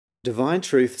Divine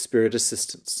Truth Spirit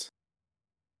Assistance.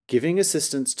 Giving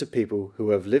assistance to people who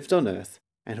have lived on earth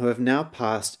and who have now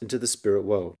passed into the spirit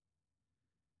world.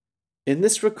 In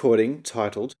this recording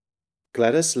titled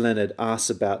Gladys Leonard Asks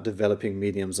About Developing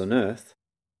Mediums on Earth,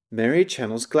 Mary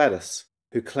channels Gladys,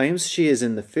 who claims she is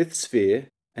in the fifth sphere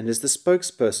and is the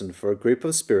spokesperson for a group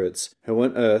of spirits who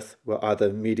on earth were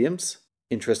either mediums,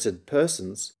 interested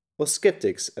persons, or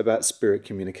skeptics about spirit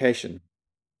communication,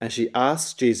 and she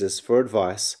asks Jesus for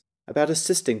advice about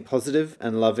assisting positive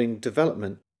and loving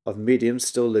development of mediums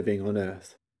still living on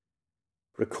earth.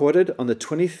 Recorded on the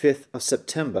 25th of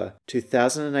September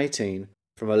 2018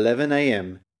 from 11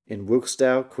 a.m. in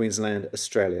Wilkesdale, Queensland,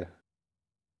 Australia.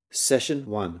 Session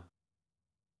 1.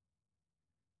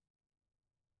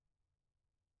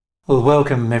 Well,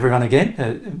 welcome everyone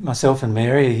again. Myself and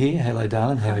Mary are here. Hello,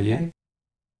 darling. How are you?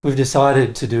 We've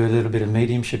decided to do a little bit of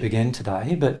mediumship again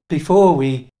today, but before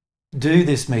we do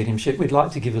this mediumship, we'd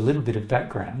like to give a little bit of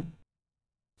background.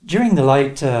 During the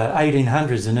late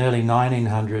 1800s and early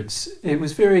 1900s, it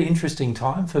was a very interesting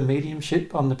time for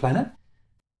mediumship on the planet.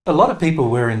 A lot of people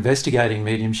were investigating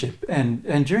mediumship,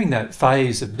 and during that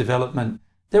phase of development,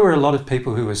 there were a lot of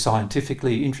people who were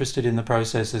scientifically interested in the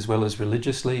process as well as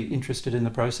religiously interested in the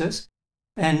process.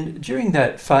 And during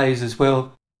that phase as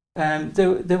well,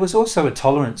 there was also a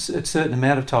certain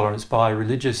amount of tolerance by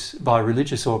religious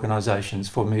organisations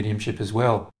for mediumship as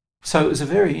well. So it was a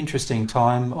very interesting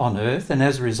time on Earth, and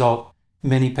as a result,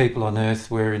 many people on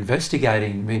Earth were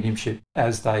investigating mediumship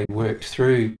as they worked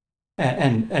through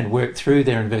and worked through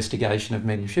their investigation of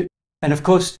mediumship. And of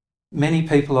course, many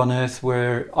people on Earth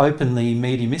were openly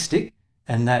mediumistic,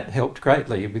 and that helped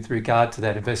greatly with regard to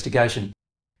that investigation.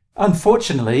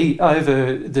 Unfortunately,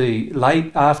 after the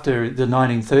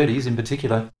 1930s in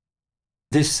particular,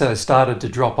 this started to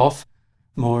drop off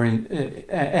more, and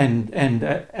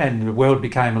the world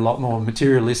became a lot more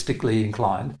materialistically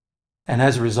inclined. And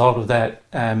as a result of that,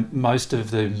 most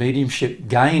of the mediumship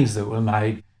gains that were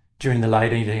made during the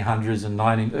late 1800s and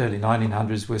early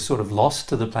 1900s were sort of lost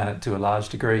to the planet to a large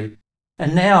degree.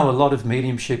 And now a lot of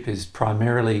mediumship is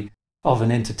primarily of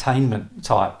an entertainment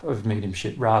type of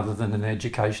mediumship rather than an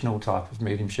educational type of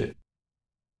mediumship.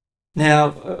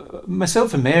 Now,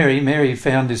 myself and Mary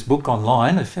found this book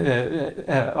online.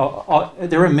 There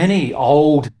are many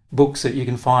old books that you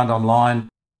can find online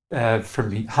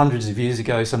from hundreds of years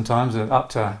ago, sometimes up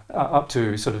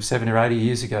to sort of 70 or 80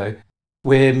 years ago,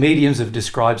 where mediums have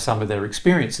described some of their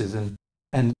experiences.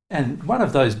 And one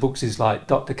of those books is like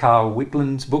Dr. Carl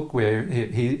Wickland's book, where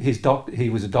he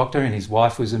was a doctor and his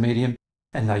wife was a medium,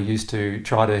 and they used to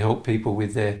try to help people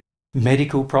with their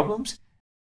medical problems.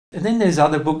 And then there's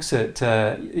other books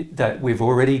that we've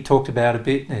already talked about a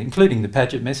bit, including the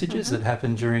Paget messages that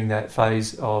happened during that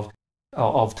phase of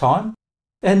time.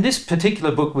 And this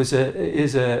particular book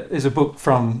is a book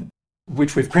from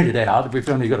which we've printed out. We've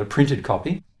only got a printed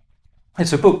copy.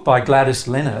 It's a book by Gladys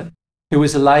Leonard, who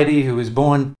was a lady who was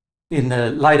born in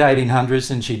the late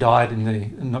 1800s, and she died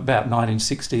in about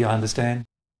 1960, I understand.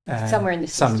 Somewhere in the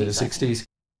 60s.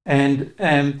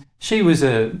 And she was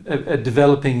a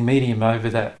developing medium over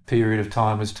that period of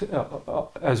time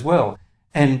as well.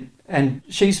 And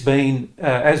she's been,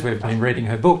 as we've been reading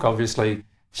her book, obviously,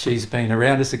 she's been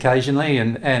around us occasionally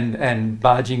and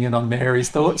barging in on Mary's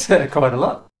thoughts quite a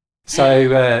lot.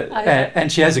 So,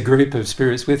 and she has a group of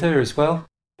spirits with her as well.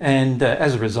 And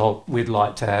as a result, she would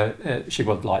like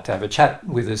to have a chat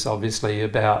with us, obviously,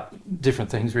 about different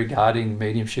things regarding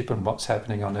mediumship and what's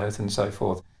happening on Earth and so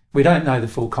forth. We don't know the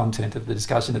full content of the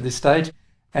discussion at this stage,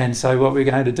 and so what we're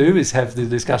going to do is have the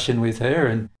discussion with her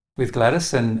and with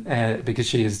Gladys, and because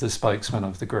she is the spokesman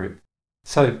of the group.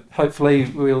 So hopefully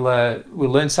we'll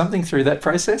learn something through that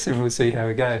process, and we'll see how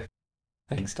we go.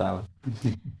 Thanks, darling.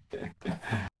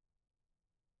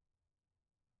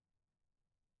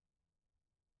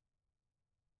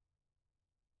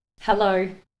 Hello.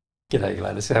 G'day,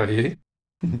 Gladys. How are you?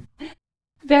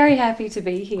 Very happy to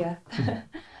be here.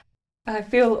 I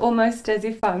feel almost as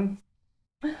if I'm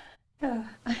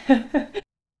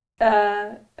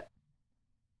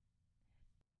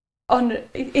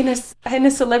in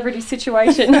a celebrity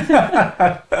situation.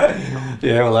 Yeah,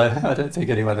 well, I don't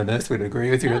think anyone on earth would agree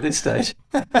with you at this stage.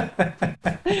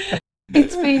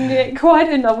 It's been quite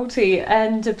a novelty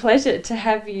and a pleasure to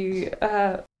have you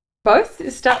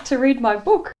both start to read my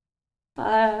book.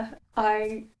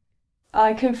 I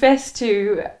confess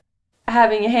to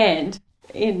having a hand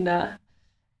in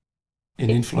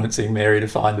influencing Mary to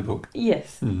find the book.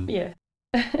 Yes, yeah.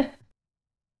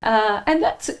 And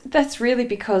that's really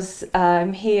because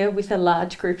I'm here with a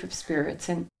large group of spirits,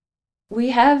 and we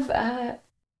have a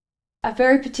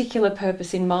very particular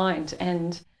purpose in mind,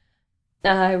 and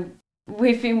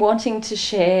we've been wanting to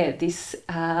share this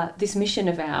this mission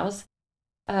of ours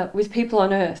with people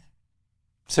on Earth.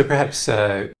 So perhaps,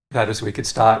 Gladys, we could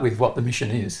start with what the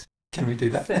mission is. Can we do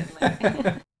that?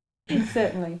 Certainly.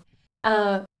 Certainly.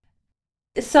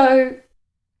 So,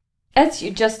 as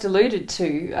you just alluded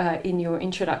to in your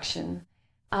introduction,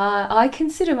 I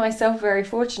consider myself very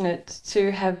fortunate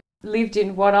to have lived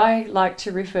in what I like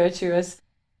to refer to as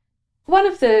one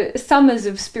of the summers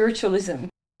of spiritualism,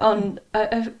 on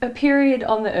a period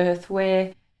on the earth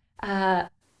where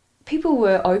people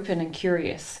were open and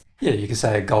curious. Yeah, you could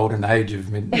say a golden age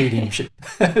of mediumship,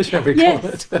 shall we call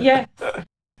it? Yes,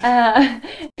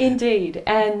 indeed.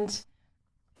 And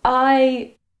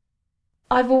I've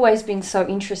always been so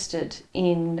interested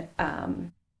in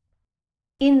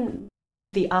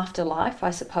the afterlife,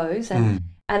 I suppose, and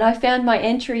I found my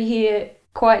entry here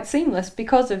quite seamless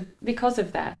because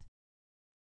of that.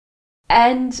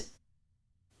 And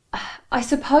I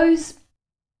suppose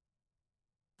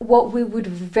what we would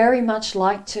very much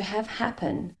like to have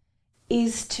happen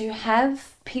is to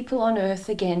have people on Earth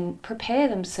again prepare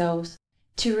themselves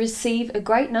to receive a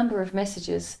great number of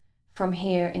messages from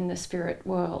here in the spirit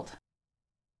world.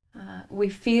 We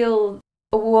feel,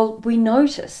 well, we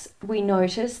notice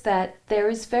that there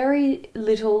is very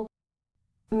little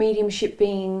mediumship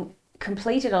being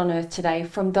completed on Earth today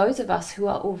from those of us who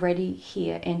are already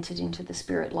here, entered into the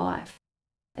spirit life.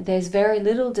 There's very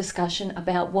little discussion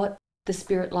about what the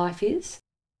spirit life is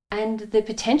and the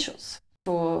potentials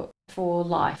for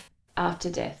life after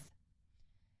death.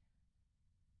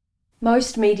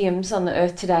 Most mediums on the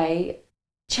earth today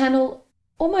channel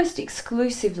almost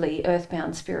exclusively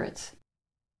earthbound spirits.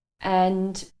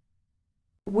 And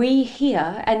we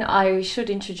here, and I should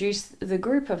introduce the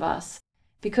group of us,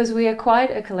 because we are quite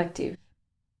a collective.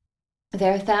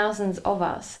 There are thousands of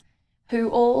us who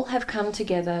all have come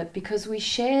together because we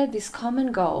share this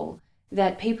common goal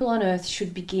that people on earth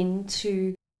should begin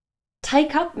to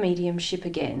take up mediumship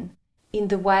again in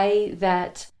the way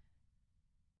that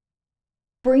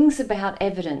brings about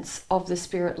evidence of the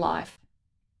spirit life.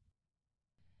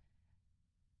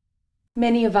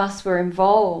 Many of us were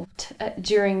involved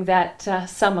during that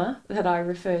summer that I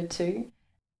referred to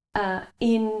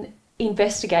in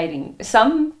investigating.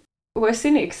 Some were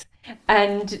cynics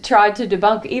and tried to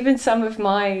debunk. Even some of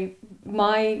my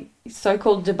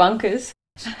so-called debunkers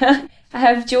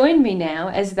have joined me now,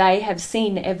 as they have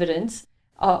seen evidence,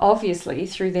 obviously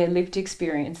through their lived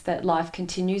experience, that life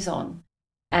continues on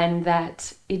and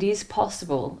that it is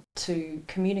possible to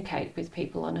communicate with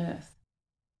people on Earth.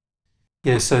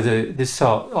 Yeah,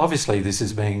 so obviously this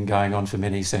has been going on for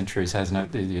many centuries, hasn't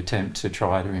it? The attempt to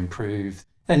try to improve,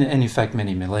 and in fact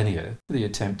many millennia, the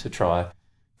attempt to try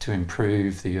to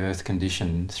improve the Earth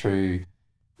condition through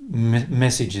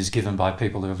messages given by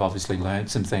people who have obviously learnt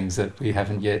some things that we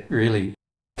haven't yet really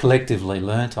collectively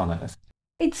learnt on Earth.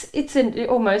 It's an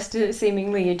almost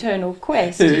seemingly eternal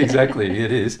quest. Exactly,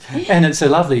 it is. And it's a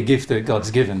lovely gift that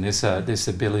God's given, this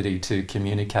ability to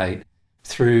communicate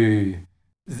through,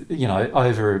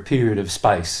 over a period of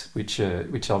space, which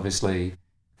obviously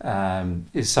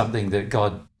is something that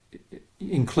God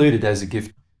included as a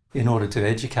gift in order to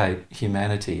educate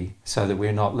humanity, so that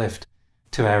we're not left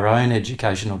to our own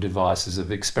educational devices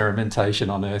of experimentation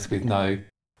on Earth with no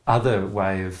other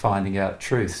way of finding out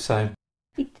truth. So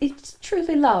it's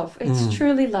truly love. It's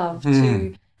truly love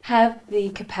to have the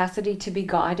capacity to be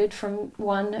guided from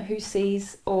one who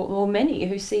sees, or many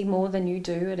who see more than you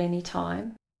do at any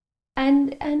time.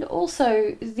 And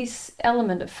also this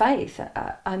element of faith.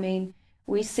 I mean,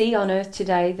 we see on Earth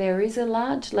today there is a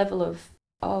large level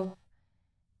of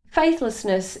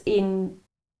faithlessness in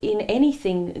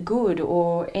anything good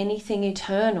or anything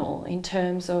eternal in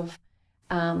terms of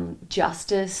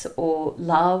justice or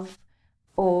love,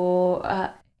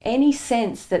 or any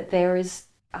sense that there is,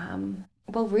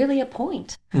 really a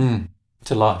point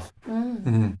to life.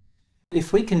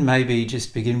 If we can maybe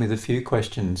just begin with a few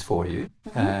questions for you,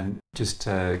 just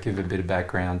to give a bit of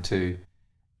background to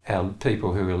our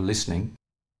people who are listening.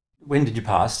 When did you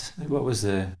pass? What was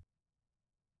the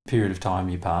period of time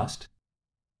you passed?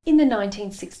 In the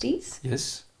 1960s.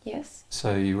 Yes. Yes.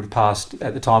 So you would have passed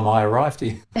at the time I arrived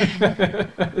here,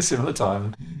 a similar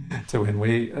time to when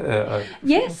we arrived.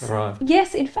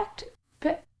 Yes, in fact,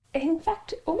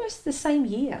 almost the same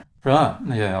year. Right.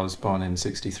 Yeah, I was born in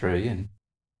 63 and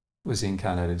was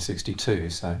incarnated in 62.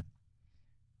 So,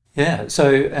 yeah. So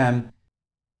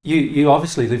you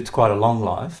obviously lived quite a long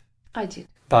life. I did.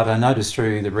 But I noticed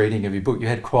through the reading of your book, you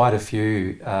had quite a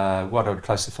few, what I would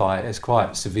classify as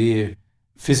quite severe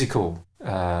physical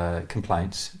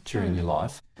complaints during your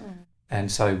life. And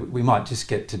so we might just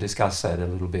get to discuss that a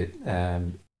little bit.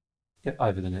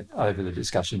 over the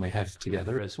discussion we have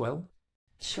together as well.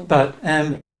 Sure. But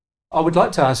I would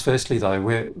like to ask firstly though,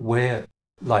 where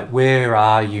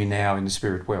are you now in the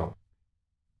spirit world?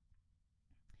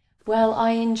 Well,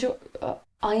 I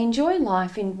enjoy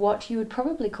life in what you would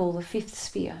probably call the fifth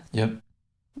sphere. Yep.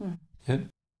 Mm. Yep.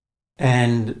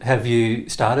 And have you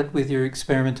started with your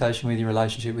experimentation with your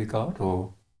relationship with God,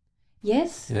 or?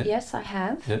 Yes, Yeah. yes, I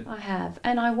have. Yeah. I have.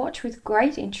 And I watch with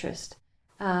great interest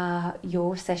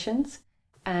your sessions,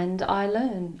 and I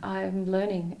learn. I'm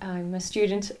learning. I'm a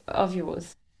student of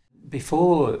yours.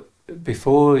 Before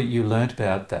you learnt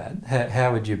about that,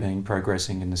 how had you been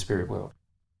progressing in the spirit world?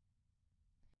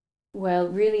 Well,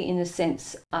 really in the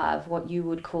sense of what you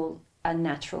would call a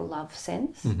natural love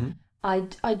sense. Mm-hmm.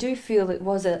 I do feel it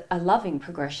was a loving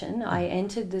progression. I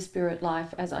entered the spirit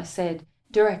life, as I said,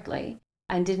 directly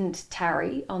and didn't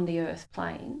tarry on the earth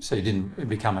plane. So you didn't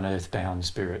become an earthbound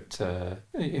spirit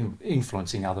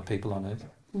influencing other people on earth?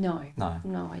 No,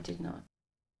 I did not.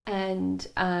 And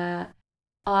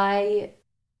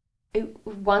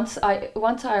once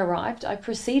I arrived, I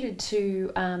proceeded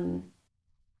to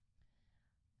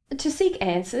seek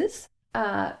answers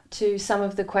to some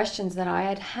of the questions that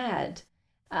I had.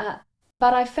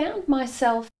 But I found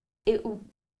myself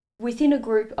within a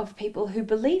group of people who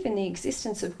believe in the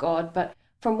existence of God, but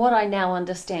from what I now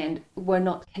understand, were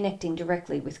not connecting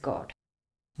directly with God.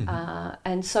 Mm-hmm.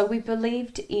 And so we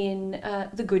believed in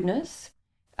the goodness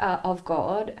of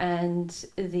God and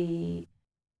the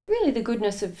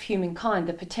goodness of humankind,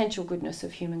 the potential goodness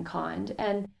of humankind.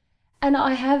 And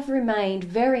I have remained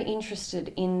very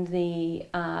interested in the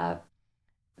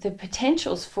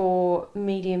potentials for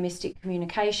mediumistic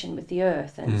communication with the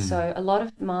earth. And so a lot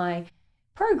of my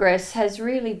progress has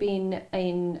really been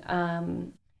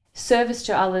in service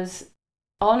to others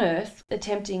on earth,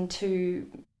 attempting to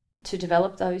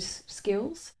develop those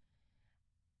skills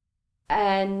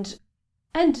and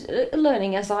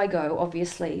learning as I go,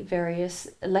 obviously, various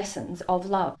lessons of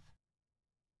love.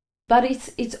 But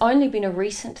it's only been a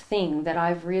recent thing that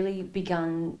I've really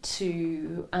begun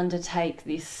to undertake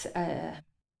this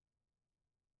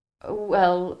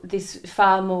this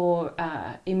far more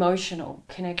emotional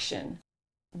connection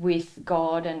with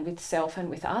God and with self and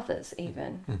with others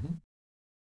even. Mm-hmm.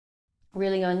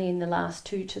 Really only in the last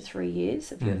 2 to 3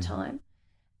 years of your time.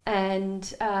 And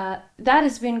that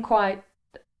has been quite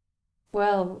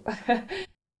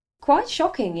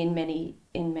shocking in many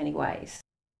ways.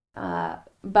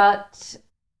 But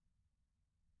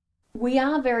we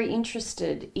are very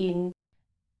interested in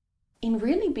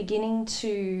really beginning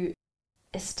to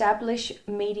establish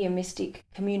mediumistic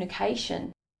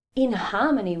communication in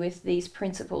harmony with these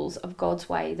principles of God's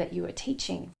way that you are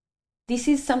teaching. This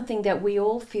is something that we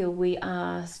all feel we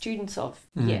are students of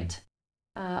yet.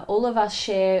 All of us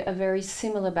share a very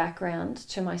similar background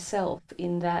to myself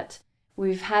in that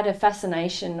we've had a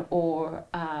fascination or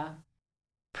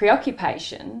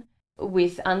preoccupation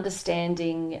with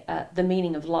understanding the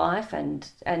meaning of life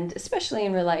and especially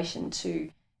in relation to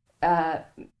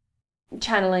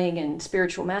channeling and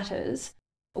spiritual matters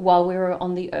while we were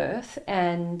on the earth,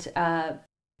 and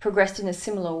progressed in a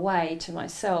similar way to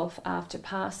myself after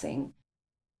passing,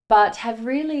 but have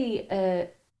really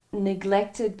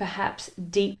neglected perhaps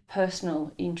deep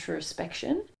personal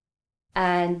introspection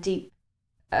and deep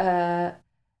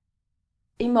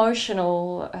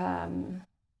emotional, I'm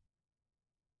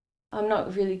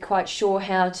not really quite sure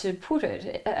how to put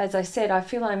it. As I said, I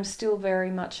feel I'm still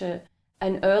very much an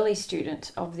early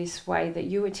student of this way that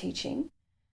you were teaching.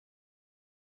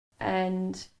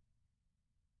 And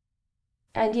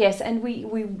yes, and we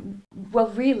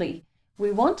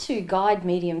want to guide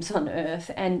mediums on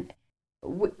earth, and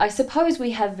I suppose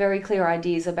we have very clear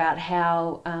ideas about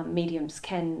how mediums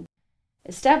can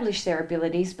establish their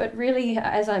abilities, but really,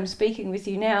 as I'm speaking with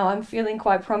you now, I'm feeling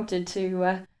quite prompted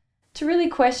to really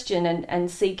question and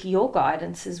seek your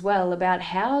guidance as well about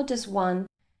how does one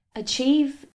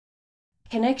achieve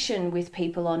connection with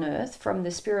people on earth from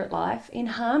the spirit life in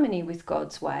harmony with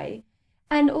God's way,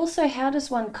 and also how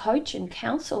does one coach and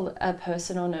counsel a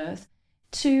person on earth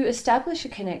to establish a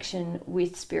connection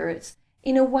with spirits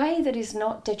in a way that is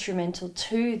not detrimental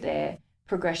to their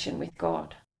progression with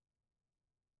God.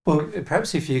 Well,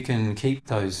 perhaps if you can keep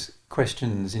those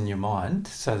questions in your mind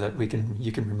so that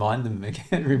you can remind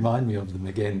me of them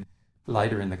again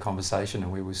later in the conversation,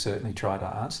 and we will certainly try to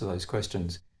answer those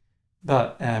questions.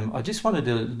 But I just wanted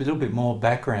a little bit more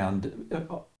background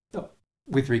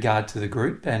with regard to the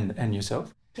group and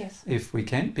yourself, yes, if we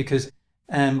can, because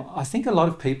I think a lot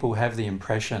of people have the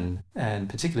impression, and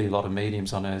particularly a lot of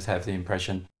mediums on earth have the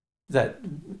impression, that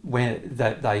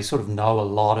that they sort of know a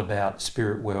lot about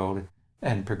spirit world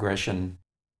and progression,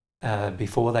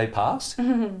 before they passed.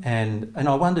 And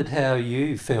I wondered how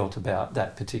you felt about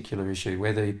that particular issue,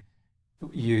 whether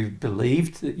you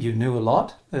believed that you knew a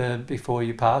lot before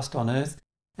you passed on earth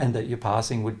and that your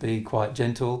passing would be quite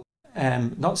gentle.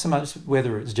 Not so much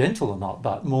whether it's gentle or not,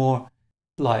 but more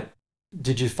like,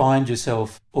 did you find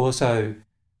yourself also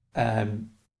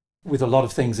with a lot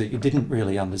of things that you didn't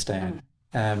really understand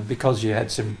because you had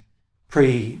some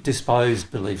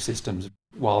predisposed belief systems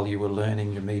while you were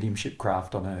learning your mediumship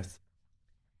craft on earth?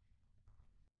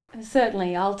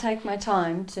 Certainly, I'll take my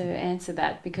time to answer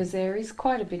that because there is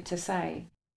quite a bit to say.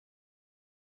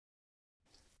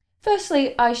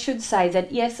 Firstly, I should say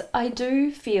that yes, I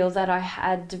do feel that I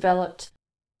had developed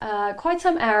quite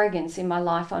some arrogance in my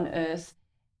life on earth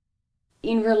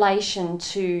in relation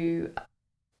to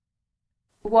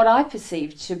what I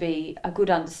perceived to be a good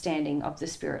understanding of the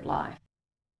spirit life.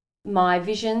 My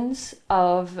visions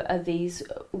of these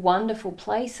wonderful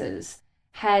places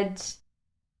had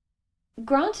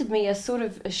granted me a sort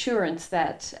of assurance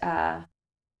that, a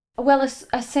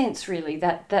sense really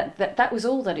that was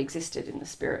all that existed in the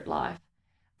spirit life,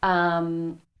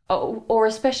 or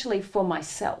especially for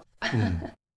myself,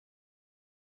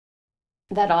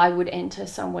 that I would enter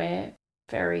somewhere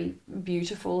very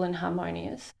beautiful and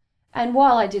harmonious. And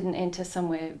while I didn't enter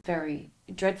somewhere very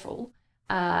dreadful,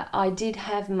 I did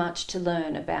have much to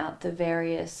learn about the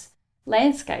various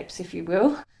landscapes, if you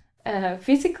will,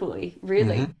 physically,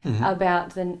 really,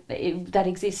 about that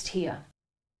exist here.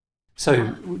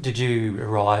 So did you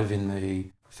arrive in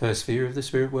the first sphere of the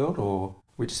spirit world, or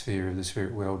which sphere of the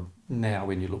spirit world now,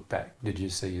 when you look back, did you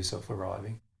see yourself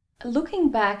arriving? Looking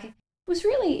back, it was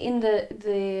really in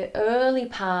the early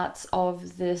parts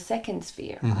of the second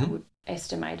sphere, I would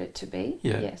estimate it to be.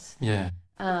 Yeah. Yes. Yeah.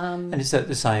 And is that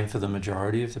the same for the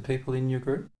majority of the people in your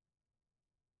group?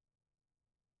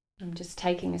 I'm just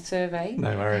taking a survey.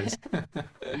 No worries.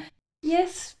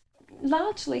 Yes,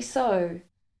 largely so.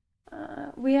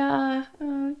 We are,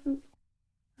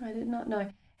 I did not know.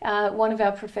 One of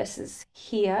our professors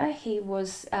here, he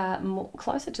was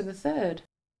closer to the third.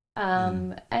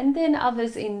 And then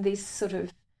others in this sort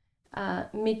of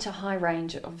mid to high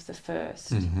range of the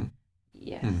first.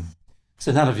 Yes.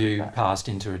 So none of you passed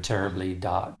into a terribly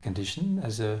dark condition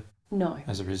as a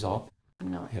result?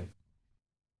 No. Yep.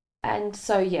 And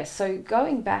so, yes, so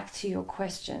going back to your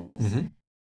questions,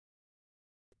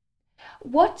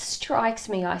 what strikes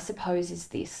me, I suppose,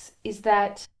 is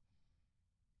that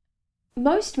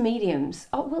most mediums,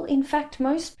 in fact,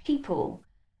 most people,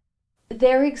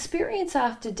 their experience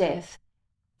after death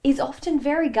is often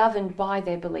very governed by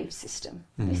their belief system.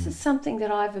 This is something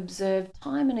that I've observed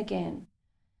time and again.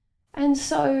 And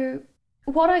so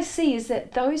what I see is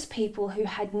that those people who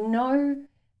had no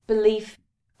belief,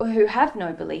 or who have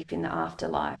no belief in the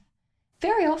afterlife,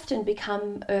 very often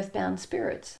become earthbound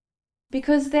spirits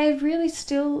because they're really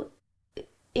still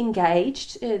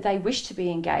engaged. They wish to be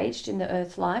engaged in the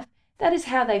earth life. That is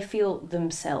how they feel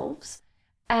themselves.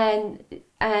 And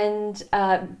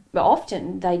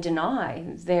often they deny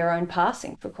their own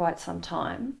passing for quite some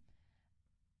time.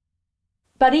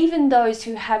 But even those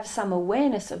who have some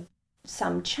awareness of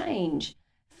some change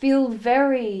feel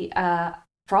very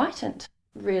frightened,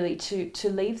 really, to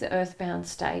leave the earthbound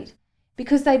state,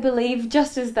 because they believe,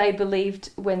 just as they believed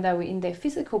when they were in their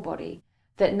physical body,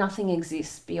 that nothing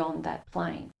exists beyond that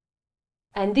plane.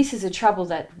 And this is a trouble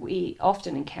that we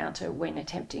often encounter when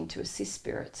attempting to assist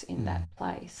spirits in that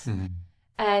place.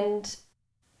 And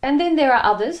then there are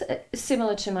others,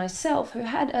 similar to myself, who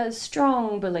had a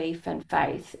strong belief and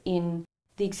faith in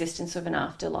the existence of an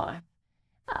afterlife,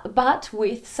 but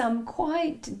with some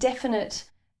quite definite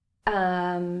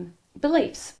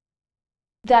beliefs.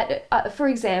 That, for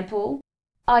example,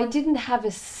 I didn't have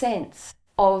a sense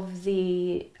of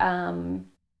the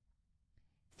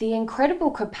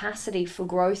incredible capacity for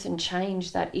growth and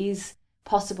change that is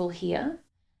possible here,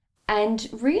 and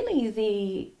really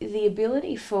the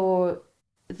ability for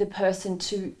the person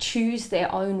to choose their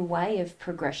own way of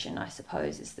progression, I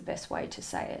suppose, is the best way to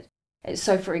say it.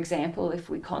 So, for example, if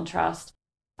we contrast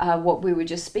what we were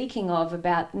just speaking of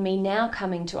about me now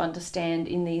coming to understand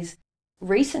in these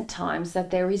recent times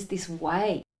that there is this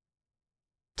way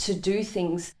to do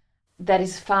things that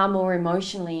is far more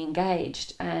emotionally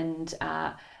engaged, and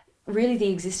really the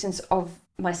existence of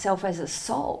myself as a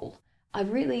soul. I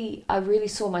really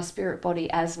saw my spirit body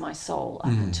as my soul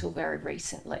up until very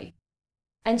recently.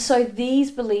 And so these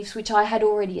beliefs, which I had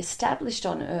already established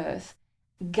on earth,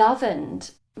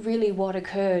 governed really what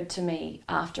occurred to me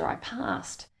after I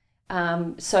passed.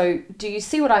 So do you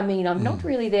see what I mean? I'm not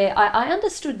really there. I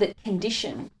understood that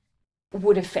condition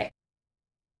would affect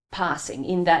passing,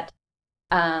 in that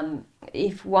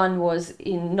if one was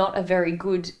in not a very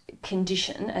good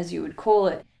condition, as you would call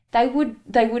it, they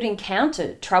would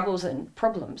encounter troubles and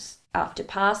problems after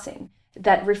passing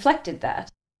that reflected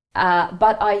that.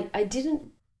 But I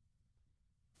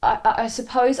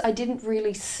suppose I didn't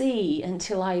really see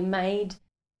until I made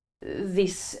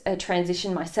this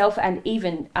transition myself, and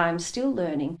even I'm still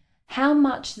learning how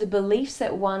much the beliefs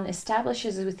that one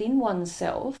establishes within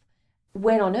oneself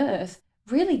when on earth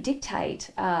really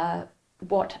dictate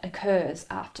what occurs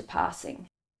after passing.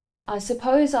 I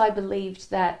suppose I believed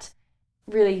that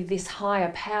really this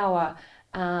higher power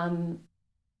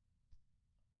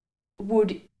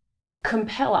would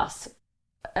compel us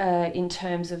in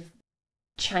terms of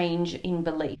change in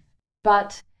belief.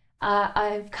 But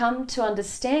I've come to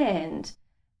understand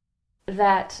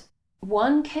that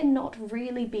one cannot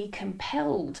really be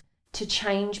compelled to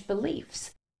change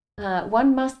beliefs.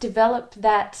 One must develop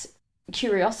that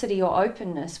curiosity or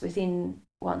openness within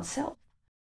oneself.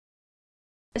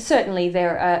 Certainly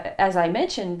there are, as I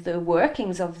mentioned, the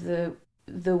workings of the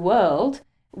world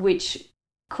which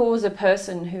cause a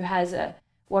person who has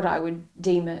what I would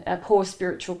deem a poor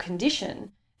spiritual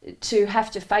condition to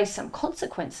have to face some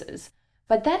consequences.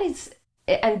 But that is,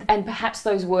 and perhaps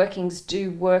those workings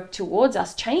do work towards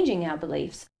us changing our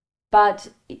beliefs, but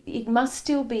it must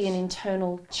still be an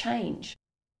internal change,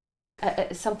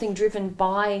 something driven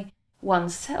by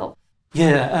oneself.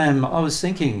 Yeah, I was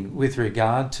thinking with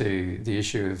regard to the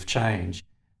issue of change,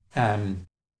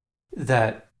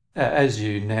 that as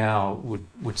you now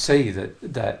would see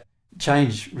that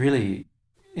change really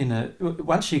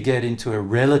once you get into a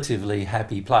relatively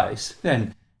happy place,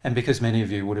 and because many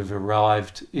of you would have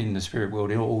arrived in the spirit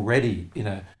world already in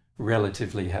a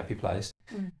relatively happy place,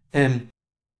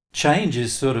 change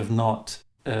is sort of not,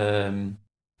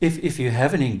 if you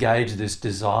haven't engaged this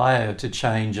desire to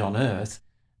change on earth,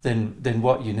 then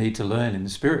what you need to learn in the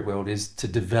spirit world is to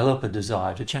develop a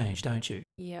desire to change, don't you?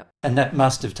 Yeah. And that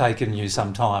must have taken you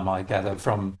some time, I gather,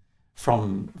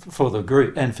 for the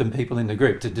group and from people in the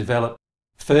group to develop,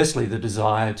 firstly, the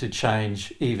desire to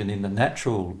change even in the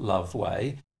natural love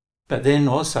way, but then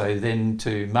also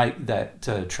to make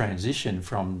that transition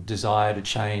from desire to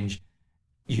change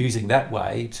using that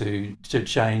way to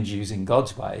change using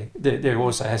God's way. There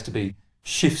also has to be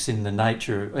shifts in the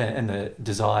nature and the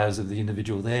desires of the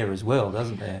individual there as well,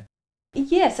 doesn't there?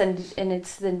 Yes, and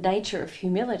it's the nature of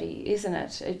humility, isn't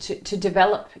it? To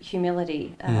develop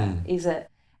humility is it?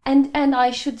 And I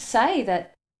should say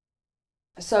that,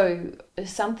 so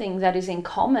something that is in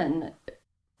common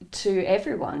to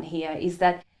everyone here is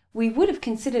that we would have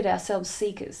considered ourselves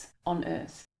seekers on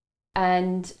earth,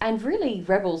 and really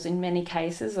rebels in many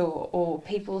cases, or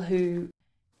people who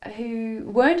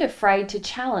weren't afraid to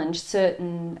challenge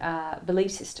certain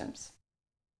belief systems.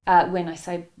 When I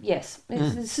say yes,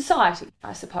 it's society,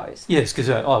 I suppose. Yes, because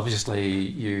obviously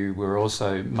you were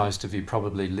also, most of you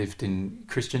probably lived in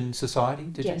Christian society,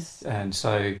 did you? Yes. And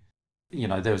so,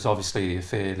 there was obviously a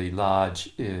fairly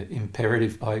large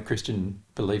imperative by Christian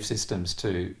belief systems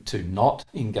to not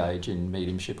engage in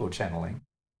mediumship or channeling.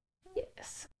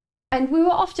 Yes. And we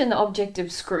were often the object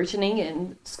of scrutiny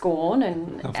and scorn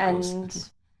Of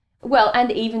course.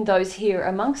 And even those here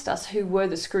amongst us who were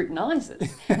the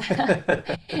scrutinisers.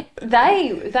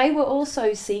 They were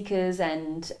also seekers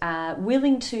and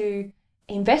willing to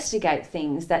investigate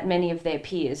things that many of their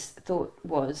peers thought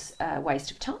was a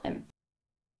waste of time.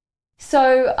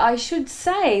 So I should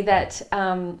say that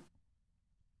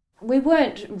we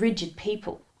weren't rigid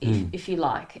people, if you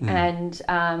like. And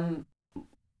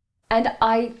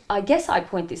I guess I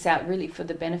point this out really for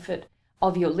the benefit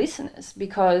of your listeners,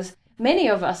 because many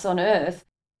of us on earth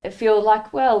feel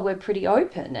like, well, we're pretty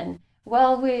open, and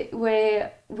well,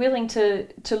 we're willing to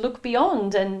look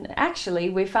beyond, and actually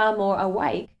we're far more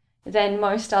awake than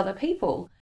most other people.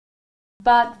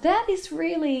 But that is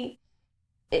really,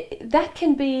 that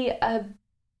can be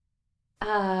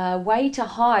a way to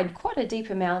hide quite a deep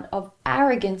amount of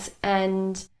arrogance,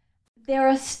 and there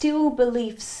are still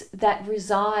beliefs that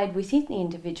reside within the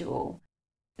individual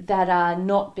that are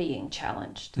not being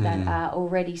challenged, that are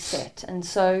already set. And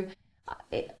so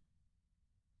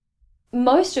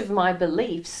most of my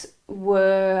beliefs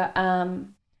were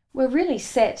really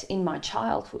set in my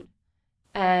childhood.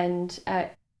 And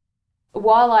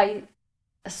while I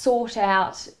sought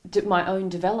out my own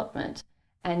development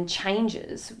and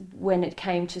changes when it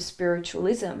came to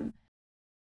spiritualism,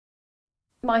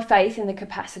 my faith in the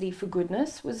capacity for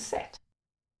goodness was set.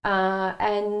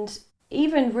 And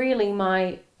even really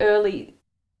my early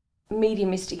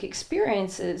mediumistic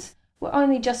experiences were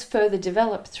only just further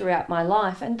developed throughout my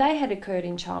life, and they had occurred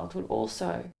in childhood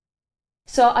also.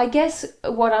 So I guess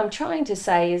what I'm trying to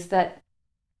say is that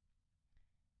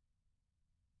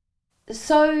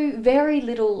so very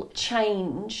little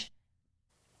change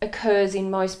occurs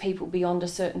in most people beyond a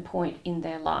certain point in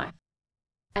their life.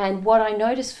 And what I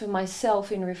noticed for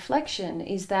myself in reflection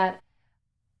is that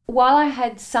while I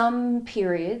had some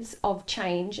periods of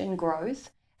change and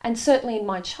growth, and certainly in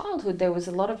my childhood there was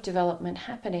a lot of development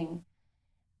happening,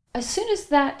 as soon as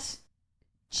that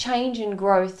change and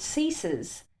growth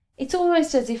ceases, it's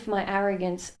almost as if my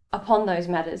arrogance upon those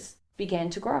matters began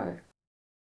to grow.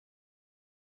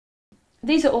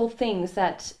 These are all things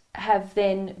that have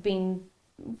then been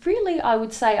really, I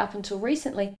would say up until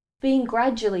recently, being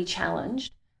gradually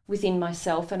challenged within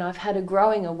myself, and I've had a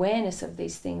growing awareness of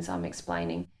these things I'm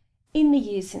explaining in the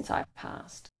years since I've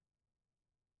passed.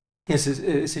 Yes,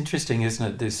 it's interesting, isn't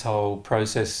it, this whole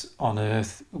process on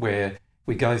Earth where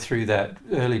we go through that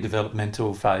early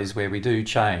developmental phase where we do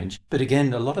change. But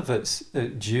again, a lot of it's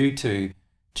due to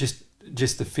just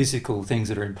the physical things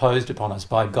that are imposed upon us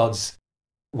by God's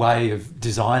way of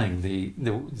designing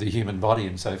the human body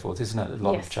and so forth, isn't it? A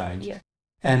lot of change. Yeah.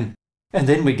 And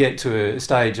then we get to a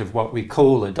stage of what we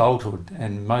call adulthood,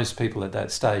 and most people at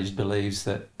that stage believe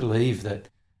that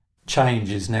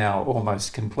change is now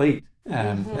almost complete,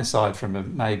 aside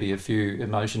from maybe a few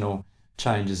emotional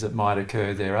changes that might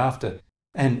occur thereafter.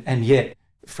 And yet,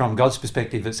 from God's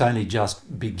perspective, it's only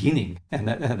just beginning, and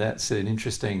that's an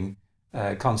interesting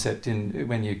concept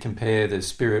when you compare the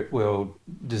spirit world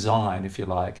design, if you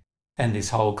like, and this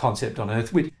whole concept on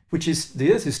Earth, which is,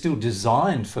 the Earth is still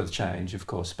designed for change, of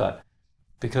course, but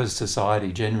because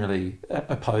society generally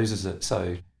opposes it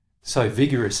so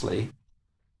vigorously,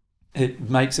 it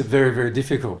makes it very, very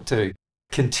difficult to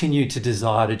continue to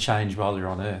desire to change while you're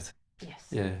on Earth. Yes.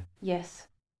 Yeah. Yes,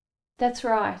 that's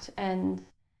right. And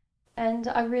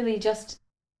I really just,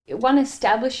 one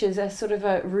establishes a sort of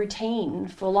a routine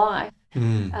for life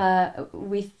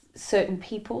with certain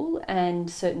people and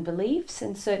certain beliefs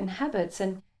and certain habits,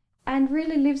 and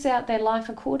really lives out their life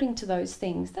according to those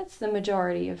things. That's the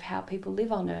majority of how people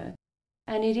live on Earth.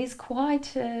 And it is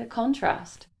quite a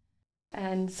contrast.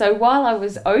 And so while I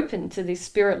was open to this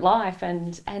spirit life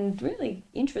and really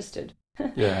interested,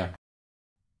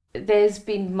 there's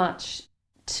been much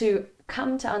to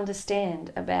come to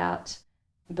understand about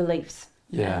beliefs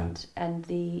and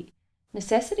the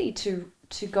necessity to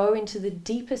go into the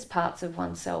deepest parts of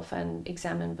oneself and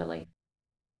examine belief.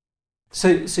 So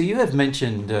you have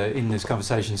mentioned in this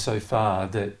conversation so far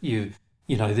that you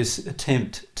know this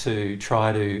attempt to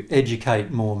try to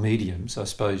educate more mediums, I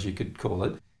suppose you could call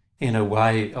it, in a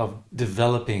way of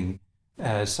developing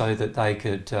so that they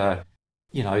could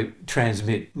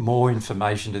transmit more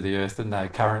information to the Earth than they're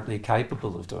currently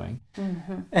capable of doing.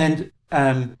 And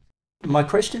my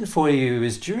question for you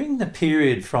is, during the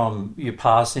period from your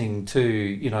passing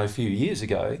to a few years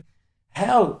ago,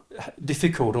 how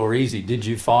difficult or easy did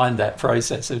you find that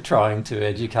process of trying to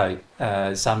educate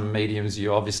some mediums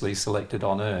you obviously selected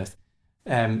on Earth?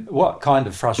 And what kind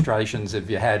of frustrations have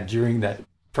you had during that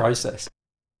process?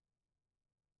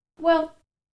 Well,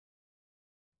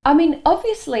 I mean,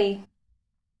 obviously,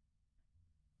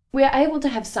 we're able to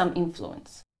have some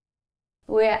influence.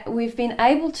 We've been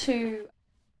able to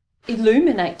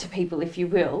illuminate to people, if you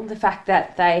will, the fact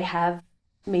that they have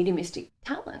mediumistic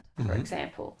talent, for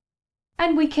example.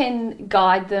 And we can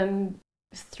guide them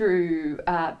through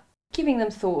giving them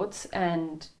thoughts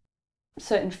and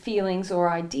certain feelings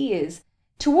or ideas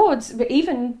towards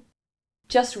even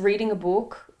just reading a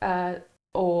book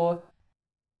or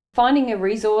finding a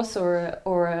resource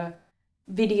or a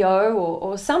video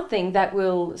or something that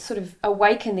will sort of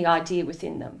awaken the idea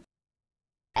within them.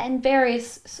 And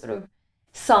various sort of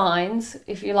signs,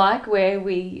 if you like, where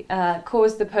we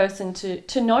cause the person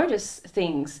to notice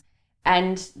things,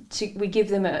 and we give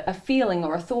them a feeling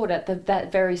or a thought at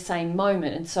that very same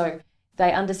moment. And so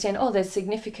they understand, oh, there's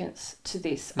significance to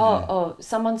this. Oh,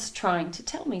 someone's trying to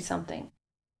tell me something.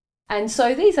 And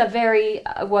so these are very,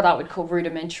 what I would call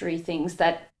rudimentary things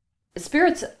that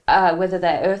spirits, whether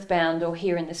they're earthbound or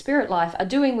here in the spirit life, are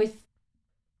doing with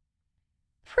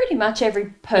pretty much every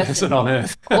person on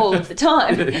Earth all of the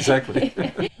time. Exactly.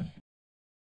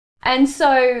 And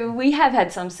so we have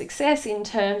had some success in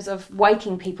terms of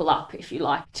waking people up, if you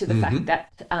like, to the fact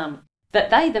that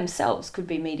they themselves could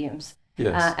be mediums.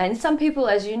 Yes. And some people,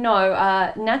 as you know,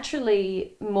 are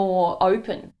naturally more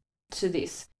open to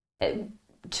this,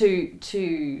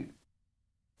 to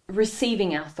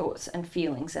receiving our thoughts and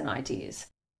feelings and ideas.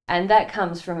 And that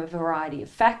comes from a variety of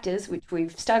factors, which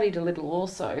we've studied a little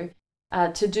also,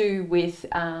 to do with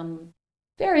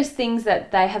various things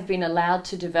that they have been allowed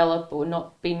to develop or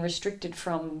not been restricted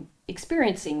from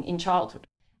experiencing in childhood.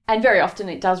 And very often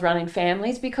it does run in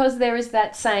families because there is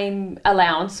that same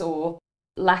allowance or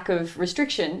lack of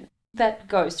restriction that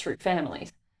goes through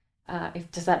families.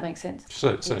 Does that make sense?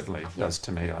 Certainly it does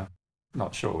to me. I'm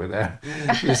not sure whether our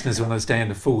listeners will understand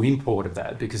the full import of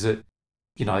that, because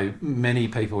many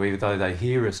people, even though they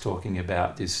hear us talking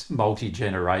about this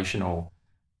multi-generational,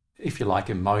 if you like,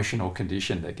 emotional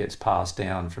condition that gets passed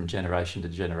down from generation to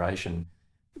generation,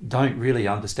 don't really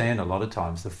understand a lot of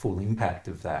times the full impact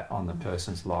of that on the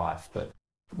person's life. But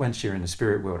once you're in the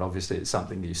spirit world, obviously it's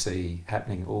something you see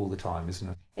happening all the time, isn't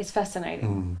it? It's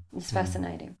fascinating. It's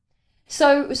fascinating.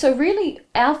 So really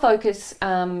our focus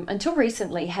until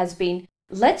recently has been,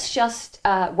 let's just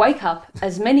wake up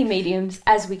as many mediums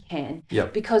as we can,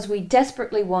 because we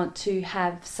desperately want to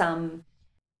have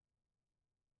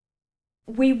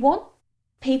we want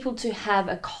people to have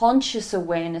a conscious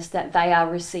awareness that they are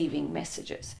receiving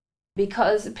messages,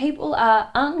 because people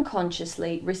are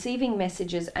unconsciously receiving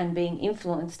messages and being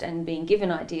influenced and being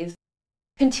given ideas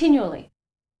continually.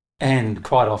 And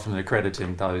quite often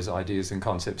accrediting those ideas and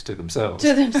concepts to themselves.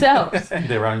 And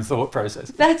their own thought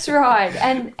process. That's right.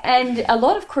 And a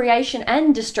lot of creation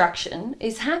and destruction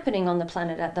is happening on the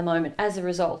planet at the moment as a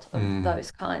result of those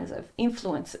kinds of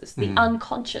influences, the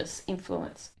unconscious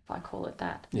influence, if I call it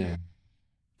that. Yeah.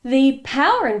 The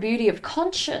power and beauty of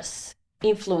conscious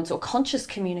influence or conscious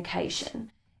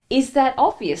communication is that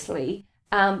obviously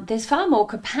there's far more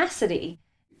capacity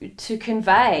to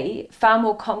convey far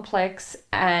more complex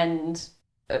and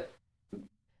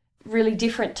really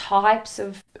different types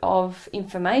of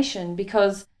information,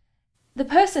 because the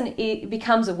person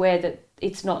becomes aware that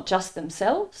it's not just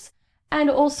themselves, and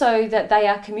also that they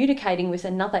are communicating with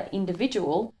another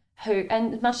individual who,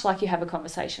 and much like you have a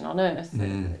conversation on Earth,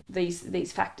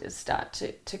 these factors start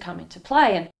to come into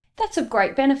play, and that's of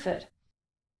great benefit.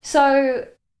 So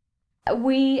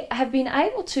we have been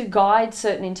able to guide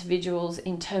certain individuals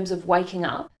in terms of waking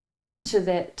up to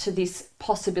this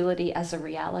possibility as a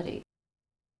reality.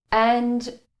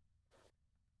 And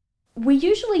we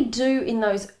usually do, in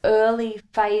those early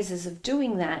phases of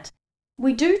doing that,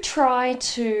 we do try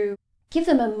to give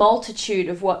them a multitude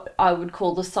of what I would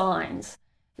call the signs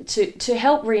to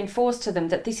help reinforce to them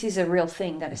that this is a real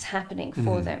thing that is happening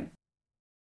for them,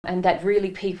 and that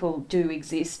really people do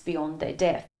exist beyond their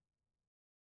death.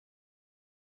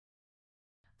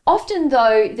 Often,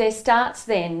 though, there starts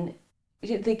then,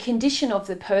 the condition of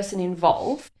the person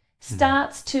involved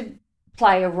starts to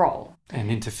play a role. And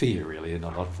interfere, really, in a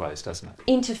lot of ways, doesn't it?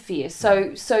 Interfere.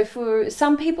 So for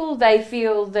some people, they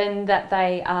feel then that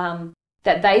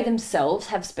they themselves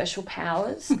have special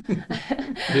powers,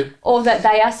 or that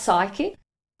they are psychic,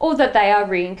 or that they are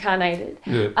reincarnated,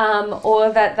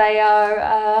 or that they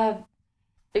are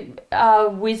a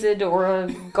wizard or a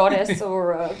goddess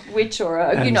or a witch or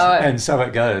a, and so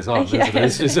it goes on.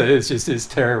 It's just this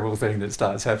terrible thing that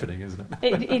starts happening, isn't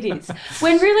it? It is.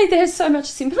 When really there's so much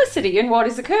simplicity in what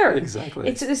is occurring. Exactly.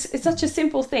 It's such a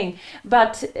simple thing,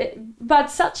 but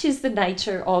such is the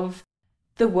nature of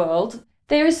the world.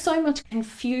 There is so much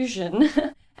confusion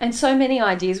and so many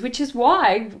ideas, which is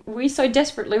why we so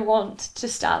desperately want to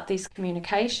start this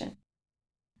communication.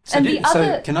 So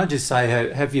can I just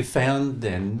say, have you found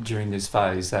then during this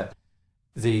phase that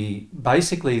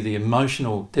basically the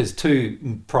emotional, there's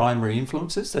two primary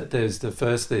influences, that there's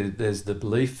the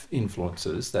belief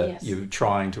influences that you're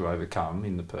trying to overcome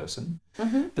in the person,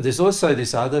 but there's also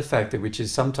this other factor which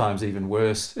is sometimes even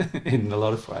worse in a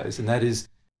lot of ways, and that is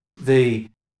the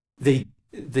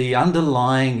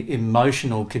underlying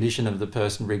emotional condition of the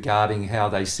person regarding how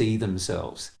they see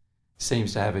themselves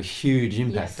seems to have a huge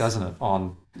impact, doesn't it,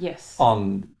 on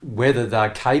whether they're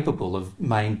capable of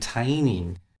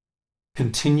maintaining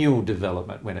continual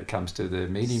development when it comes to the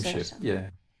mediumship.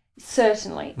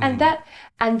 Certainly. And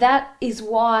that is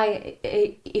why,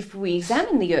 if we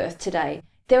examine the Earth today,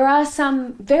 there are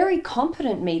some very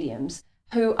competent mediums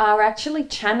who are actually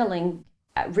channeling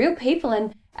real people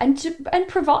and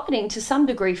providing to some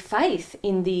degree faith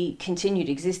in the continued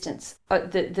existence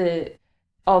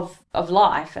of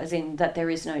life, as in that there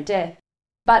is no death.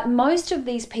 But most of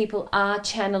these people are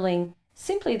channeling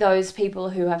simply those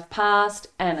people who have passed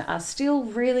and are still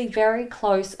really very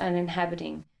close and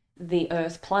inhabiting the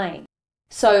Earth plane.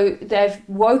 So they've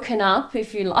woken up,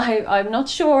 if you like. I'm not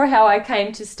sure how I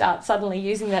came to start suddenly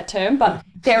using that term, but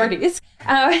there it is.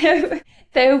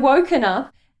 They're woken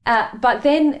up, but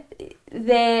then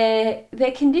their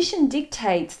condition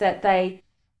dictates that they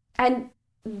are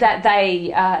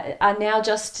now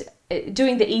just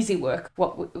doing the easy work,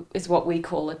 what we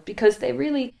call it, because they're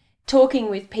really talking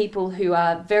with people who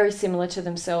are very similar to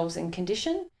themselves in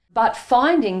condition, but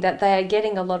finding that they are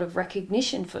getting a lot of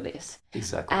recognition for this.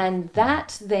 Exactly. And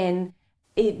that then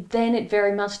it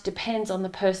very much depends on the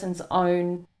person's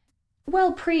own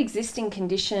pre-existing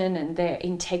condition and their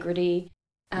integrity.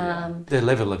 Their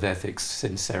level of ethics,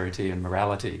 sincerity and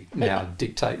morality now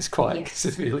dictates quite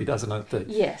severely, doesn't it?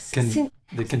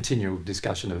 The continual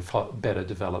discussion of better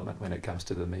development when it comes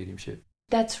to the mediumship.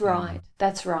 That's right,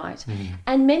 that's right.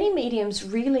 And many mediums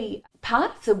really,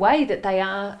 part of the way that they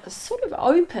are sort of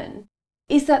open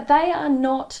is that they are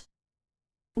not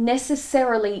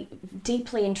necessarily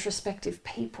deeply introspective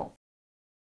people.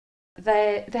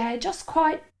 They're just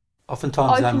quite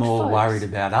oftentimes they're more folks. Worried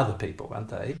about other people, aren't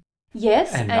they?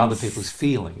 Yes, and other people's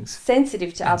feelings.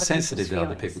 Sensitive to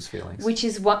other people's feelings. Which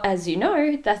is what, as you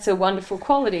know, that's a wonderful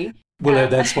quality. Well,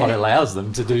 that's what allows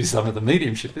them to do some of the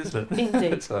mediumship, isn't it?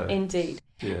 Indeed, indeed.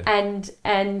 Yeah.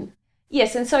 And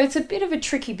yes, and so it's a bit of a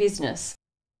tricky business.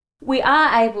 We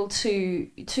are able to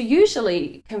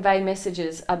usually convey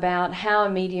messages about how a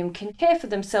medium can care for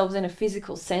themselves in a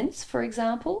physical sense, for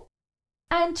example,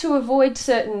 and to avoid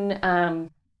certain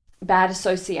bad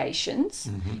associations.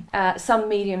 Some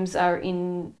mediums are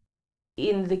in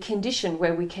the condition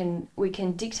where we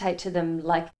can dictate to them,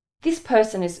 like, this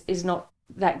person is not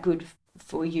that good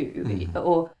for you,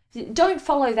 or don't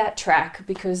follow that track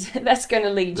because that's going to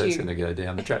lead you. That's going to go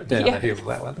down the track, down the hill,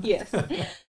 that one. Yes.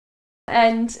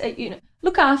 And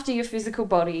look after your physical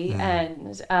body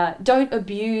and don't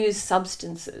abuse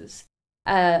substances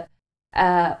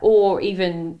or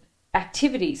even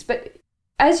activities. But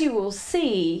as you will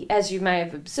see, as you may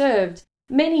have observed,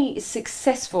 many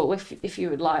successful, if you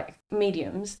would like,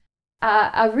 mediums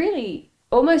are really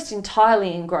almost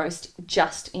entirely engrossed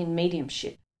just in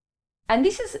mediumship. And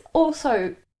this is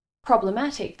also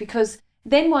problematic because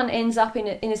then one ends up in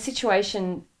a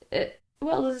situation,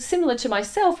 similar to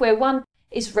myself, where one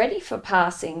is ready for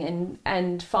passing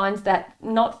and finds that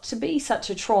not to be such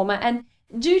a trauma. And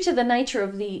due to the nature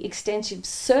of the extensive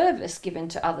service given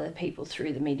to other people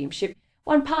through the mediumship,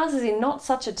 one passes in not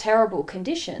such a terrible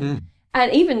condition.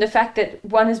 And even the fact that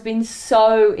one has been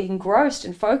so engrossed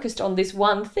and focused on this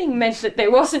one thing meant that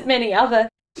there wasn't many other,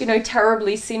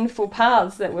 terribly sinful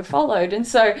paths that were followed. And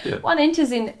so one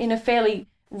enters in a fairly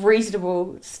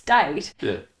reasonable state.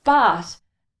 But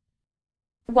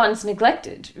one's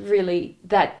neglected, really,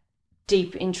 that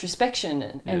deep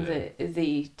introspection and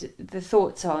the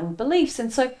thoughts on beliefs.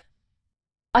 And so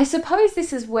I suppose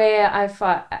this is where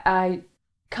I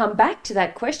come back to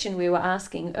that question we were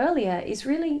asking earlier, is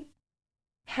really,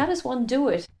 how does one do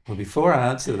it? Well, before I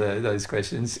answer those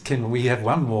questions, can we have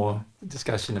one more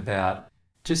discussion about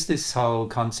just this whole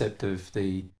concept of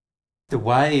the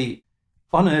way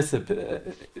on Earth,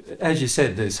 as you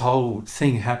said, this whole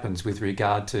thing happens with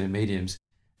regard to mediums.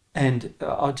 And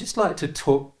I'd just like to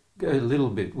talk a little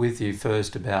bit with you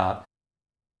first about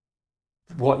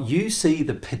what you see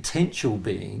the potential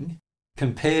being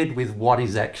compared with what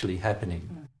is actually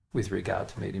happening with regard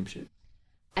to mediumship.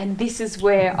 And this is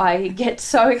where I get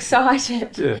so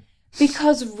excited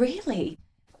because really,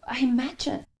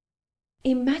 imagine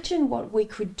what we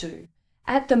could do.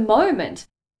 At the moment,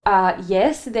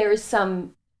 yes, there is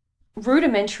some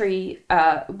rudimentary,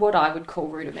 what I would call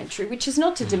rudimentary, which is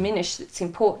not to diminish its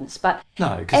importance, but...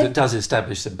 No, because it does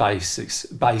establish the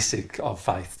basic of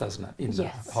faith, doesn't it, in the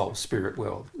whole spirit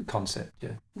world concept,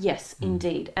 Yes,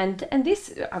 indeed. And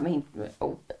this,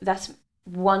 that's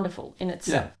wonderful in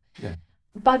itself. Yeah.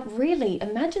 But really,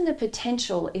 imagine the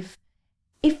potential if,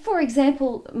 for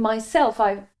example, myself,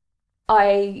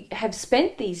 I have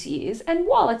spent these years, and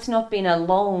while it's not been a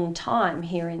long time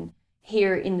here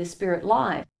in the spirit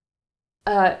life,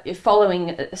 following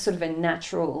a sort of a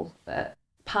natural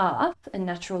path, a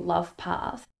natural love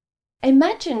path,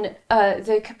 imagine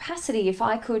the capacity if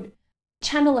I could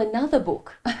channel another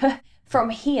book from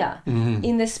here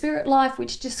in the spirit life,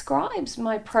 which describes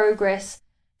my progress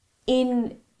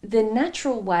in the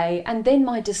natural way and then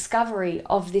my discovery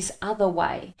of this other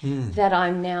way that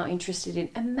I'm now interested in.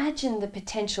 Imagine the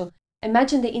potential,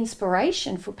 imagine the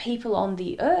inspiration for people on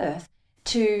the earth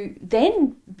to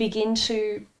then begin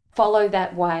to follow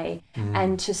that way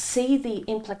and to see the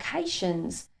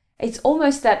implications. It's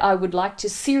almost that I would like to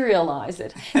serialize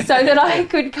it so that I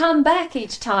could come back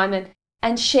each time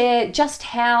and share just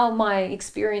how my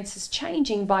experience is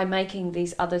changing by making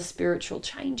these other spiritual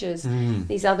changes,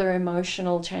 these other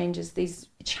emotional changes, these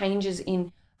changes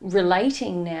in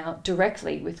relating now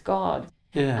directly with God.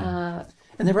 Yeah.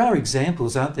 And there are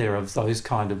examples, aren't there, of those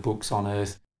kind of books on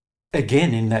earth,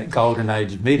 again, in that golden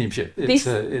age of mediumship.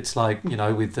 It's like,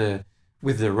 with the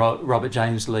Robert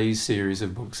James Lee's series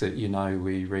of books that,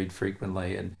 we read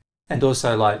frequently, and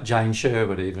also like Jane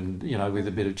Sherwood even, with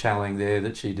a bit of channeling there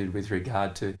that she did with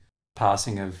regard to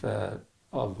passing of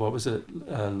what was it,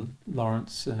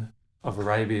 Lawrence of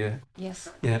Arabia. Yes.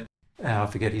 Yeah, I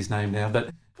forget his name now. But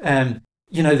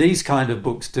These kind of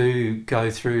books do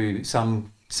go through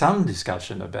some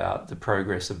discussion about the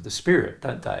progress of the spirit,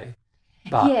 don't they?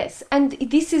 But, yes, and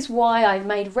this is why I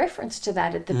made reference to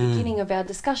that at the beginning of our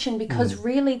discussion, because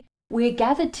really we're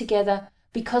gathered together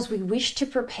because we wish to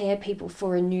prepare people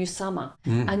for a new summer,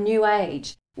 a new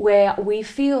age, where we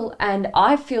feel, and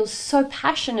I feel so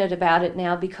passionate about it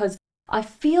now, because I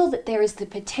feel that there is the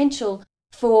potential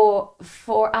for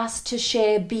us to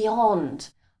share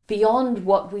beyond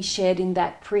what we shared in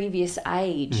that previous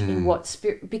age, in what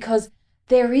spirit, because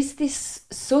there is this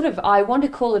sort of, I want to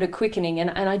call it a quickening,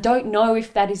 and I don't know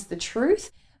if that is the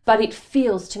truth, but it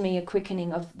feels to me a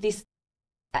quickening of this.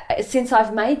 Since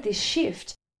I've made this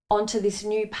shift onto this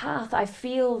new path, I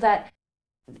feel that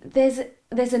there's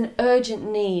an urgent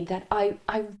need that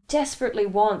I desperately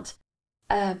want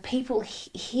people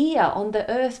here on the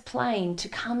earth plane to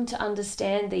come to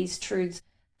understand these truths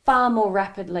far more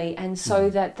rapidly, and so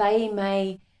that they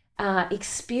may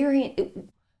experience.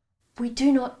 We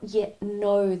do not yet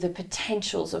know the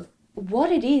potentials of what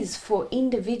it is for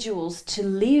individuals to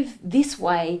live this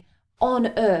way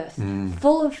on earth,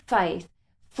 full of faith,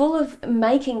 full of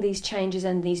making these changes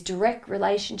and these direct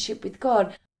relationship with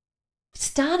God,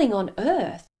 starting on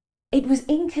earth. It was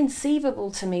inconceivable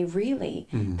to me, really,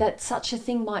 that such a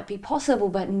thing might be possible.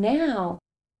 But now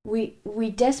we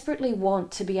desperately want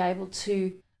to be able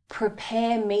to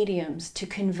prepare mediums to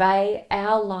convey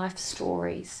our life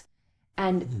stories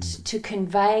and to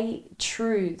convey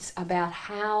truths about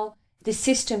how the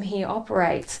system here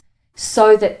operates,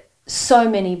 so that so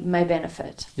many may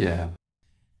benefit. Yeah.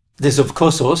 There's, of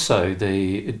course, also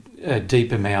the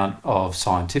deep amount of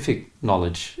scientific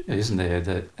knowledge, isn't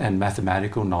there, and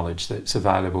mathematical knowledge that's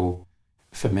available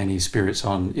for many spirits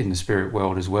in the spirit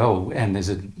world as well. And there's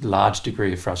a large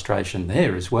degree of frustration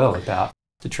there as well about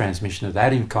the transmission of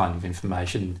that kind of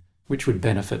information, which would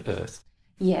benefit Earth.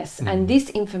 Yes, and this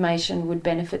information would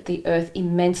benefit the Earth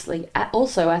immensely.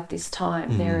 Also at this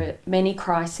time, there are many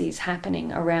crises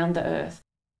happening around the Earth,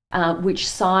 which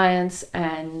science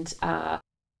and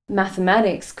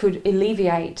mathematics could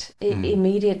alleviate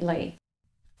immediately.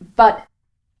 But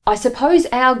I suppose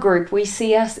our group, we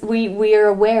are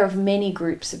aware of many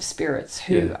groups of spirits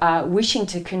who are wishing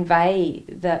to convey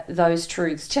those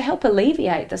truths to help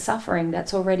alleviate the suffering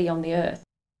that's already on the earth.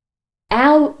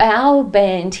 Our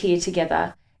band here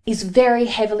together is very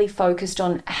heavily focused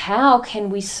on how can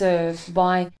we serve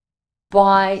by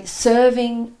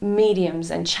serving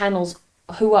mediums and channels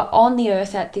who are on the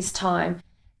earth at this time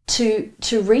to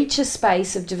reach a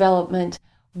space of development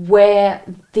where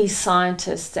these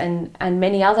scientists and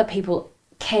many other people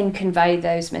can convey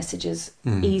those messages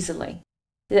easily.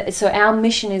 So our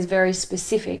mission is very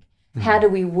specific. How do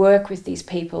we work with these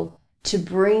people to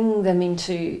bring them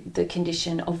into the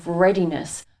condition of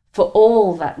readiness for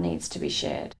all that needs to be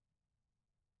shared?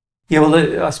 Yeah,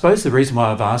 well, I suppose the reason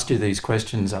why I've asked you these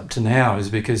questions up to now is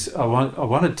because I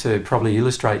wanted to probably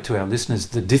illustrate to our listeners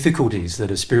the difficulties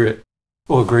that a spirit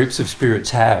or groups of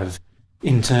spirits have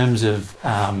in terms of,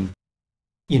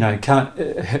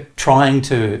 trying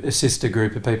to assist a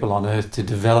group of people on Earth to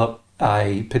develop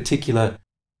a particular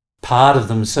part of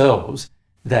themselves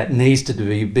that needs to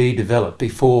be developed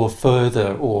before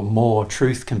further or more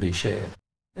truth can be shared.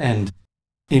 And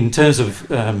in terms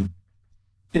of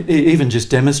even just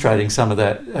demonstrating some of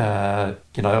that,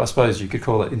 I suppose you could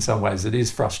call it in some ways it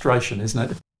is frustration,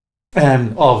 isn't it?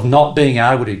 Of not being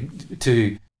able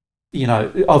to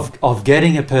of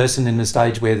getting a person in the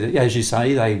stage where, as you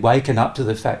say, they waken up to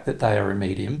the fact that they are a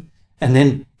medium, and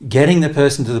then getting the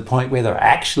person to the point where they're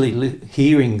actually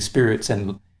hearing spirits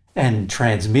and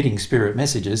transmitting spirit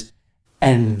messages,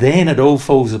 and then it all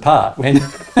falls apart when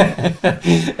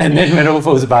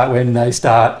they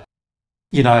start,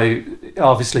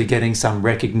 obviously getting some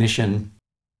recognition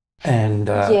and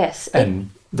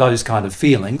those kind of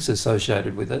feelings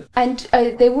associated with it. And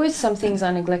there were some things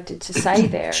I neglected to say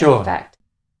there. Sure. In fact,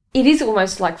 it is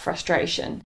almost like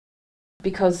frustration,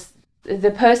 because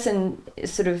the person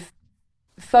sort of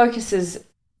focuses,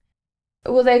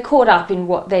 well, they're caught up in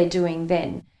what they're doing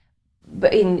then,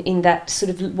 but in that sort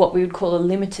of what we would call a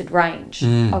limited range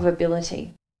of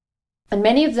ability. And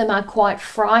many of them are quite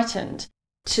frightened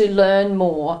to learn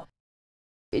more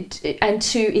and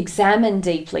to examine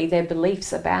deeply their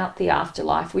beliefs about the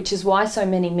afterlife, which is why so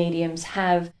many mediums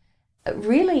have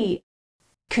really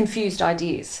confused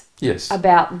ideas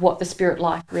about what the spirit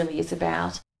life really is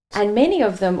about. And many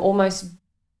of them almost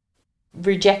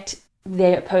reject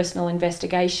their personal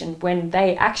investigation when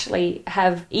they actually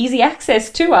have easy access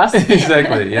to us.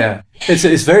 Exactly, yeah.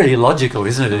 It's very illogical,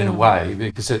 isn't it, in a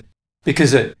way,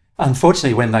 because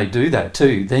unfortunately, when they do that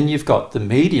too, then you've got the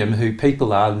medium who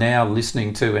people are now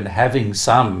listening to and having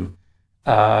some,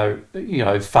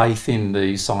 faith in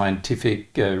the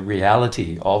scientific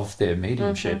reality of their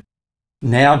mediumship,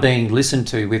 now being listened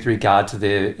to with regard to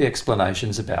their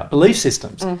explanations about belief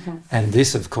systems. And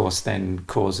this, of course, then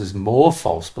causes more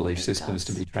false belief systems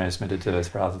to be transmitted to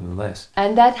Earth rather than less.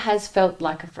 And that has felt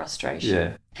like a frustration.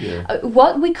 Yeah, yeah.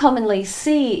 What we commonly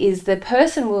see is the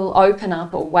person will open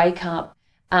up or wake up,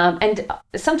 and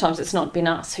sometimes it's not been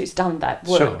us who's done that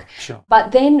work. Sure.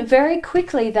 But then very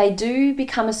quickly they do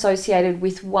become associated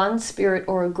with one spirit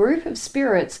or a group of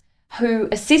spirits who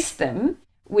assist them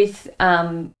with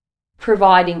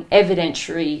providing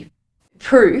evidentiary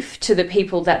proof to the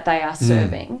people that they are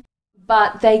serving.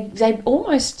 But they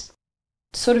almost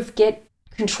sort of get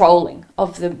controlling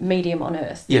of the medium on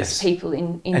Earth. Yes. People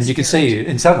in and you can spirit. see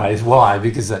in some ways why,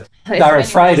 because they're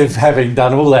afraid of having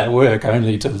done all that work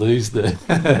only to lose the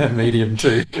medium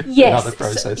to another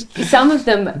process. Some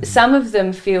of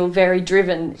them feel very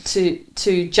driven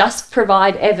to just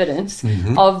provide evidence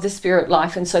of the spirit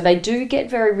life, and so they do get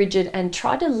very rigid and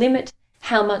try to limit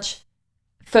how much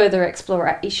further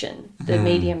exploration the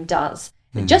medium does.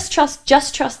 Just trust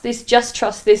this, just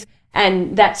trust this.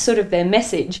 And that's sort of their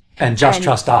message. And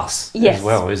trust us as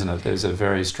well, isn't it? There's a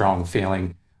very strong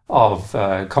feeling of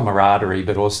camaraderie,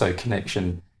 but also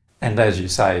connection. And as you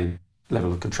say,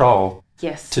 level of control.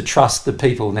 Yes. To trust the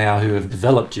people now who have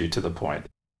developed you to the point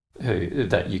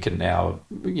that you can now,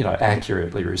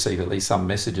 accurately receive at least some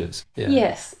messages. Yeah.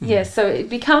 Yes, yes. So it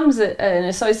becomes an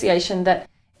association that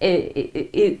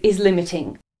is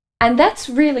limiting. And that's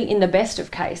really in the best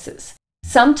of cases.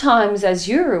 Sometimes, as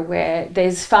you're aware,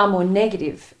 there's far more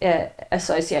negative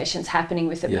associations happening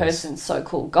with a person's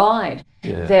so-called guide.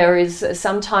 Yeah. There is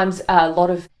sometimes a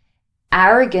lot of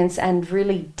arrogance and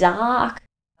really dark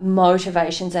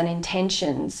motivations and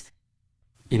intentions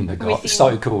in the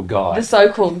so-called guide. The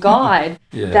so-called guide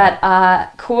that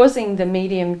are causing the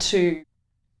medium to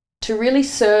really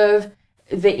serve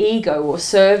the ego or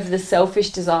serve the selfish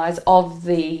desires of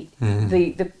the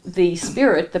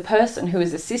spirit, the person who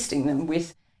is assisting them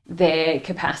with their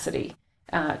capacity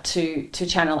to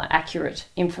channel accurate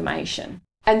information.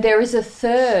 And there is a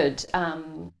third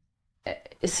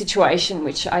situation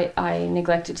which I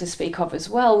neglected to speak of as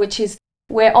well, which is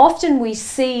where often we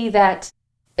see that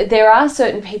there are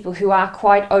certain people who are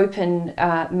quite open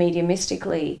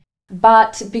mediumistically,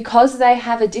 but because they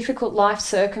have a difficult life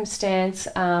circumstance,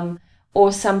 or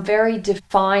some very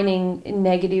defining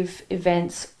negative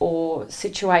events or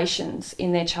situations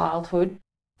in their childhood,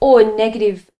 or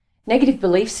negative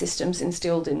belief systems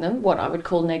instilled in them, what I would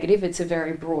call negative. It's a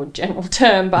very broad general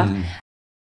term, but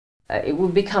it will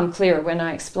become clearer when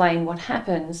I explain what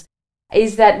happens,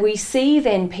 is that we see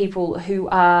then people who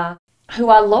are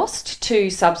lost to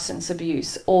substance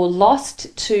abuse or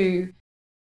lost to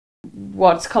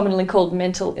what's commonly called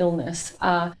mental illness,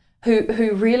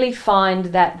 who really find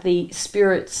that the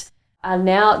spirits are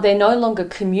now, they're no longer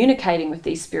communicating with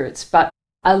these spirits, but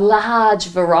a large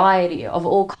variety of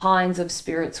all kinds of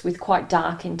spirits with quite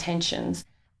dark intentions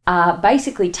are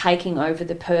basically taking over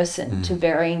the person to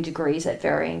varying degrees at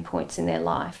varying points in their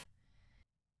life.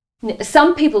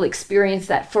 Some people experience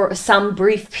that for some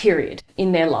brief period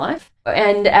in their life.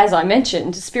 And as I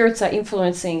mentioned, spirits are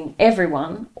influencing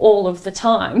everyone all of the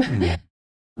time.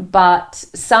 But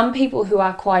some people who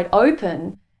are quite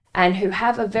open and who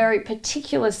have a very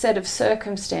particular set of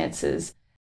circumstances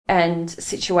and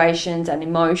situations and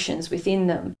emotions within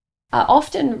them are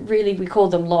often really, we call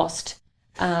them lost.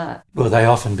 Well, they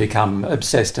often become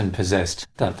obsessed and possessed,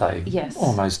 don't they? Yes.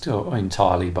 Almost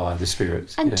entirely by the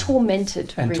spirits. And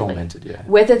tormented, and really. Tormented, yeah.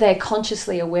 Whether they're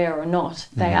consciously aware or not,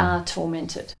 they are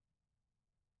tormented.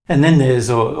 And then there's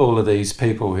all of these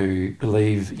people who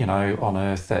believe, on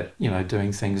Earth that,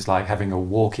 doing things like having a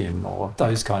walk-in or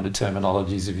those kind of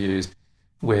terminologies are used,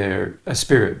 where a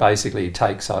spirit basically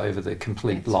takes over the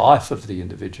complete life of the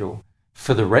individual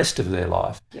for the rest of their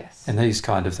life. Yes. And these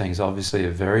kind of things obviously are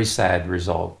a very sad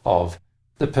result of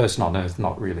the person on Earth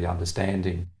not really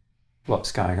understanding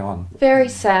what's going on. Very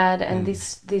sad, and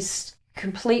this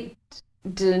complete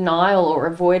denial or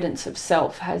avoidance of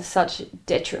self has such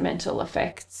detrimental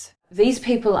effects. These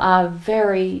people are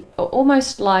very,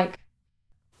 almost like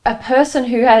a person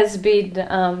who has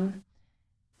been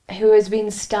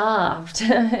starved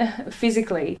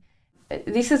physically.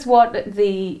 This is what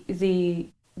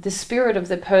the spirit of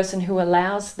the person who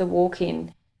allows the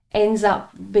walk-in ends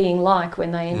up being like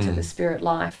when they enter the spirit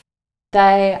life.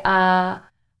 They are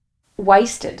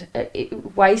wasted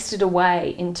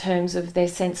away in terms of their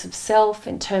sense of self,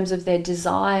 in terms of their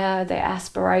desire, their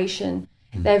aspiration.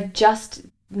 They've just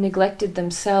neglected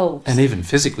themselves. And even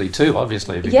physically too,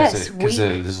 obviously, because Yes,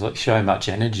 there's like so much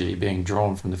energy being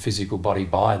drawn from the physical body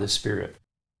by the spirit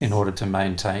in order to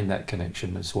maintain that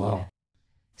connection as well.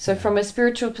 So from a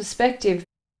spiritual perspective,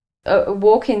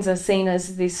 walk-ins are seen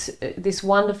as this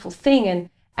wonderful thing,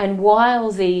 and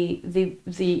while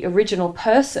the original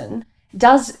person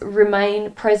does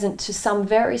remain present to some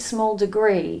very small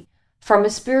degree, from a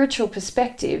spiritual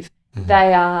perspective,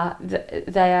 they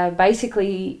are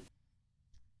basically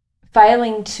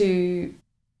failing to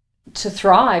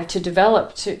thrive, to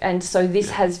develop, and so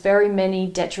this has very many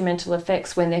detrimental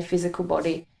effects when their physical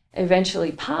body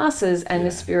eventually passes and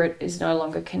the spirit is no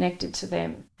longer connected to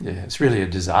them. Yeah, it's really a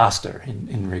disaster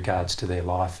in regards to their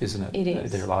life, isn't it? It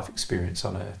is. Their life experience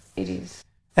on Earth. It is.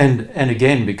 And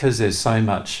again, because there's so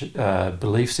much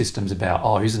belief systems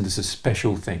about, isn't this a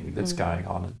special thing that's going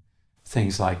on, and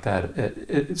things like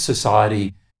that,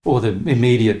 society or the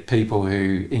immediate people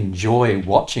who enjoy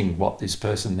watching what this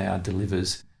person now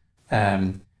delivers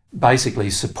basically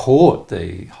support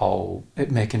the whole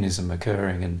mechanism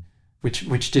occurring, and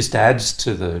which just adds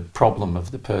to the problem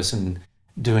of the person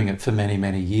doing it for many,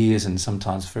 many years and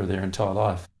sometimes for their entire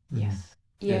life. Yes.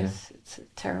 Yes, it's a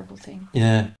terrible thing.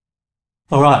 Yeah.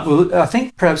 All right. Well, I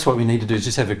think perhaps what we need to do is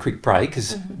just have a quick break,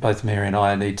 because both Mary and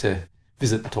I need to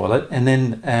visit the toilet. And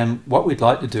then what we'd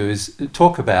like to do is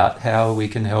talk about how we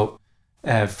can help,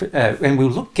 and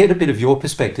we'll get a bit of your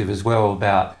perspective as well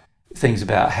about things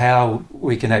about how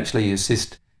we can actually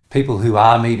assist people who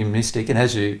are mediumistic. And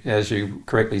as you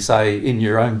correctly say in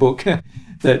your own book,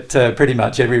 that pretty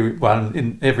much everyone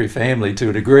in every family to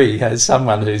a degree has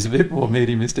someone who's a bit more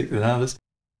mediumistic than others.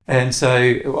 And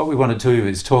so what we want to do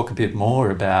is talk a bit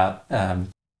more about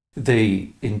the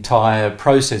entire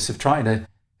process of trying to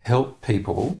help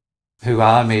people who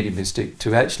are mediumistic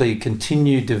to actually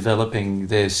continue developing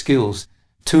their skills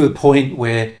to a point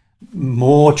where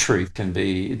more truth can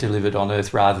be delivered on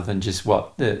Earth, rather than just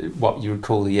what you would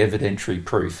call the evidentiary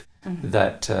proof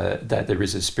that there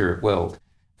is a spirit world.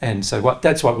 And so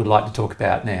that's what we'd like to talk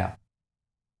about now.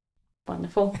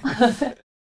 Wonderful.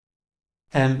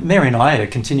 Mary and I are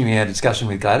continuing our discussion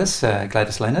with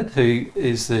Gladys Leonard, who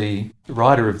is the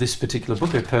writer of this particular book,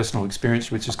 her personal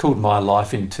experience, which is called My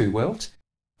Life in Two Worlds.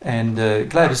 And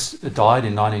Gladys died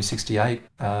in 1968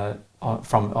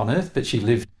 on Earth, but she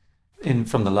lived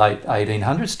from the late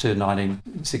 1800s to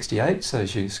 1968, so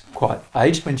she's quite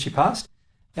aged when she passed.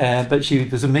 But she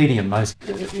was a medium,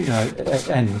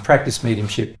 and practiced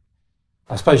mediumship.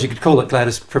 I suppose you could call it,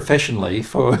 Gladys, professionally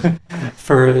for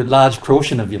a large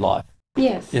portion of your life.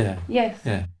 Yes. Yeah. Yes.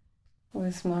 Yeah. It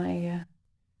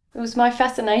was my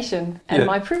fascination and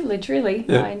my privilege, really.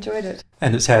 Yeah. I enjoyed it.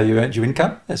 And it's how you earned your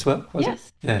income as well, was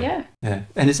it? Yeah. Yeah.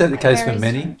 And is that the case for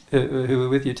many who were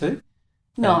with you too?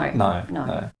 No.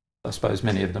 No. I suppose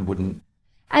many of them wouldn't.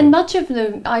 And much of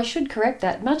I should correct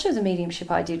that, much of the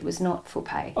mediumship I did was not for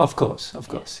pay. Of course,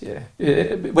 yeah.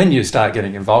 When you start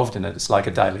getting involved in it, it's like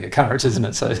a daily occurrence, isn't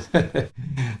it? So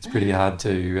it's pretty hard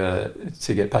to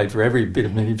get paid for every bit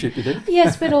of mediumship you do.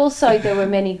 Yes, but also there were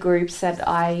many groups that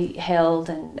I held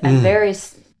and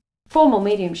various formal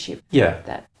mediumship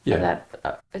that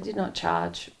I did not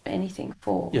charge anything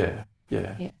for. Yeah.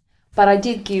 But I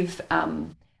did give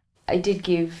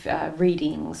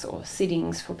readings or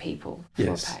sittings for people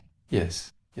for pay.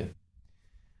 Yes, yeah.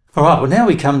 All right, well, now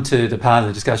we come to the part of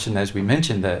the discussion, as we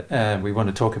mentioned, that we want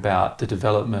to talk about the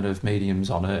development of mediums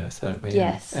on Earth, don't we?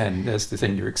 Yes. And that's the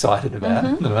thing you're excited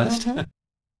about the most.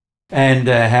 And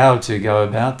how to go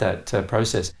about that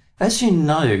process. As you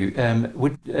know,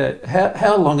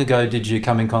 how long ago did you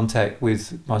come in contact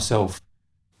with myself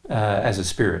as a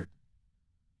spirit?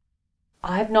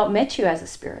 I have not met you as a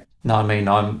spirit. No, I mean,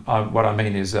 what I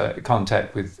mean is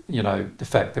contact with, the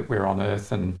fact that we're on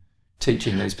Earth and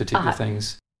teaching these particular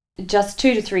things. Just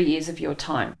 2 to 3 years of your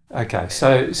time. Okay,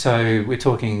 so we're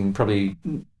talking probably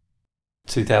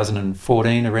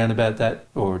 2014, around about that,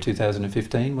 or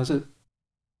 2015, was it?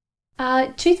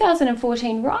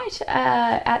 2014, right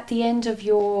at the end of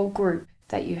your group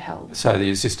that you held. So the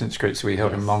assistance groups we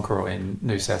held in Moncroy in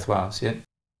New South Wales, yeah.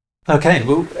 Okay,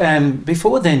 well,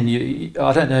 before then,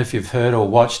 I don't know if you've heard or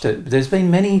watched it, but there's been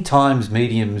many times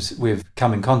we've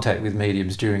come in contact with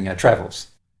mediums during our travels,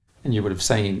 and you would have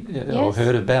seen or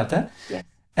heard about that. Yes.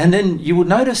 And then you would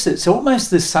notice it's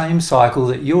almost the same cycle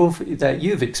that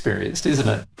you've experienced, isn't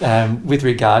it? With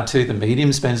regard to the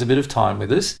medium spends a bit of time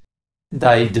with us,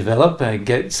 they develop and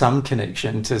get some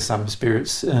connection to some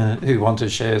spirits who want to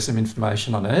share some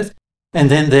information on Earth. And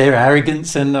then their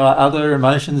arrogance and other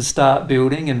emotions start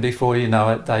building, and before you know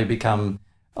it, they become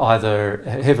either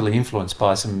heavily influenced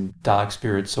by some dark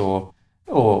spirits or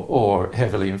or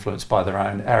heavily influenced by their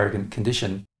own arrogant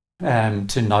condition,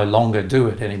 to no longer do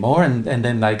it anymore. And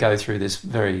then they go through this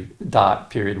very dark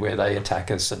period where they attack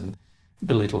us and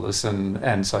belittle us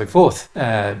and so forth,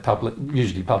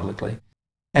 usually publicly.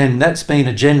 And that's been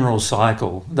a general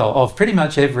cycle of pretty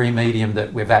much every medium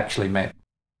that we've actually met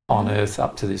on Earth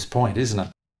up to this point, isn't it?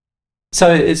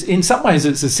 So it's, in some ways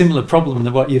it's a similar problem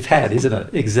to what you've had, isn't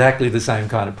it? Exactly the same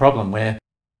kind of problem where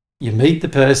you meet the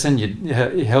person, you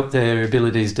help their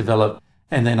abilities develop,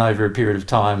 and then over a period of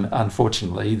time,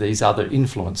 unfortunately, these other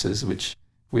influences, which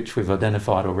we've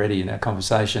identified already in our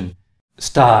conversation,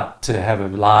 start to have a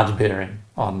large bearing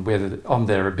on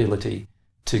their ability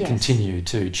to continue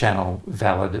to channel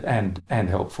valid and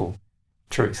helpful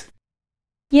truth.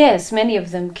 Yes, many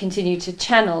of them continue to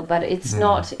channel, but it's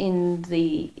not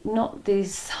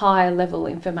this higher level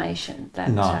information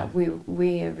that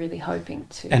we are really hoping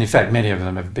to. And in fact, many of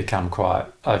them have become quite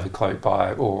overcloaked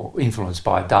by or influenced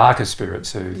by darker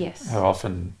spirits who are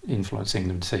often influencing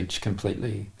them to teach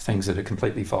things that are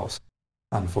completely false,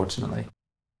 unfortunately.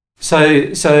 So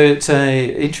it's an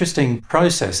interesting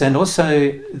process, and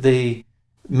also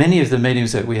many of the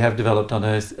mediums that we have developed on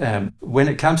Earth, when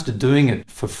it comes to doing it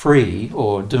for free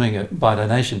or doing it by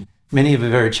donation, many of them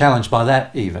are very challenged by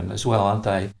that even as well, aren't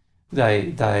they?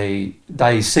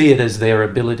 They see it as their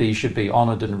ability should be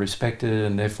honoured and respected,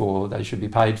 and therefore they should be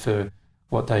paid for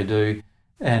what they do.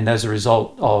 And as a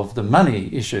result of the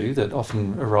money issue that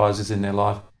often arises in their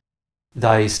life,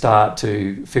 they start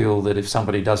to feel that if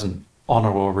somebody doesn't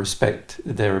honour or respect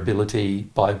their ability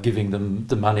by giving them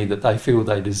the money that they feel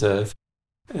they deserve,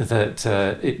 that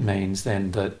it means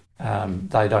then that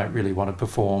they don't really want to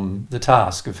perform the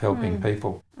task of helping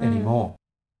people anymore.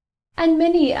 And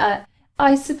many,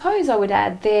 I suppose I would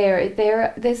add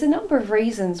there's a number of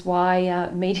reasons why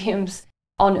mediums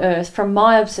on Earth, from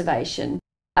my observation,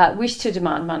 wish to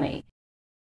demand money.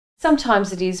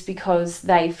 Sometimes it is because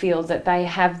they feel that they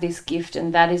have this gift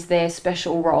and that is their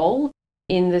special role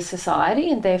in the society,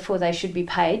 and therefore they should be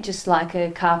paid just like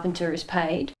a carpenter is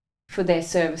paid for their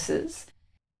services.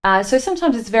 So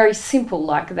sometimes it's very simple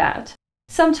like that.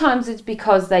 Sometimes it's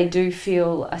because they do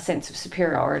feel a sense of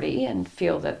superiority and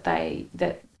feel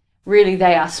that really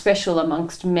they are special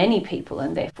amongst many people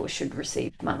and therefore should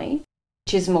receive money,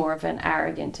 which is more of an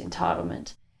arrogant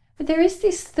entitlement. But there is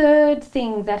this third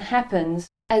thing that happens,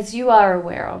 as you are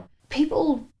aware of.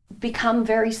 People become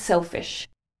very selfish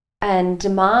and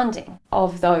demanding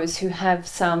of those who have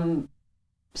some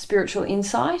spiritual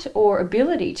insight or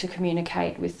ability to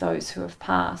communicate with those who have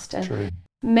passed. And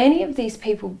many of these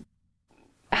people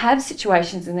have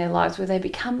situations in their lives where they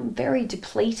become very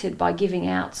depleted by giving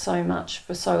out so much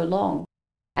for so long.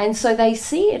 And so they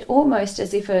see it almost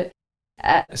as if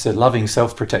it's a loving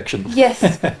self-protection.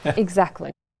 Yes,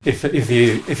 exactly.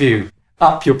 If you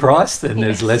up your price, then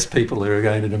there's less people who are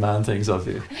going to demand things of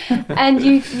you. And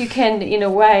you can, in a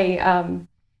way,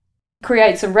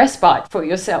 create some respite for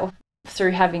yourself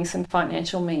through having some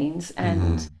financial means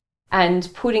and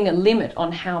putting a limit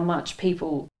on how much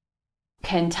people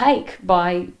can take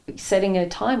by setting a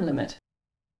time limit.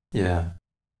 Yeah.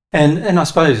 And I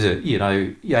suppose that,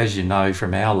 as you know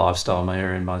from our lifestyle,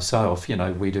 Mia and myself,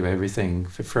 we do everything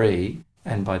for free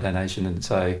and by donation, and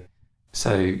so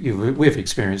we've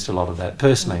experienced a lot of that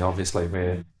personally, obviously,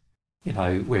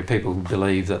 where people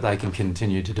believe that they can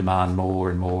continue to demand more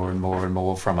and more and more and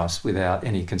more from us without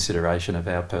any consideration of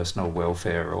our personal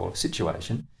welfare or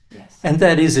situation. Yes. And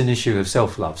that is an issue of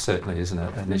self-love, certainly, isn't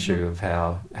it? An issue of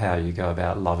how you go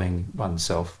about loving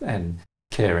oneself and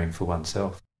caring for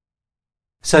oneself.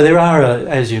 So there are,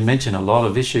 as you mentioned, a lot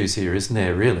of issues here, isn't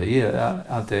there, really,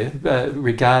 aren't there,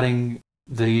 regarding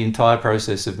the entire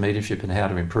process of mediumship and how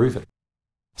to improve it.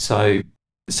 So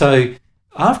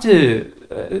after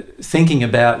thinking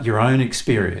about your own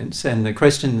experience and the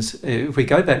questions, if we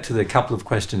go back to the couple of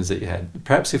questions that you had,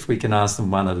 perhaps if we can ask them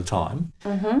one at a time,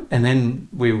 and then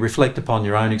we reflect upon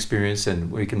your own experience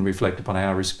and we can reflect upon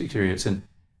our experience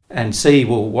and see,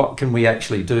 well, what can we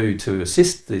actually do to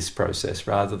assist this process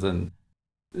rather than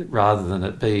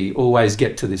it be always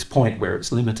get to this point where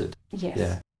it's limited.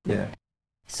 Yes. Yeah.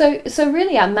 So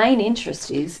really our main interest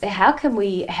is how can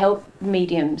we help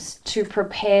mediums to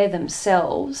prepare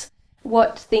themselves?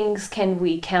 What things can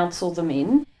we counsel them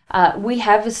in? We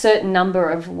have a certain number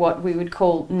of what we would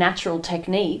call natural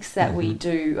techniques that we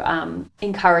do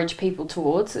encourage people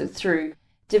towards through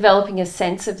developing a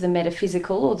sense of the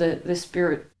metaphysical or the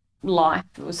spirit life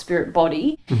or spirit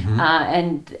body,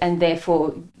 and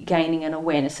therefore gaining an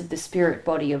awareness of the spirit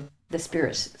body of the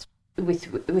spirits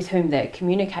with whom they're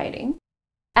communicating.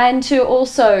 And to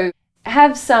also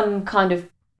have some kind of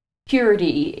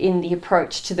purity in the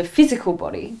approach to the physical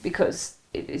body, because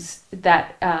is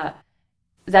that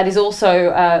that is also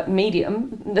a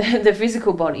medium, the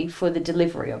physical body, for the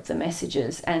delivery of the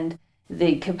messages, and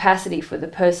the capacity for the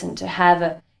person to have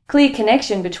a clear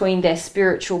connection between their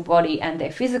spiritual body and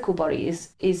their physical body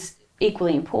is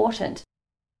equally important.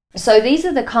 So these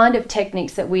are the kind of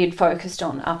techniques that we had focused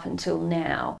on up until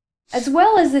now, as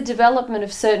well as the development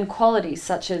of certain qualities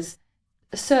such as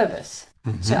service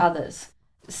to others,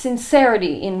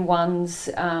 sincerity in one's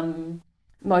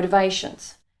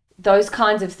motivations. Those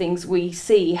kinds of things we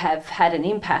see have had an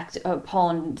impact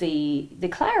upon the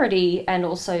clarity and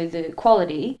also the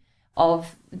quality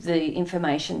of the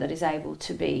information that is able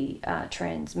to be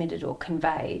transmitted or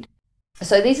conveyed.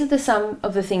 So these are some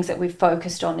of the things that we've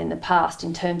focused on in the past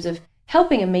in terms of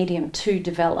helping a medium to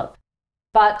develop.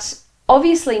 But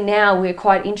obviously now we're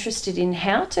quite interested in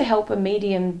how to help a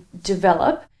medium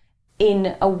develop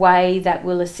in a way that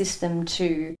will assist them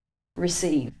to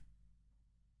receive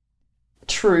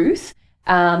truth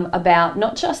about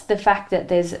not just the fact that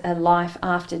there's a life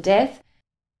after death,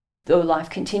 or life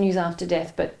continues after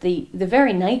death, but the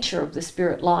very nature of the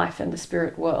spirit life and the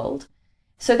spirit world.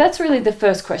 So that's really the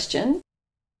first question.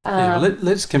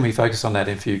 Can we focus on that,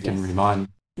 if you can remind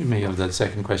me of the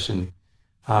second question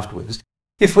afterwards.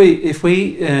 If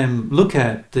we look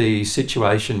at the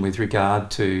situation with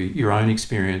regard to your own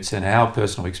experience and our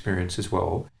personal experience as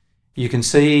well, you can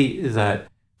see that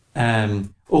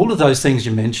all of those things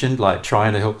you mentioned, like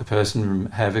trying to help the person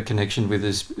have a connection with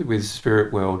the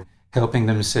spirit world, helping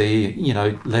them see,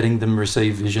 letting them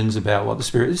receive visions about what the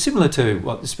spirit is, similar to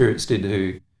what the spirits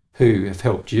did who have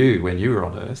helped you when you were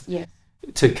on earth. Yes.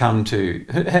 To come to,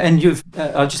 and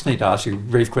I just need to ask you a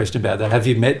brief question about that. Have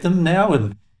you met them now?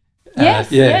 And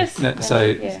yes, yes.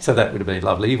 So that would have been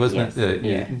lovely, wasn't it?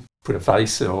 You put a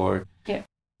face or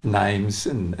names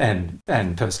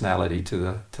and personality to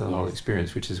the whole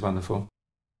experience, which is wonderful.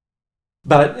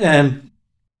 But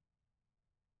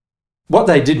what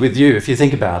they did with you, if you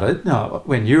think about it,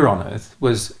 when you were on Earth,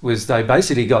 was they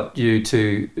basically got you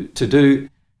to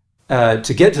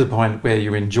get to the point where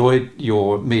you enjoyed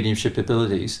your mediumship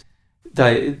abilities.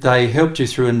 They helped you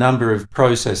through a number of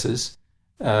processes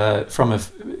in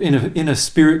a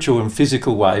spiritual and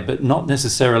physical way, but not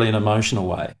necessarily an emotional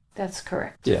way. That's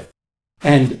correct. Yeah,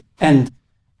 and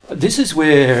this is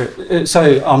where.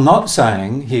 So I'm not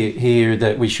saying here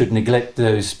that we should neglect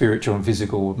those spiritual and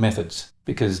physical methods,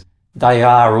 because they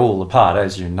are all a part,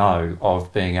 as you know,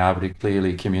 of being able to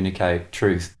clearly communicate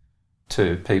truth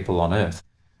to people on Earth.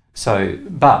 So,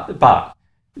 but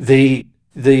the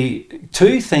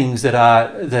two things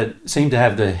that seem to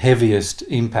have the heaviest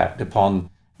impact upon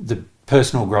the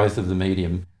personal growth of the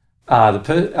medium are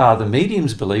the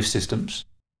medium's belief systems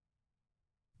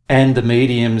and the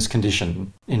medium's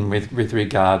condition with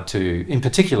regard to, in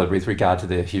particular, with regard to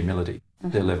their humility,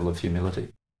 their level of humility.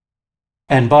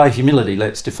 And by humility,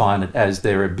 let's define it as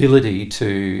their ability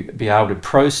to be able to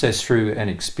process through and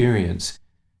experience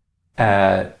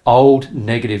old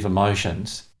negative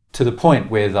emotions to the point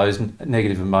where those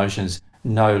negative emotions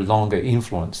no longer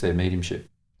influence their mediumship.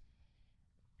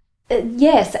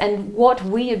 Yes, and what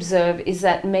we observe is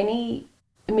that many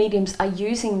mediums are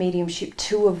using mediumship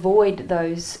to avoid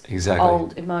those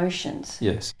old emotions.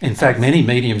 Yes. In fact, many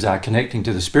mediums are connecting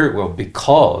to the spirit world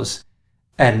because,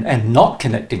 and not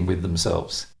connecting with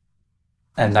themselves.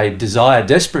 And they desire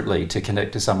desperately to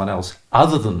connect to someone else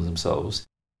other than themselves,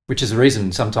 which is the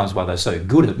reason sometimes why they're so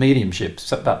good at mediumship,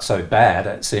 but so bad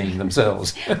at seeing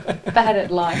themselves. Bad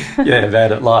at life. Yeah,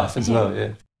 bad at life as well,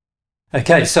 yeah.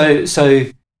 Okay, so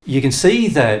you can see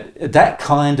that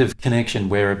kind of connection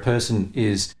where a person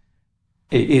is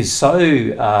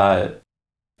so,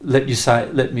 let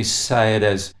me say it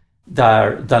as,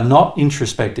 they're not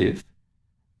introspective.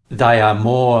 They are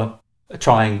more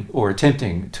trying or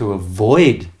attempting to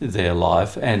avoid their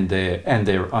life and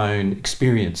their own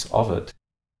experience of it.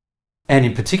 And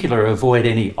in particular, avoid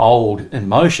any old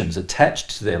emotions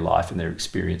attached to their life and their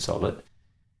experience of it.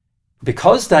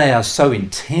 Because they are so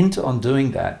intent on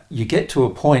doing that, you get to a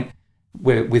point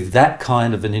where, with that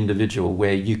kind of an individual,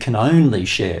 where you can only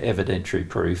share evidentiary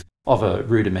proof of a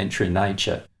rudimentary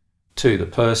nature to the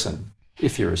person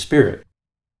if you're a spirit.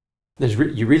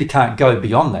 You really can't go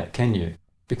beyond that, can you?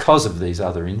 Because of these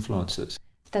other influences.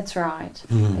 That's right.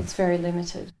 It's very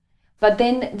limited. But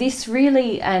then this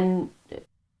really, and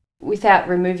without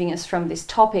removing us from this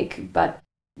topic, but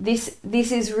this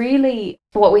is really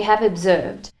what we have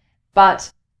observed.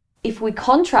 But if we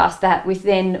contrast that with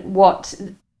then what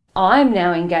I'm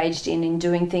now engaged in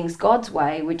doing things God's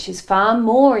way, which is far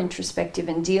more introspective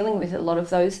and dealing with a lot of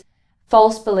those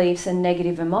false beliefs and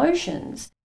negative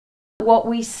emotions, what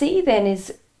we see then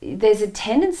is there's a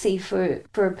tendency for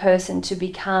a person to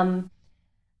become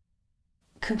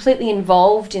completely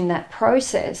involved in that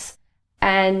process,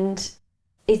 and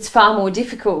it's far more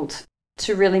difficult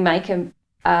to really make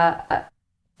a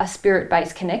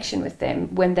spirit-based connection with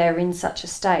them when they're in such a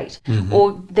state.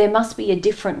 Or there must be a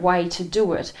different way to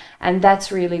do it, and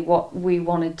that's really what we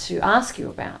wanted to ask you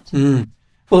about.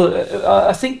 Well,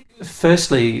 I think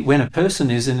firstly, when a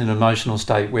person is in an emotional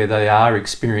state where they are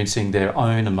experiencing their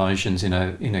own emotions in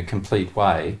a complete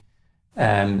way,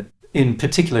 and in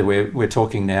particular we're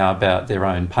talking now about their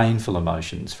own painful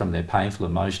emotions from their painful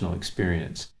emotional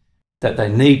experience that they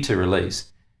need to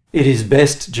release, it is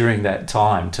best during that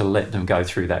time to let them go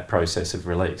through that process of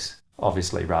release,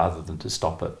 obviously, rather than to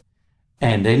stop it.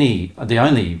 And the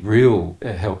only real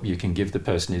help you can give the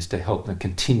person is to help them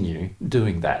continue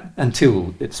doing that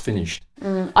until it's finished.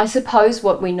 I suppose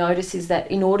what we notice is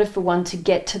that in order for one to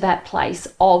get to that place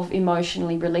of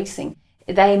emotionally releasing,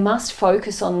 they must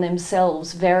focus on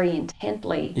themselves very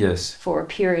intently. Yes. For a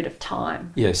period of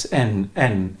time. Yes, and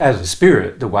as a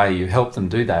spirit, the way you help them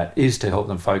do that is to help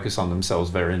them focus on themselves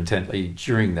very intently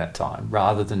during that time,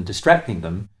 rather than distracting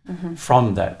them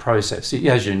from that process.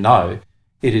 As you know,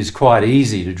 it is quite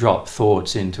easy to drop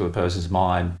thoughts into a person's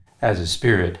mind as a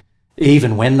spirit,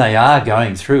 even when they are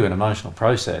going through an emotional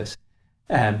process.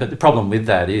 But the problem with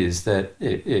that is that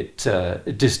it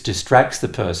just distracts the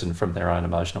person from their own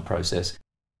emotional process.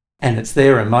 And it's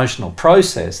their emotional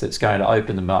process that's going to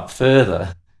open them up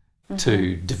further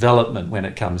to development when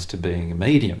it comes to being a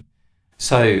medium.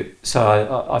 So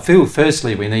I feel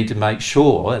firstly we need to make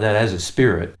sure that as a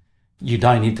spirit, you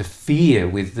don't interfere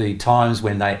with the times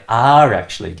when they are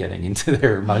actually getting into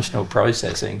their emotional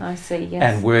processing. I see, yes.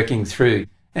 And working through.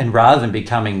 And rather than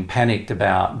becoming panicked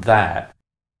about that,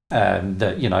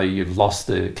 that, you know, you've lost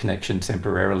the connection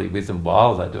temporarily with them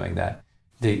while they're doing that,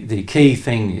 the key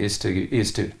thing is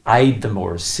to aid them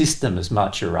or assist them as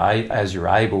much as you're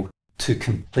able to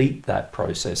complete that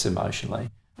process emotionally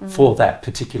for that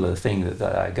particular thing that they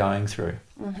are going through.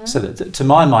 So that, to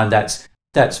my mind, that's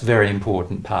a very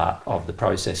important part of the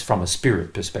process from a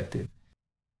spirit perspective.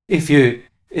 If you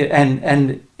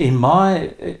notice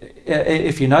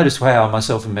how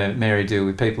myself and Mary deal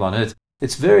with people on earth,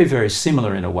 it's very, very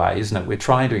similar in a way, isn't it? We're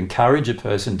trying to encourage a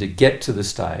person to get to the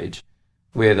stage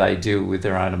where they deal with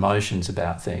their own emotions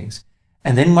about things.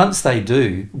 And then once they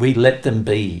do, we let them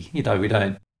be. You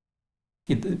know,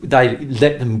 they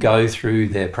let them go through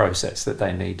their process that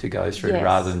they need to go through, yes,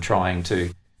 rather than trying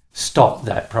to stop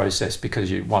that process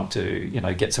because you want to, you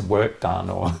know, get some work done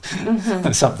or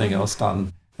something else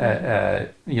done.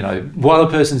 You know, while a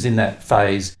person's in that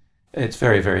phase, it's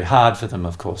very, very hard for them,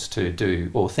 of course, to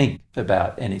do or think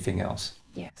about anything else.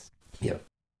 Yes. Yeah.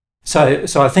 So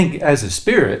I think as a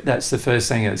spirit, that's the first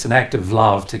thing. It's an act of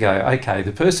love to go, okay,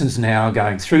 the person's now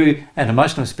going through an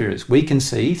emotional experience. We can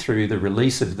see through the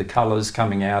release of the colours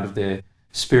coming out of their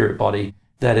spirit body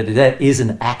that that is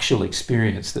an actual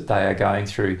experience that they are going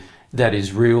through that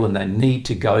is real, and they need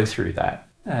to go through that.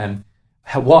 And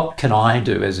what can I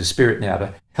do as a spirit now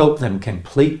to help them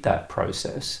complete that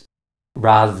process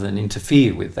rather than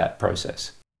interfere with that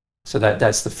process? So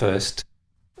that's the first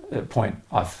point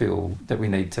I feel that we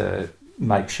need to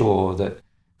make sure that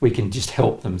we can just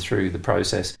help them through the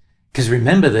process. Because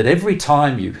remember that every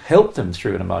time you help them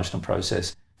through an emotional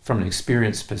process from an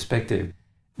experience perspective,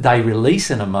 they release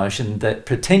an emotion that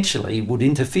potentially would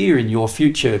interfere in your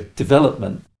future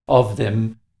development of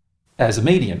them as a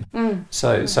medium.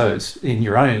 So it's in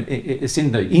your own, it's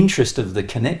in the interest of the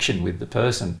connection with the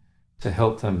person to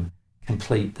help them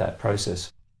complete that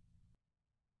process.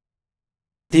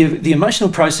 The emotional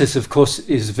process, of course,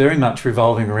 is very much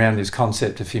revolving around this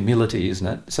concept of humility, isn't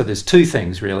it? So there's two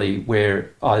things really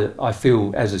where I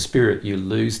feel as a spirit you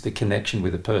lose the connection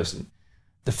with a person.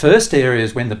 The first area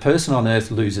is when the person on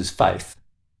earth loses faith.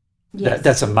 Yes.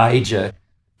 That's a major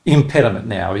impediment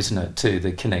now, isn't it, to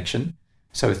the connection?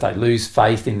 So if they lose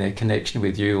faith in their connection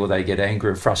with you, or they get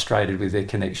angry or frustrated with their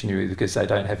connection with you because they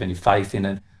don't have any faith in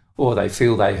it, or they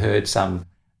feel they heard some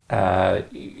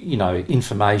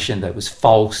information that was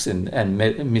false and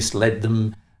misled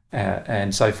them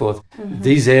and so forth.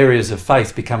 These areas of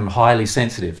faith become highly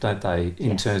sensitive, don't they,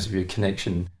 in terms of your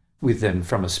connection with them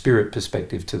from a spirit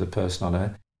perspective to the person on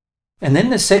earth. And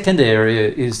then the second area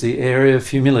is the area of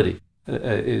humility,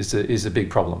 is a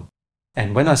big problem.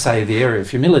 And when I say the area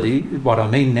of humility, what I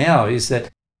mean now is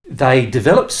that they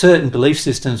develop certain belief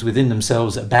systems within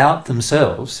themselves about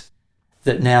themselves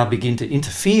that now begin to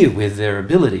interfere with their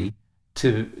ability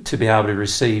to be able to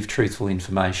receive truthful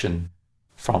information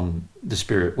from the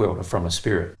spirit world or from a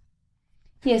spirit.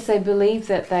 Yes, they believe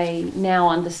that they now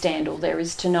understand all there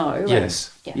is to know.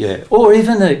 Yes. Yes. Yeah. Or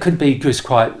even it could be just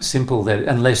quite simple that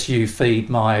unless you feed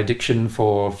my addiction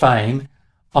for fame,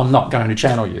 I'm not going to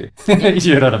channel you.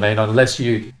 You know what I mean? Unless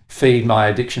you feed my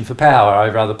addiction for power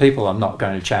over other people, I'm not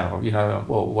going to channel,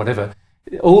 or whatever.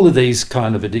 All of these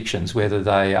kind of addictions, whether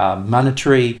they are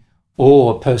monetary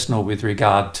or personal with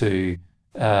regard to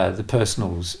the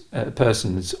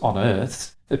person's on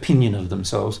Earth's opinion of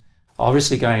themselves,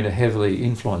 obviously going to heavily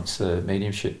influence the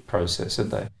mediumship process,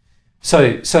 aren't they?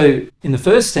 So in the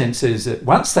first sense is that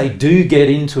once they do get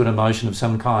into an emotion of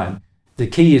some kind, the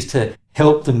key is to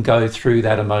help them go through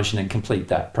that emotion and complete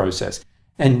that process.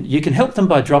 And you can help them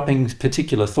by dropping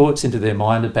particular thoughts into their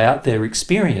mind about their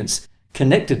experience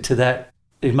connected to that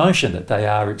emotion that they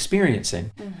are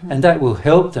experiencing. Mm-hmm. And that will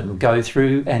help them go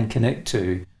through and connect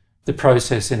to the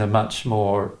process in a much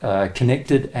more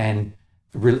connected and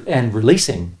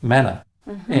releasing manner.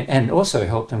 Mm-hmm. And also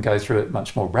help them go through it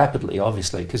much more rapidly,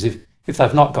 obviously, because if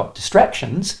they've not got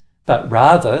distractions, but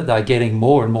rather they're getting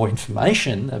more and more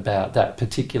information about that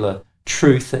particular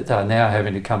truth that they're now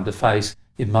having to come to face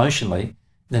emotionally,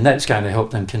 then that's going to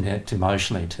help them connect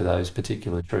emotionally to those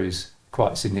particular truths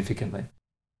quite significantly.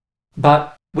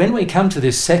 But when we come to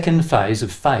this second phase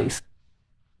of faith,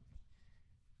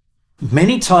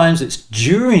 many times it's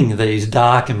during these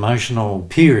dark emotional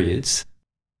periods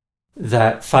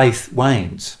that faith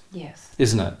wanes. Yes.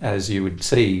 Isn't it? As you would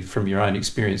see from your own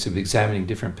experience of examining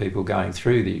different people going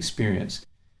through the experience.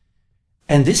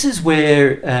 And this is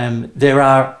where there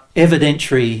are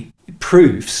evidentiary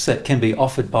proofs that can be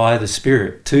offered by the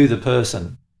Spirit to the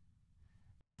person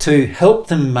to help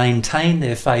them maintain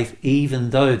their faith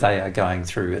even though they are going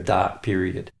through a dark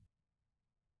period.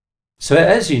 So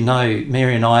as you know,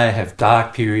 Mary and I have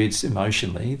dark periods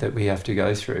emotionally that we have to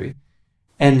go through.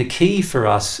 And the key for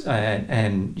us,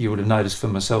 and you would have noticed for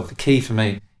myself, the key for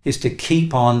me is to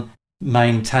keep on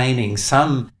maintaining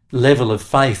some level of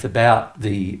faith about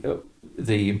the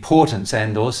importance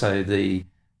and also the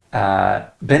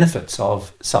benefits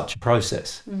of such a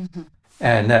process. Mm-hmm.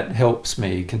 And that helps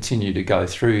me continue to go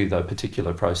through the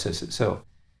particular process itself.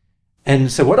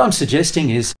 And so what I'm suggesting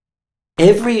is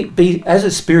as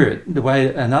a spirit,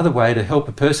 another way to help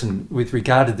a person with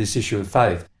regard to this issue of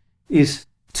faith is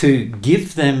to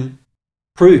give them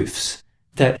proofs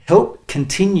that help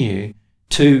continue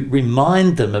to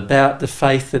remind them about the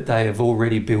faith that they have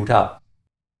already built up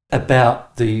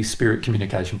about the spirit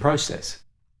communication process.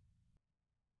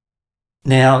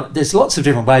 Now, there's lots of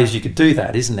different ways you could do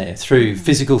that, isn't there? Through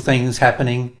physical things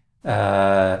happening,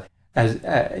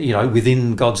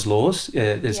 within God's laws.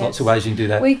 There's lots of ways you can do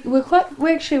that. We're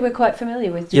quite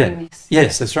familiar with doing this.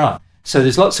 Yes, that's right. So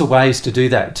there's lots of ways to do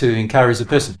that to encourage the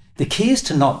person. The key is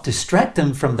to not distract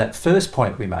them from that first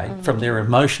point we made, from their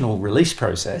emotional release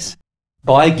process,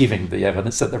 by giving the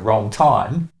evidence at the wrong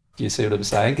time. Do you see what I'm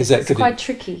saying? Because that could quite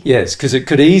tricky. Yes, because it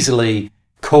could easily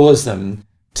cause them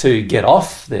to get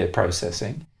off their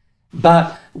processing.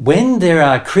 But when there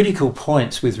are critical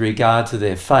points with regard to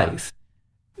their faith,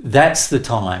 that's the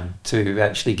time to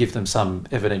actually give them some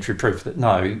evidentiary proof that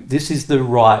no, this is the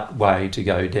right way to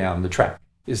go down the track,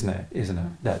 isn't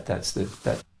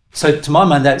it? So to my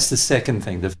mind, that's the second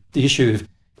thing, the issue of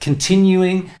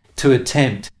continuing to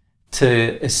attempt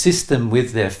to assist them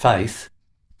with their faith,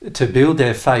 to build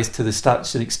their faith to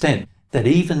such an extent that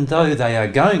even though they are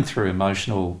going through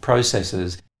emotional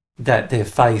processes, that their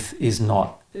faith is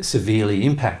not severely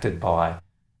impacted by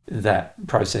that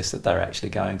process that they're actually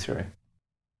going through.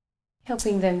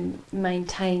 Helping them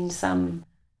maintain some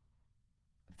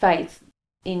faith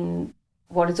in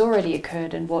what has already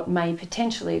occurred and what may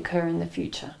potentially occur in the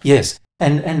future. Yes,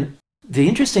 and the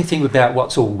interesting thing about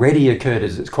what's already occurred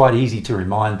is it's quite easy to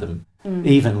remind them,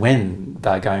 even when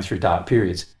they're going through dark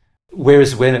periods.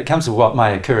 Whereas when it comes to what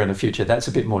may occur in the future, that's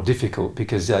a bit more difficult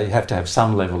because you have to have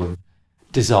some level of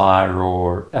desire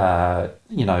or,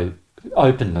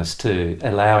 openness to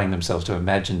allowing themselves to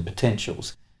imagine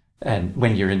potentials. And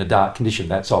when you're in a dark condition,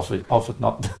 that's often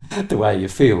not the way you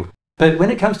feel. But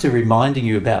when it comes to reminding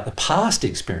you about the past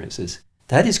experiences,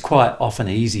 that is quite often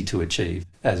easy to achieve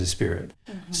as a spirit.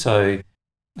 Mm-hmm.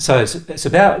 So it's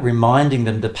about reminding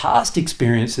them the past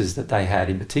experiences that they had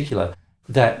in particular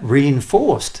that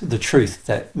reinforced the truth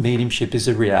that mediumship is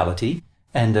a reality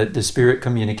and that the spirit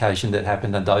communication that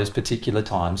happened at those particular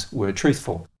times were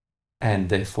truthful and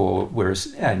therefore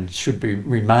should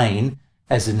remain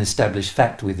as an established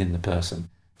fact within the person.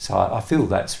 So I feel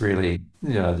that's really,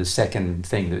 the second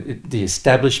thing, the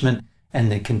establishment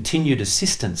and the continued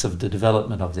assistance of the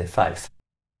development of their faith.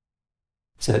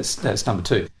 So that's number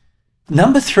two.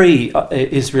 Number three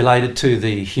is related to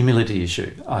the humility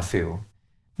issue, I feel.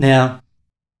 Now,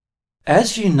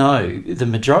 as you know, the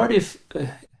majority of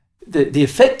the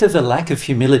effect of a lack of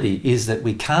humility is that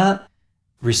we can't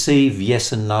receive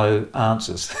yes and no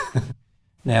answers.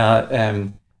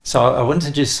 Now, so I want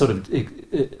to just sort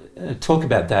of talk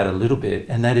about that a little bit,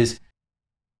 and that is,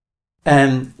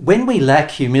 when we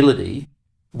lack humility,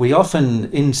 we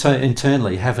often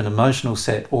internally have an emotional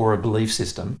set or a belief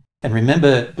system. And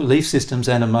remember, belief systems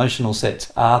and emotional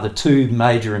sets are the two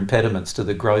major impediments to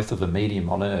the growth of a medium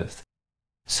on Earth.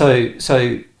 So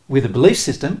with a belief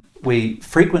system, we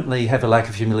frequently have a lack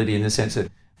of humility in the sense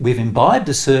that we've imbibed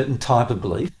a certain type of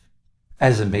belief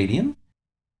as a medium,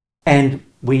 and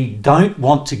we don't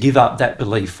want to give up that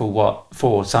belief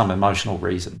for some emotional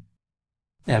reason.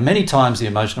 Now, many times the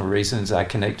emotional reasons are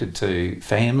connected to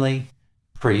family,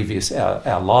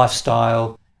 our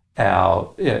lifestyle,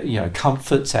 our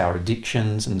comforts, our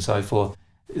addictions, and so forth.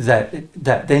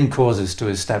 That then causes us to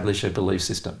establish a belief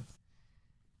system.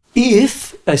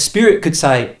 If a spirit could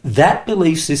say that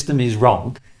belief system is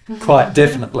wrong, quite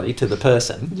definitely to the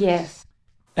person, yes,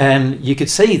 and you could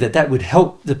see that would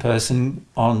help the person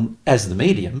as the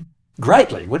medium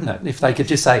greatly, wouldn't it? If they could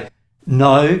just say,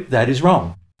 no, that is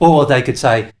wrong. Or they could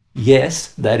say,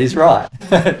 yes, that is right.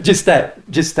 just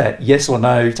that yes or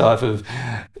no type of,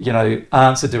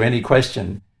 answer to any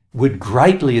question would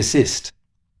greatly assist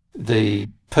the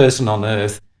person on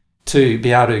Earth to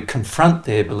be able to confront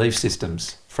their belief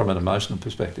systems from an emotional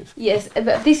perspective. Yes,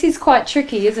 but this is quite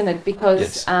tricky, isn't it?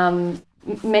 Because Yes.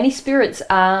 Many spirits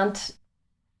aren't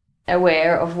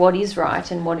aware of what is right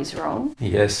and what is wrong.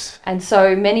 Yes. And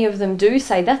so many of them do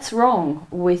say that's wrong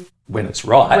When it's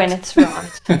right. when it's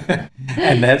right.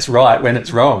 And that's right when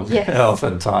it's wrong. Yes.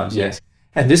 Oftentimes, yes.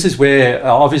 And this is where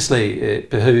obviously it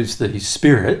behooves the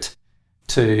spirit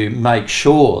to make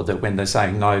sure that when they're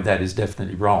saying no, that is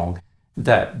definitely wrong,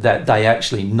 that they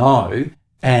actually know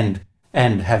and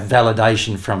have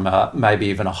validation from maybe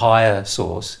even a higher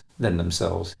source than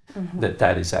themselves,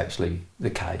 that is actually the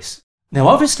case. Now,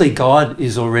 obviously, God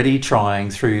is already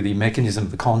trying through the mechanism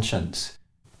of the conscience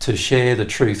to share the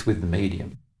truth with the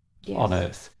medium on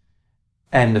Earth.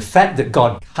 And the fact that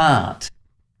God can't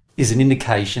is an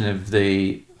indication of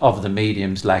the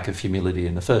medium's lack of humility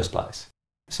in the first place.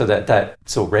 So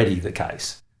that's already the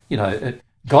case.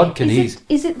 God can ease.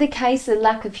 Is it the case, the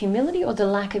lack of humility or the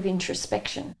lack of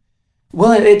introspection?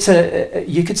 Well,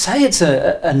 you could say it's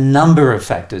a number of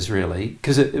factors, really,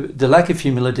 because the lack of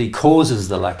humility causes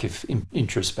the lack of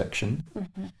introspection.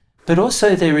 But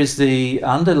also there is the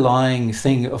underlying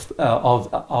thing of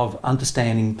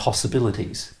understanding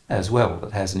possibilities as well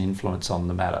that has an influence on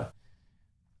the matter.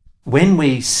 When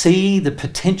we see the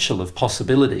potential of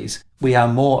possibilities, we are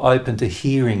more open to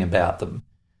hearing about them.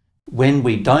 When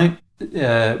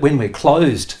we're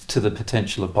closed to the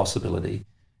potential of possibility,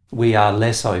 we are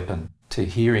less open to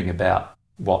hearing about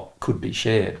what could be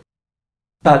shared.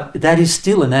 But that is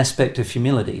still an aspect of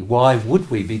humility. Why would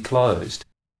we be closed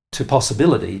to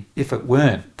possibility if it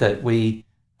weren't that we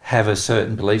have a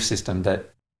certain belief system that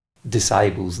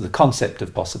disables the concept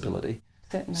of possibility?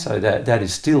 Certainly. So that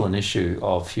is still an issue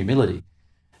of humility.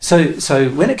 So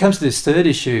when it comes to this third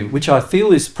issue, which I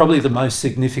feel is probably the most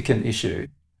significant issue,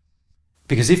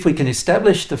 because if we can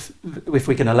if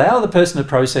we can allow the person to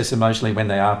process emotionally when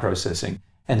they are processing,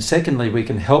 and secondly, we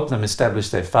can help them establish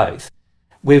their faith,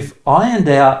 we've ironed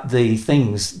out the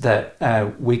things that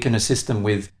we can assist them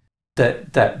with,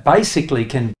 that basically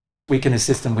we can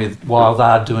assist them with while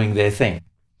they're doing their thing.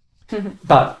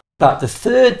 But the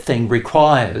third thing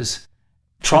requires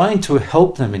trying to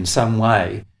help them in some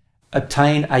way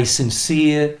obtain a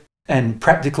sincere and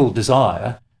practical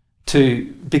desire to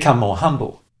become more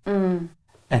humble.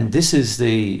 And this is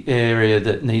the area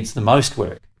that needs the most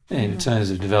work in terms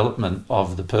of development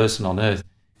of the person on Earth,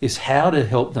 is how to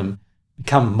help them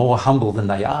become more humble than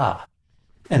they are.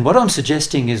 And what I'm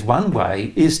suggesting is one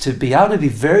way is to be able to be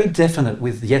very definite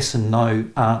with yes and no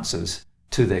answers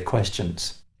to their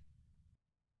questions.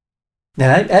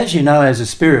 Now, as you know, as a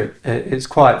spirit, it's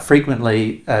quite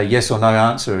frequently a yes or no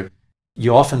answer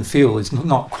you often feel is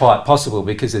not quite possible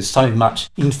because there's so much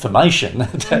information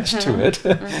attached to it.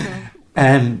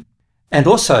 And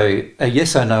also a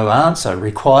yes or no answer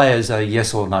requires a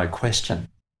yes or no question.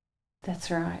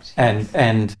 That's right.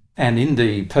 And in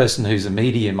the person who's a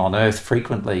medium on Earth,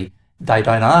 frequently they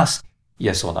don't ask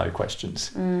yes or no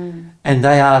questions. And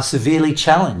they are severely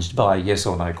challenged by yes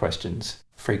or no questions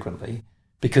frequently,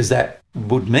 because that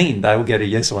would mean they will get a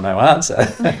yes or no answer.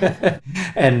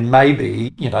 And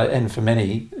maybe, and for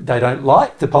many, they don't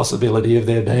like the possibility of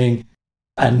there being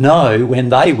a no when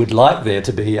they would like there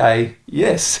to be a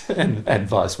yes, and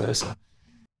vice versa.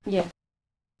 Yeah.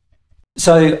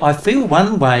 So I feel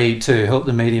one way to help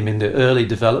the medium in the early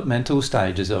developmental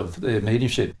stages of their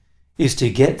mediumship is to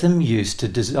get them used to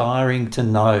desiring to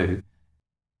know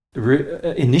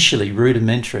initially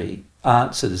rudimentary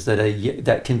answers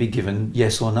that can be given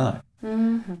yes or no.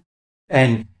 Mm-hmm.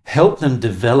 And help them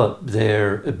develop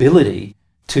their ability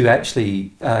to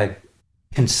actually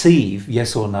conceive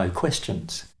yes or no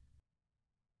questions.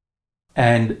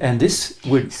 And this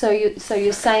would... So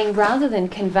you're saying rather than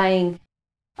conveying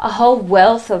a whole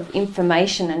wealth of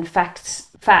information and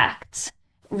facts,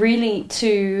 really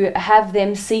to have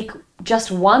them seek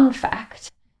just one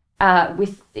fact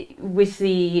with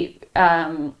the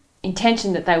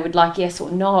intention that they would like yes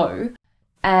or no.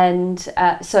 And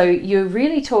so you're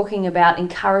really talking about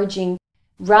encouraging,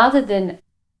 rather than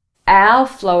our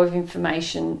flow of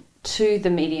information to the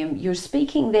medium, you're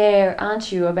speaking there,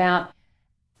 aren't you, about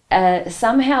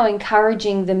somehow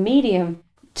encouraging the medium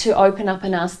to open up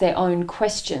and ask their own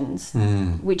questions,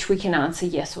 which we can answer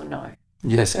yes or no.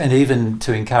 Yes, and even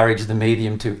to encourage the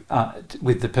medium to,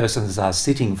 with the persons they're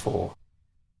sitting for,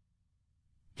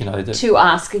 to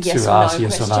ask a yes or no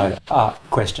yes question. or no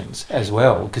questions as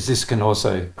well, because this can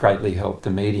also greatly help the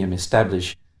medium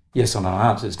establish yes or no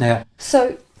answers. Now,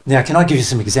 can I give you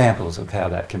some examples of how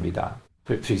that can be done?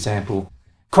 For example,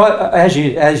 as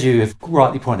you have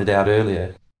rightly pointed out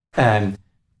earlier,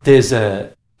 there's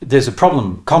a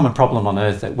common problem on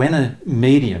earth that when a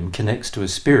medium connects to a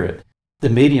spirit, the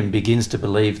medium begins to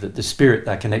believe that the spirit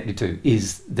they're connected to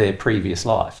is their previous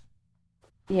life.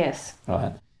 Yes.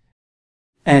 Right.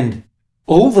 And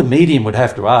all the medium would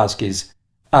have to ask is,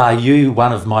 are you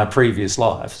one of my previous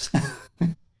lives?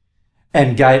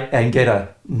 and get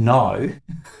a no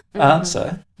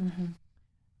answer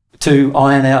to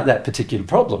iron out that particular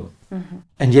problem.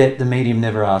 And yet the medium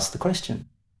never asks the question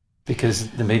because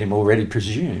the medium already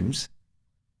presumes.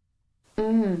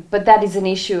 But that is an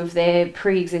issue of their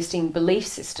pre-existing belief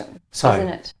system, isn't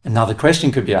it? Another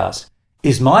question could be asked,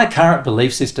 is my current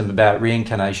belief system about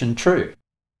reincarnation true?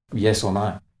 Yes or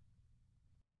no?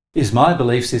 Is my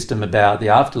belief system about the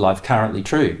afterlife currently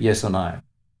true? Yes or no?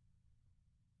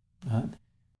 Right?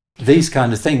 These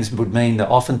kind of things would mean that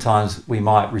oftentimes we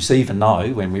might receive a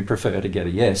no when we prefer to get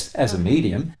a yes as a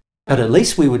medium, but at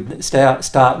least we would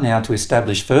start now to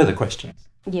establish further questions.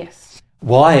 Yes.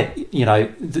 Why,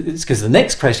 it's because the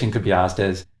next question could be asked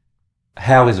as,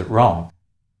 how is it wrong?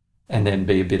 And then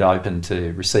be a bit open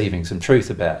to receiving some truth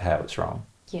about how it's wrong.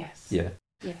 Yes. Yeah.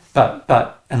 Yes.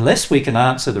 But unless we can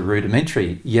answer the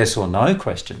rudimentary yes or no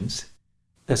questions,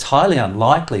 it's highly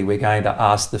unlikely we're going to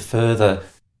ask the further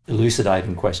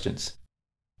elucidating questions.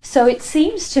 So it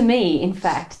seems to me, in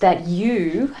fact, that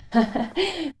you,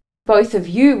 both of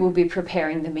you will be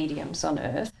preparing the mediums on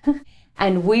earth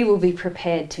and we will be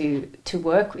prepared to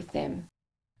work with them,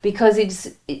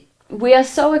 because we are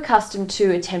so accustomed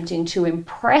to attempting to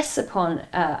impress upon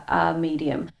our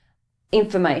medium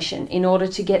information in order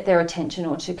to get their attention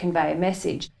or to convey a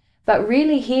message. But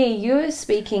really here you're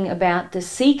speaking about the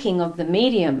seeking of the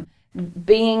medium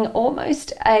being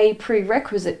almost a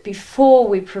prerequisite before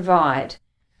we provide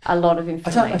a lot of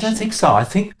information. I don't think so. I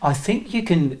think you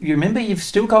can. You remember, you've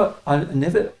still got.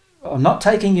 I'm not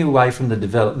taking you away from the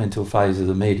developmental phase of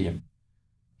the medium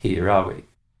here, are we?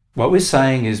 What we're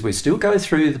saying is we still go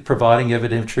through the providing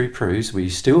evidentiary proofs. We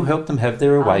still help them have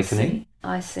their awakening.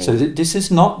 I see. So this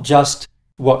is not just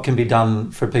what can be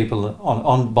done for people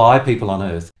by people on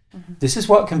earth. This is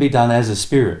what can be done as a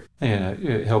spirit,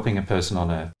 helping a person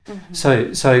on earth.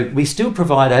 So we still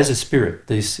provide as a spirit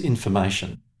this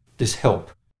information, this help,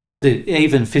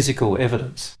 even physical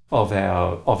evidence of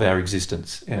our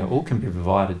existence. All can be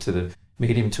provided to the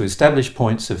medium to establish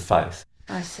points of faith.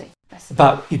 I see.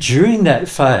 But during that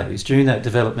phase, during that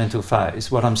developmental phase,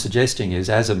 what I'm suggesting is,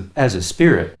 as a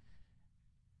spirit,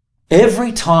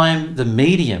 every time the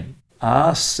medium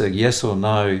asks a yes or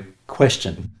no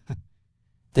question,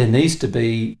 there needs to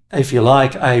be, if you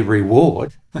like, a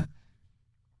reward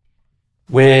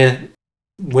where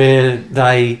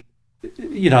they,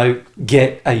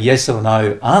 get a yes or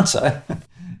no answer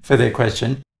for their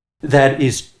question that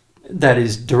is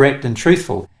direct and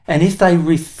truthful. And if they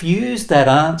refuse that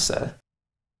answer,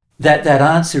 that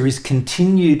answer is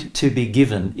continued to be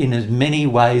given in as many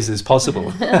ways as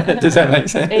possible. Does that make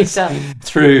sense? It does.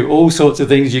 Through all sorts of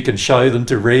things you can show them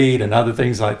to read and other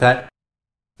things like that.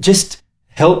 Just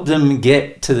help them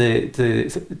get to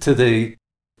the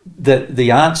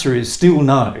answer is still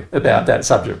no about that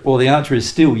subject, or the answer is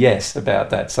still yes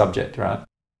about that subject, right?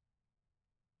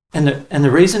 And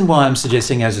the reason why I'm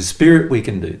suggesting as a spirit we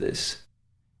can do this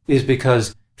is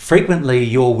because frequently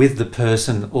you're with the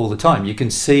person all the time. You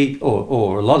can see,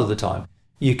 or a lot of the time,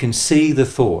 you can see the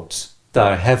thoughts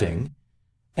they're having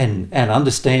and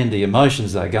understand the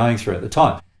emotions they're going through at the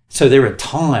time. So there are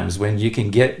times when you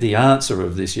can get the answer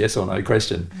of this yes or no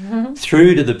question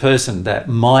through to the person that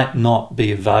might not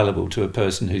be available to a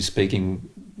person who's speaking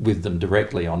with them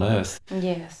directly on earth.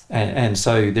 Yes. And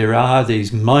so there are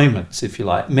these moments, if you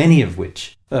like, many of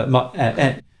which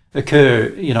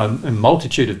occur, a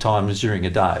multitude of times during a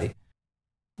day,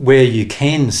 where you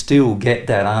can still get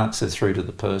that answer through to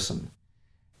the person,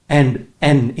 and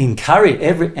encourage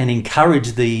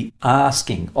the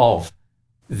asking of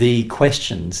the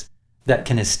questions that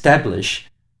can establish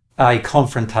a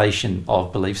confrontation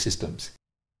of belief systems.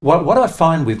 What I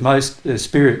find with most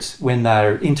spirits when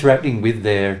they're interacting with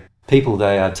their people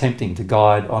they are attempting to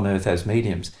guide on earth as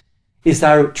mediums is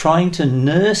they're trying to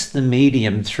nurse the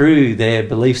medium through their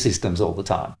belief systems all the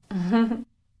time.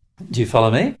 Do you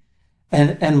follow me?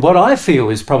 And what I feel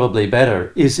is probably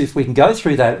better is if we can go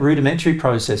through that rudimentary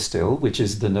process still, which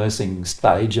is the nursing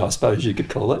stage, I suppose you could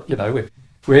call it,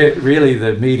 where really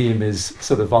the medium is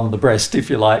sort of on the breast, if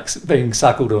you like, being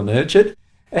suckled or nurtured,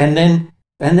 and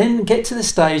then get to the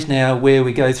stage now where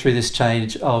we go through this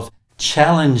change of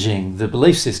challenging the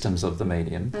belief systems of the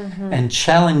medium and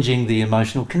challenging the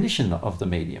emotional condition of the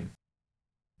medium.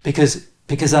 Because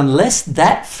unless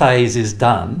that phase is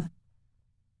done,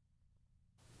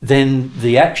 then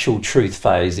the actual truth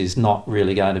phase is not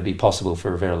really going to be possible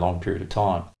for a very long period of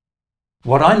time.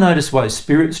 What I notice what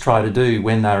spirits try to do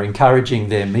when they're encouraging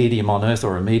their medium on earth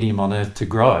or a medium on earth to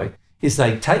grow is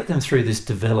they take them through this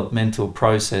developmental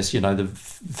process, the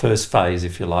first phase,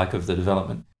 if you like, of the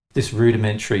development, this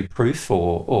rudimentary proof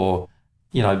or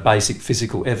basic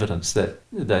physical evidence that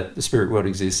the spirit world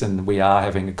exists and we are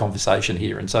having a conversation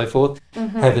here and so forth.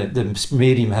 The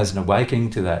medium has an awakening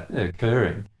to that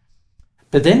occurring.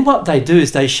 But then what they do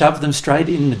is they shove them straight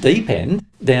in the deep end,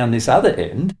 down this other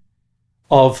end,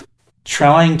 of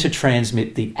trying to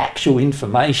transmit the actual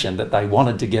information that they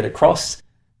wanted to get across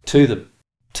to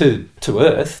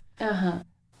Earth,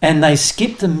 and they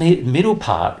skip the middle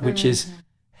part, which is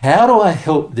how do I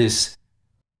help this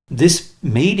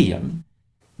medium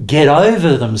get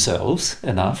over themselves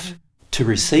enough to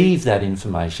receive that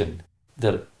information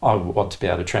that I want to be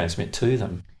able to transmit to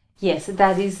them. Yes,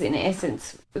 that is in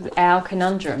essence our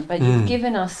conundrum, but you've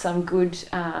given us some good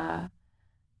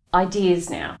ideas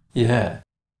now. Yeah.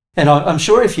 And I'm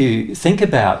sure if you think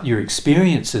about your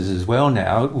experiences as well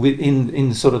now,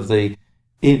 in sort of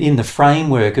in the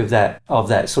framework of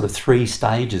that sort of three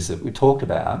stages that we talked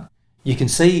about, you can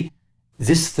see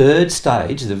this third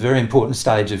stage, the very important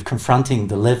stage of confronting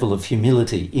the level of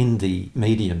humility in the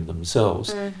medium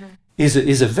themselves,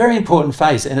 is a very important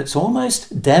phase, and it's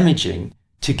almost damaging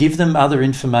to give them other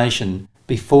information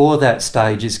before that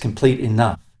stage is complete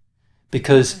enough,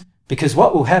 because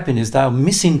what will happen is they'll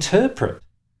misinterpret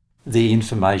the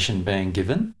information being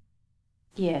given.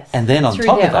 Yes. And then on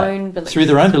top of that, through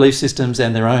their own belief systems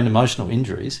and their own emotional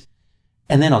injuries,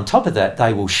 and then on top of that,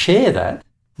 they will share that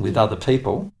with other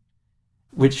people,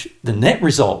 which the net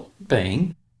result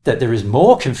being that there is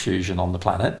more confusion on the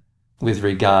planet with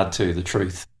regard to the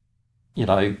truth,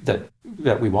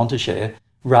 that we want to share,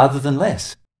 rather than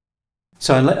less.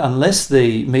 So unless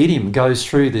the medium goes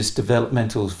through this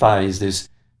developmental phase,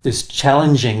 this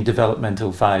challenging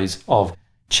developmental phase of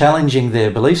challenging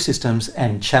their belief systems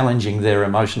and challenging their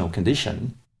emotional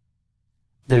condition,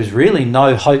 there's really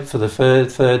no hope for the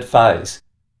third phase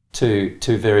to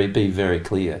be very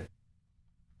clear.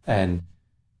 And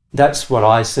that's what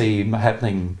I see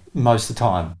happening most of the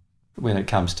time when it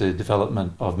comes to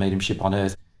development of mediumship on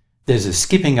Earth. There's a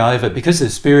skipping over, because the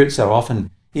spirits are often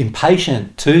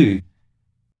impatient to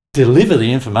deliver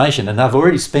the information, and they've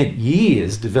already spent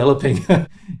years developing,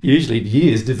 usually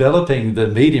years, developing the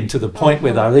medium to the point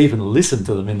where they'll even listen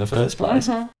to them in the first place.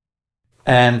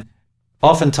 And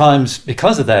oftentimes,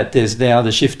 because of that, there's now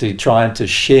the shift to trying to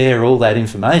share all that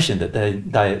information that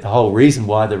the whole reason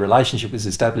why the relationship was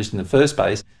established in the first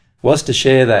place was to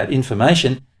share that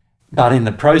information. But in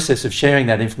the process of sharing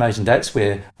that information, that's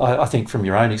where, I think from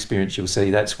your own experience, you'll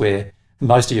see that's where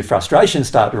most of your frustrations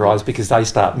start to rise, because they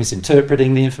start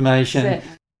misinterpreting the information.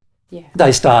 Yeah.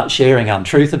 They start sharing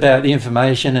untruth about the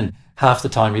information, and half the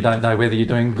time you don't know whether you're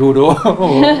doing good or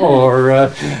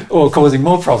causing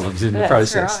more problems in the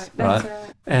process. Right.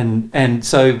 And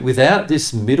so without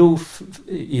this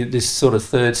this sort of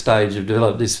third stage of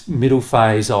development, this middle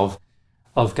phase of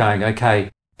going, okay,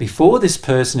 before this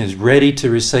person is ready to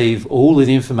receive all of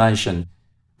the information,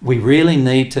 we really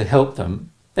need to help them.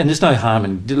 And there's no harm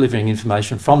in delivering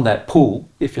information from that pool,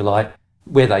 if you like,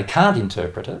 where they can't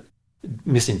interpret it,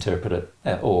 misinterpret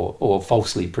it, or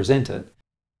falsely present it.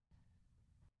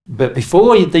 But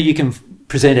before you can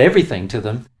present everything to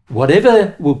them,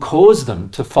 whatever will cause them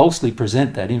to falsely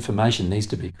present that information needs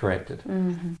to be corrected.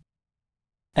 Mm-hmm.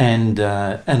 And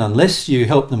unless you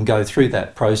help them go through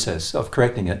that process of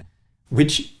correcting it,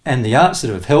 and the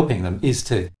answer of helping them is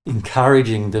to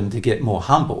encouraging them to get more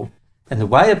humble. And the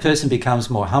way a person becomes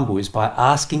more humble is by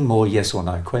asking more yes or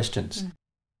no questions.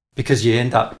 Because you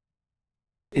end up,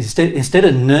 instead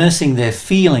of nursing their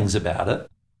feelings about it,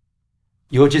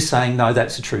 you're just saying, no,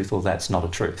 that's a truth or that's not a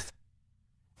truth.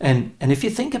 And if you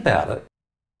think about it,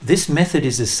 this method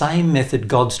is the same method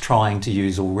God's trying to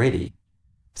use already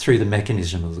through the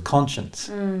mechanism of the conscience.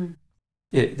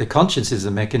 The conscience is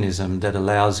the mechanism that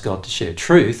allows God to share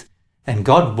truth, and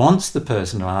God wants the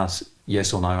person to ask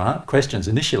yes or no questions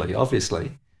initially,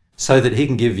 obviously, so that he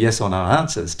can give yes or no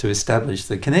answers to establish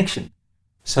the connection.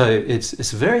 So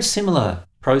it's a very similar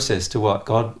process to what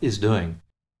God is doing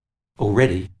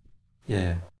already.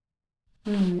 Yeah.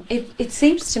 It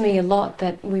seems to me a lot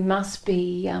that we must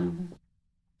be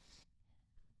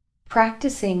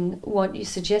practicing what you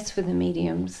suggest for the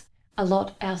mediums a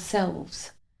lot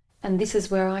ourselves. And this is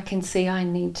where I can see I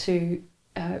need to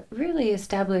really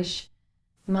establish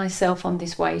myself on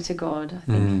this way to God.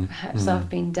 I think perhaps I've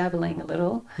been dabbling a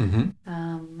little.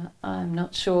 I'm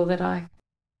not sure that I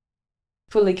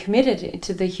fully committed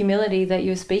to the humility that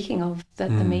you're speaking of, that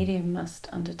the medium must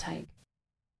undertake.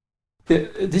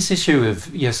 This issue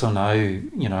of yes or no,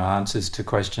 answers to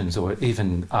questions, or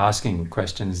even asking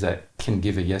questions that can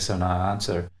give a yes or no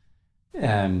answer,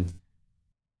 a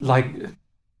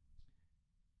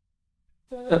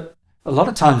lot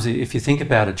of times, if you think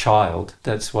about a child,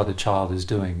 that's what a child is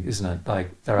doing, isn't it?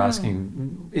 Like they're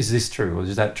asking, is this true, or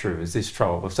is that true? Is this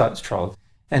troll, or that's troll?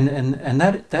 And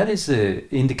that is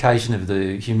the indication of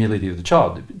the humility of the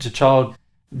child. The child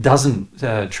doesn't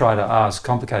try to ask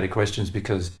complicated questions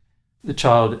because the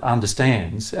child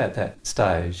understands at that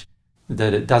stage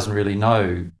that it doesn't really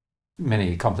know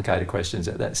many complicated questions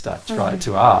at that stage, right,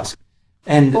 to ask.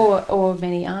 Or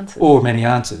many answers. Or many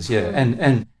answers, yeah.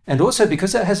 And also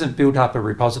because it hasn't built up a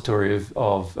repository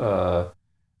of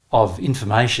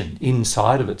information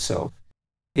inside of itself,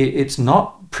 it's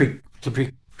not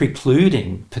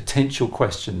precluding potential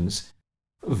questions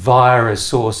via a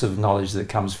source of knowledge that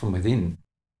comes from within.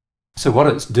 So what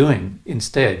it's doing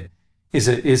instead is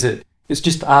it's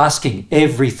just asking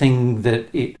everything that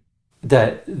it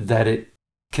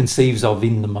conceives of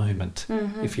in the moment,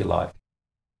 if you like.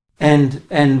 And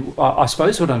I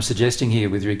suppose what I'm suggesting here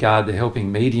with regard to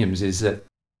helping mediums is that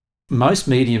most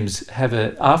mediums have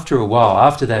after a while,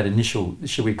 after that initial,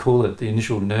 shall we call it the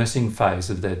initial nursing phase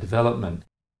of their development,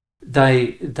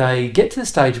 they get to the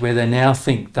stage where they now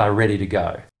think they're ready to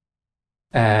go.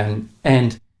 And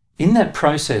in that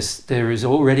process, there is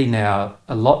already now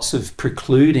lots of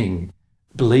precluding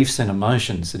beliefs and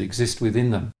emotions that exist within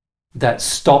them that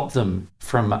stop them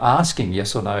from asking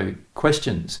yes or no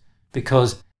questions,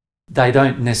 because they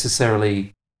don't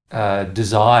necessarily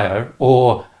desire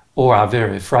or are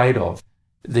very afraid of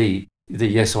the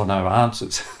yes or no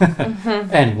answers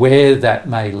and where that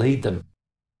may lead them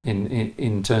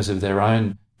in terms of their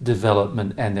own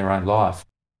development and their own life.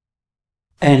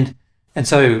 And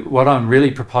so what I'm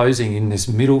really proposing in this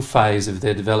middle phase of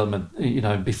their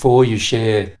development, before you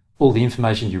share all the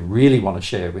information you really want to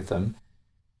share with them,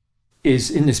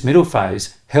 is in this middle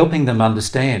phase helping them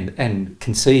understand and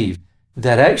conceive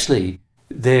that actually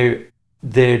their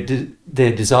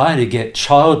desire to get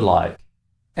childlike,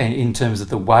 and in terms of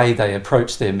the way they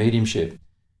approach their mediumship,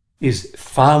 is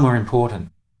far more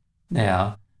important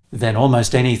now than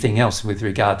almost anything else with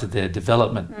regard to their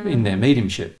development in their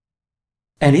mediumship.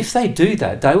 And if they do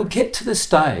that, they will get to the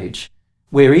stage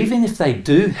where even if they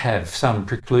do have some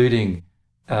precluding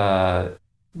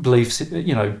beliefs,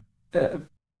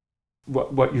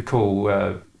 what you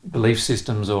call belief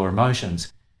systems or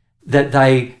emotions, that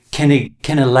they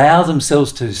can allow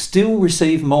themselves to still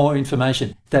receive more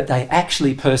information that they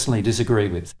actually personally disagree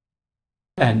with.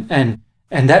 And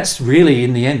that's really,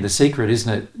 in the end, the secret,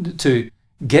 isn't it? To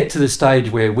get to the stage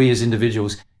where we as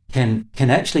individuals can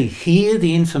actually hear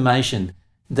the information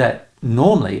that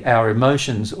normally our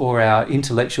emotions or our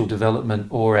intellectual development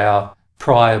or our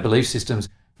prior belief systems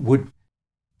would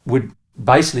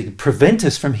basically prevent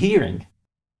us from hearing,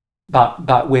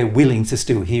 but we're willing to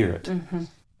still hear it.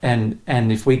 And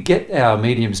if we get our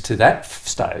mediums to that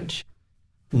stage,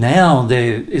 now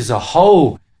there is a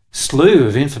whole slew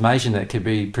of information that could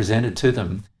be presented to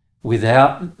them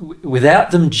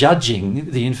without them judging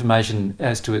the information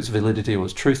as to its validity or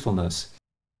its truthfulness.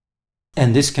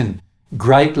 And this can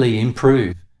greatly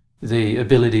improve the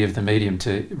ability of the medium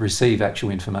to receive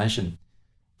actual information.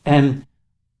 And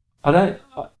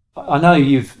I know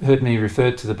you've heard me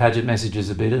refer to the Paget messages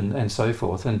a bit and so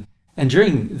forth. And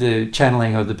during the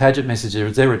channeling of the Paget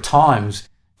messages, there were times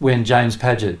when James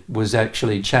Paget was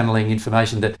actually channeling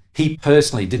information that he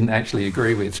personally didn't actually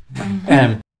agree with.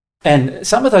 And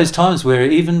some of those times were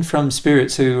even from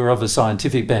spirits who were of a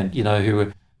scientific bent, you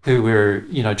know, who were,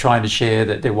 you know, trying to share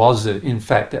that there was, in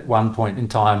fact, at one point in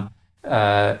time,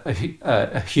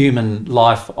 a human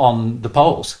life on the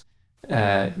poles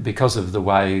because of the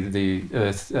way the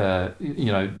Earth,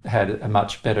 you know, had a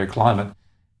much better climate.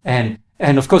 And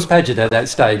of course, Paget at that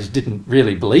stage didn't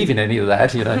really believe in any of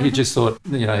that. You know, he just thought,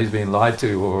 you know, he's being lied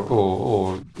to,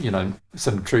 or you know,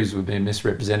 some truths were being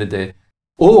misrepresented there,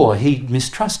 or he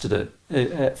mistrusted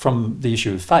it from the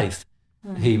issue of faith.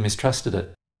 He mistrusted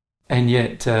it, and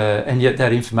yet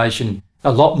that information,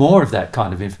 a lot more of that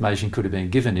kind of information could have been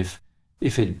given if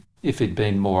it'd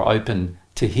been more open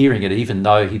to hearing it, even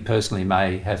though he personally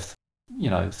may have,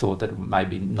 you know, thought that it may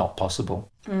be not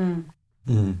possible.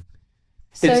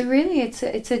 So really, it's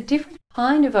a different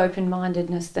kind of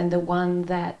open-mindedness than the one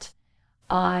that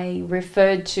I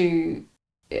referred to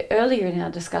earlier in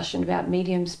our discussion about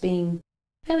mediums being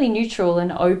fairly neutral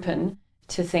and open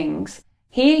to things.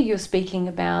 Here you're speaking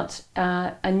about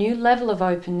a new level of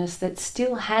openness that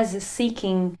still has a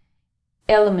seeking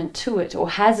element to it, or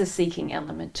has a seeking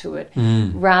element to it,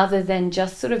 rather than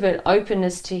just sort of an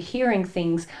openness to hearing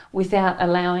things without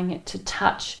allowing it to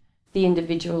touch the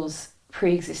individual's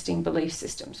pre-existing belief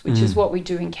systems, which is what we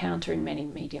do encounter in many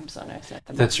mediums on Earth at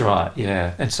the moment. That's right,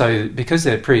 yeah. And so because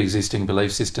their pre-existing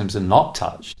belief systems are not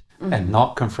touched and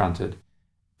not confronted,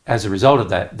 as a result of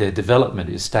that, their development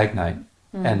is stagnate.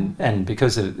 And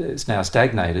because it's now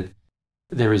stagnated,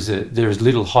 there is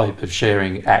little hope of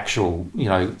sharing actual, you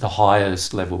know, the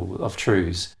highest level of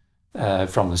truths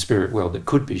from the spirit world that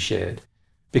could be shared,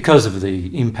 because of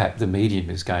the impact the medium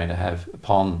is going to have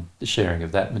upon the sharing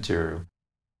of that material.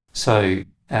 So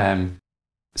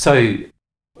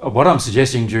what I'm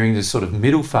suggesting during this sort of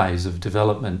middle phase of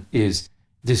development is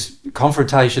this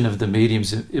confrontation of the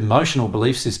medium's emotional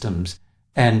belief systems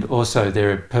and also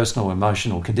their personal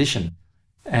emotional condition,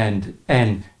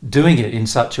 and doing it in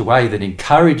such a way that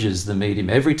encourages the medium.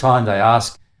 Every time they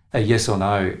ask a yes or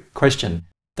no question,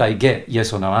 they get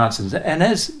yes or no answers. And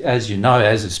as you know,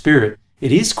 as a spirit,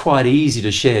 it is quite easy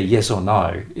to share yes or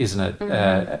no, isn't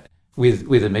it?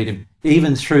 With a medium,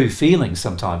 even through feelings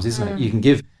sometimes, isn't it? You can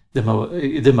give them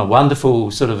a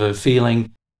wonderful sort of a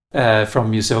feeling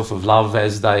from yourself of love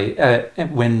as they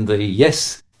when the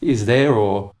yes is there,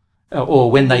 or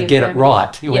when they get it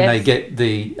right, when they get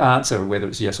the answer, whether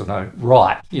it's yes or no,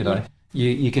 right. You know,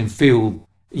 you can feel,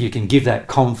 you can give that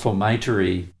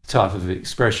confirmatory type of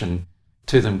expression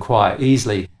to them quite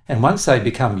easily, and once they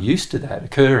become used to that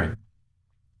occurring,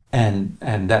 and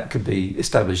that could be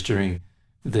established during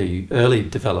the early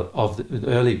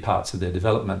parts of their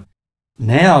development,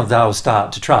 now they'll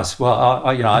start to trust. Well,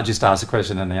 I just asked a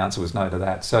question and the answer was no to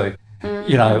that. So,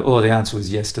 you know, or the answer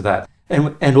was yes to that.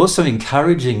 And also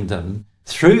encouraging them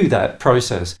through that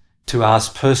process to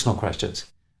ask personal questions.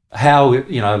 How,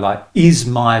 you know, like, is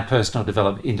my personal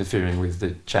development interfering with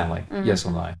the channeling? Yes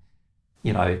or no?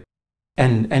 You know,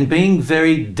 and being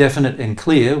very definite and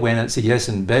clear when it's a yes,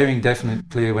 and being definite and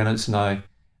clear when it's no.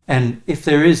 And if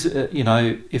there is, you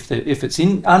know, if it's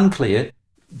unclear,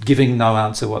 giving no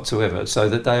answer whatsoever, so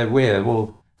that they're aware,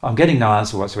 well, I'm getting no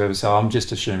answer whatsoever, so I'm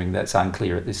just assuming that's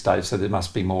unclear at this stage, so there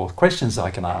must be more questions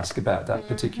I can ask about that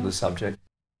particular subject.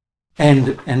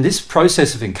 And this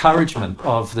process of encouragement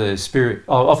of the spirit,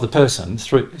 of the person,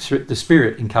 through the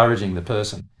spirit encouraging the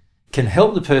person, can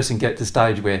help the person get to the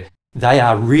stage where they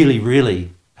are really,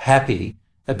 really happy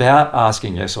about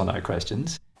asking yes or no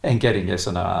questions and getting yes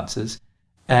or no answers.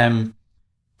 And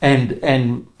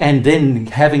then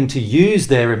having to use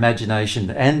their imagination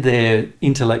and their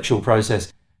intellectual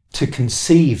process to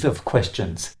conceive of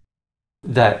questions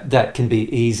that can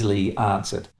be easily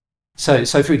answered. So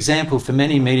for example, for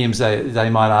many mediums, they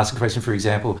might ask a question, for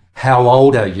example, how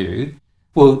old are you?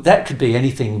 Well, that could be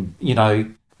anything, you know,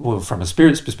 well, from a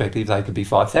spirit's perspective, they could be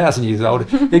 5,000 years old.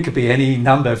 It could be any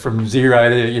number from 0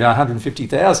 to, you know,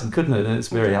 150,000, couldn't it? And it's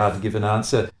very hard to give an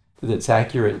answer that's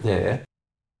accurate there.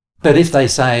 But if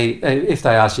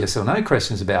they ask yes or no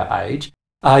questions about age,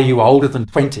 are you older than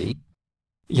 20?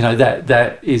 You know,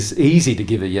 that is easy to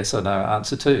give a yes or no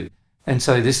answer to. And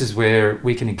so this is where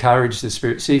we can encourage the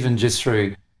spirits, even just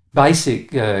through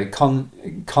basic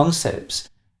concepts,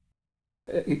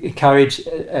 encourage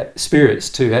spirits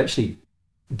to actually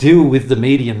deal with the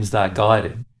mediums they're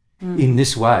guiding in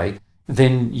this way.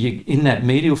 Then in that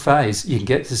medial phase, you can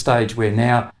get to the stage where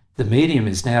now the medium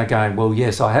is now going, well,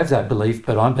 yes, I have that belief,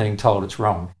 but I'm being told it's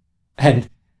wrong. And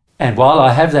And while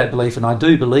I have that belief, and I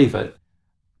do believe it,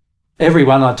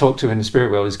 everyone I talk to in the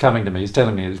spirit world is coming to me, is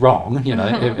telling me it's wrong. You know,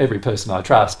 every person I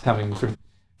trust coming from,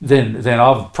 then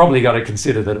I've probably got to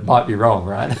consider that it might be wrong,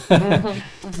 right?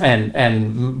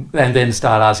 and then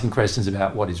start asking questions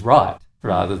about what is right,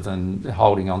 rather than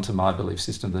holding on to my belief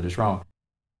system that is wrong.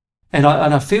 And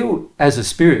I feel as a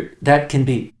spirit that can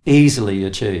be easily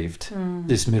achieved,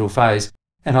 this middle phase.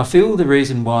 And I feel the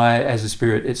reason why as a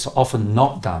spirit it's often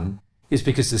not done is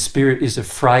because the spirit is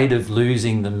afraid of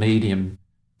losing the medium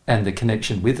and the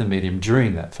connection with the medium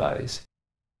during that phase.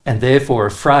 And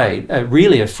therefore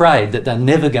really afraid that they're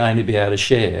never going to be able to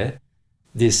share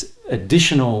this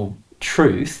additional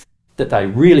truth that they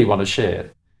really want to share.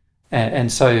 And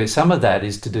so some of that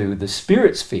is to do with the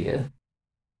spirit's fear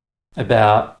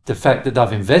about the fact that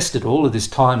they've invested all of this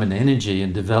time and energy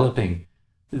in developing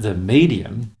the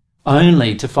medium,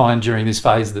 only to find during this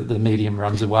phase that the medium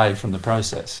runs away from the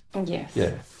process. Yes.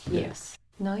 Yeah. Yes.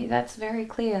 No, that's very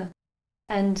clear.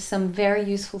 And some very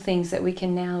useful things that we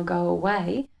can now go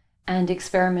away and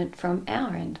experiment from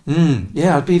our end.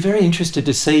 Yeah, I'd be very interested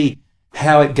to see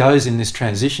how it goes in this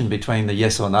transition between the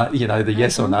yes or no, the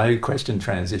yes or no question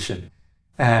transition.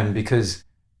 Because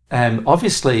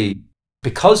obviously,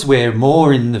 because we're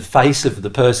more in the face of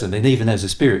the person, and even as a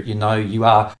spirit, you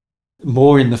are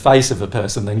more in the face of a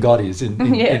person than God is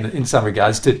in some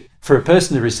regards. For a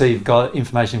person to receive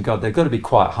information of God, they've got to be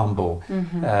quite humble,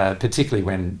 particularly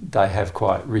when they have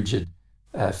quite rigid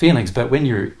feelings. But when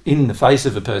you're in the face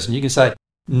of a person, you can say,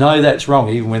 no, that's wrong,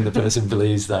 even when the person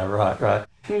believes they're right?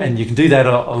 And you can do that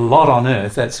a lot on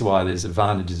earth. That's why there's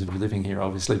advantages of living here,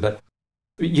 obviously. But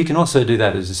you can also do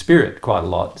that as a spirit quite a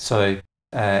lot. So,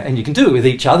 and you can do it with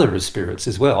each other as spirits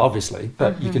as well, obviously.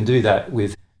 But you can do that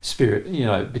with spirit,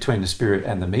 between the spirit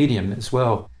and the medium as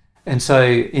well. And so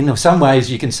in some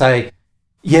ways you can say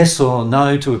yes or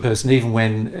no to a person, even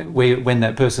when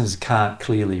that person can't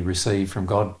clearly receive from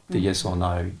God the yes or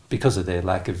no because of their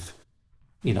lack of,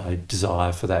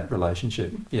 desire for that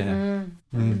relationship. Yeah.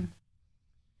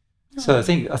 So I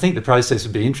think the process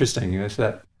would be interesting if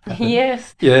that happened.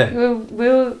 Yes. Yeah.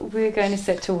 We're going to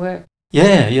set to work.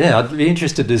 Yeah. I'd be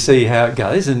interested to see how it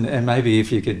goes, and maybe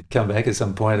if you could come back at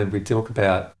some point and we talk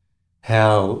about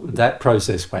how that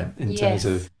process went in terms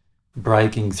of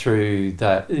breaking through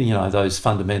that, those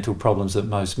fundamental problems that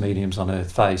most mediums on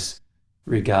earth face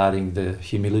regarding the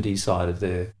humility side of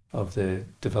their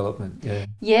development. Yeah.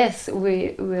 Yes,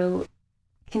 we will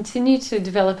continue to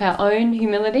develop our own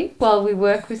humility while we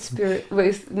work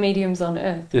with mediums on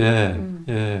earth.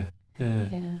 Yeah.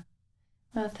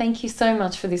 Well, thank you so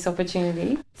much for this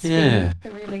opportunity. It's been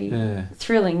really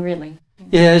thrilling, really.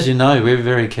 Yeah, as you know, we're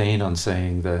very keen on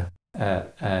seeing there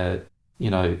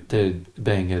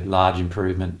being a large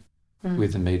improvement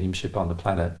with the mediumship on the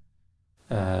planet.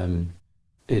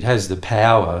 It has the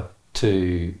power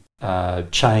to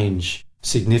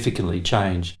significantly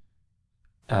change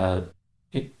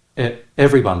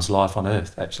everyone's life on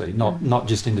earth, actually, not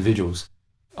just individuals,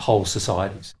 whole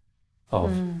societies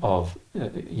of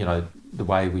the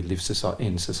way we live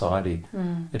in society.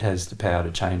 It has the power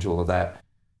to change all of that,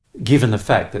 given the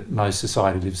fact that most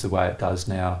society lives the way it does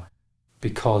now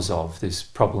because of this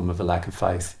problem of a lack of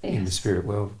faith in the spirit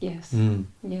world. Yes.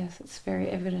 Yes, it's very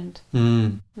evident.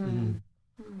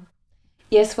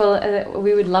 Yes, well,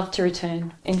 we would love to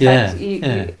return. In fact,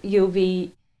 you'll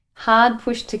be hard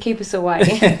pushed to keep us away.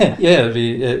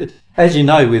 As you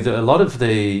know, with a lot of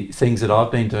the things that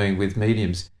I've been doing with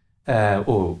mediums,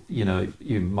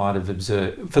 you might have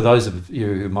observed, for those of you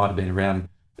who might have been around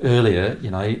earlier,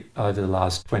 over the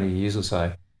last 20 years or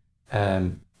so,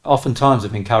 oftentimes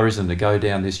I've encouraged them to go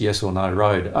down this yes or no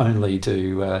road, only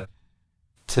to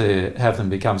have them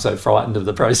become so frightened of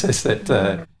the process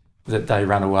that they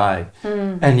run away.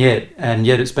 And yet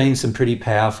it's been some pretty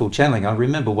powerful channeling. I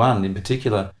remember one in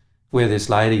particular where this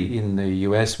lady in the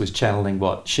US was channeling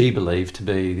what she believed to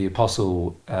be the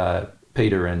Apostle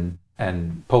Peter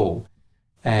and Paul,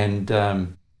 and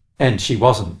she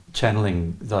wasn't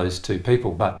channeling those two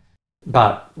people,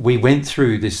 but we went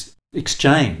through this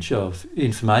exchange of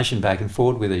information back and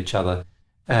forward with each other,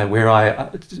 where I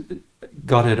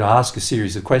got her to ask a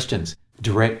series of questions,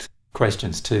 direct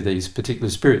questions to these particular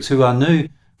spirits who I knew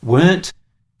weren't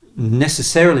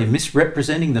necessarily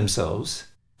misrepresenting themselves,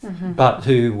 but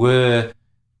who were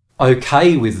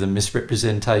okay with the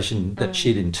misrepresentation that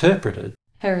she'd interpreted.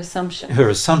 Her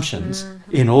assumptions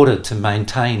in order to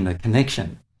maintain the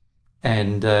connection.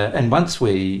 And once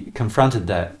we confronted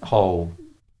that whole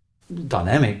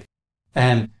dynamic,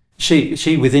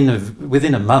 she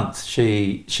within a month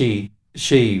she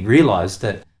realised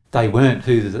that they weren't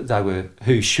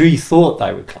who she thought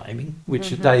they were claiming,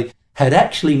 which had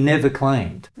actually never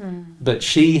claimed, but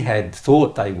she had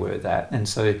thought they were that, and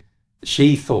so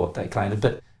she thought they claimed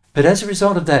it. But as a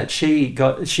result of that, she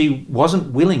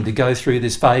wasn't willing to go through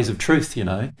this phase of truth, you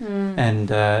know,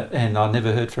 and I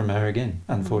never heard from her again,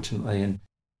 unfortunately.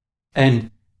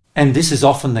 And this is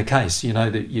often the case, you know,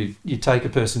 that you take a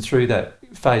person through that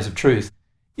phase of truth.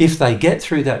 If they get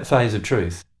through that phase of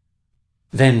truth,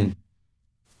 then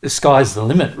the sky's the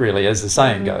limit, really, as the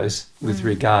saying goes, with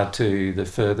regard to the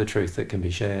further truth that can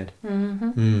be shared.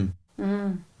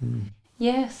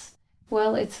 Yes.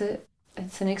 Well, it's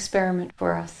an experiment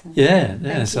for us.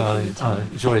 Yeah. So I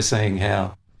enjoy seeing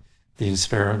how the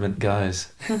experiment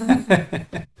goes.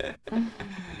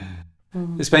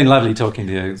 It's been lovely talking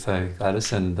to you, though,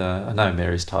 Gladys, and I know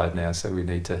Mary's tired now, so we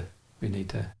need to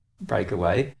break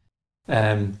away.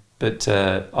 But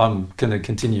I'm going to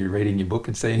continue reading your book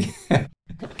and seeing,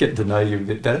 getting to know you a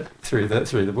bit better through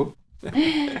the book.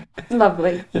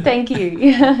 Lovely. Thank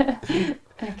you.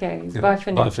 Okay. Bye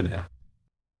for now. Bye for now.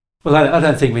 Well, I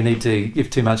don't think we need to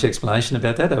give too much explanation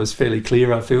about that. That was fairly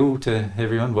clear, I feel, to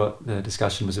everyone what the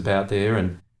discussion was about there,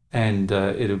 and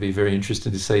it'll be very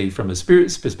interesting to see from a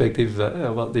spirit's perspective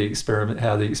how the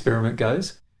experiment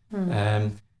goes,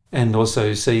 and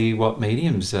also see what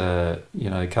mediums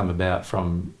come about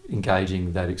from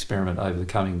engaging that experiment over the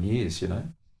coming years, you know.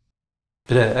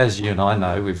 But as you and I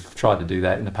know, we've tried to do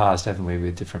that in the past, haven't we,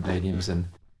 with different mediums, and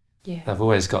they've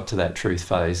always got to that truth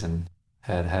phase and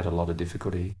had a lot of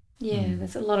difficulty. Yeah,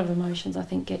 there's a lot of emotions, I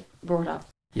think, get brought up.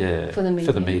 Yeah, for the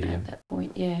medium at that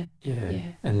point. Yeah.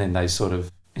 And then they sort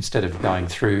of, instead of going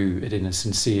through it in a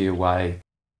sincere way,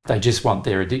 they just want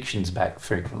their addictions back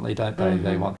frequently, don't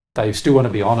they? They still want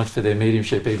to be honoured for their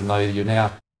mediumship, even though you're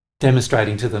now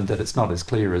demonstrating to them that it's not as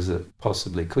clear as it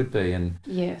possibly could be, and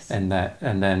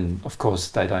then of course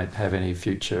they don't have any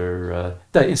future.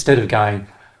 Instead of going,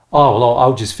 oh well,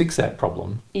 I'll just fix that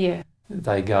problem. Yeah.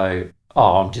 They go,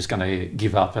 oh, I'm just going to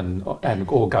give up and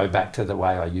or go back to the way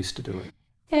I used to do it.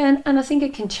 And I think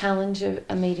it can challenge a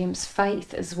medium's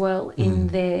faith as well in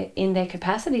their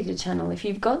capacity to channel. If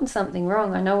you've gotten something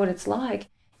wrong, I know what it's like.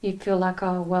 You feel like,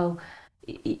 oh well,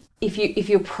 if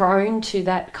you're prone to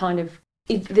that kind of,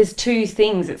 there's two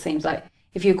things it seems like.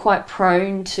 If you're quite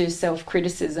prone to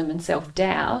self-criticism and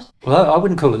self-doubt. Well, I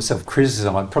wouldn't call it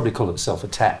self-criticism. I'd probably call it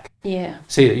self-attack. Yeah.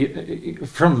 See,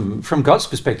 from God's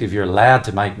perspective, you're allowed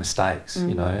to make mistakes,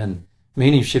 you know, and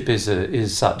mediumship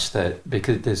is such that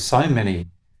because there's so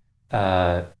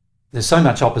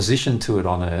much opposition to it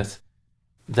on earth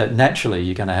that naturally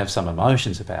you're going to have some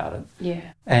emotions about it. Yeah.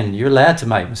 And you're allowed to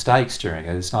make mistakes during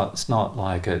it. It's not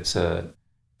like it's you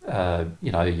have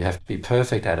to be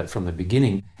perfect at it from the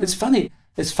beginning. It's funny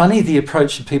the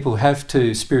approach that people have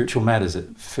to spiritual matters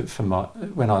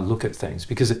when I look at things,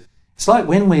 because it's like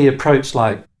when we approach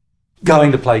like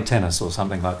going to play tennis or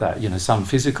something like that, you know, some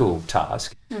physical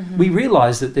task, we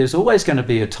realise that there's always going to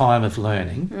be a time of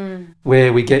learning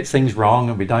where we get things wrong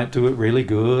and we don't do it really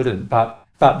good, but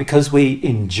because we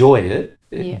enjoy it,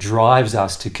 it drives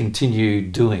us to continue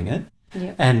doing it.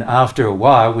 Yep. And after a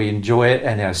while we enjoy it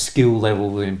and our skill level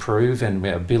will improve and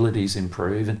our abilities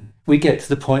improve, and we get to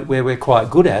the point where we're quite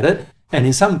good at it, and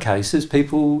in some cases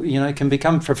people, you know, can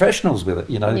become professionals with it,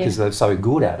 you know, because they're so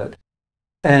good at it.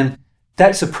 And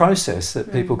that's a process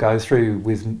that people go through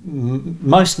with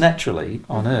most naturally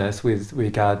on earth with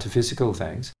regard to physical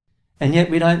things, and yet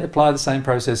we don't apply the same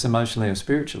process emotionally or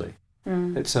spiritually.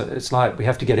 It's like we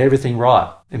have to get everything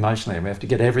right emotionally and we have to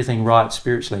get everything right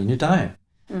spiritually, and you don't.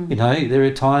 You know, there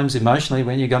are times emotionally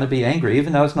when you're going to be angry,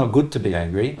 even though it's not good to be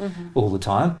angry all the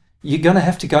time. You're going to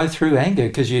have to go through anger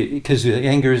because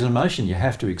anger is an emotion. You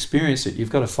have to experience it. You've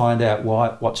got to find out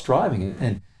what's driving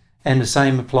it. And the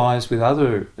same applies with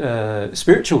other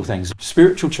spiritual things,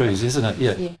 spiritual truths, isn't it?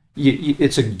 Yeah.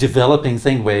 It's a developing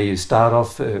thing where you start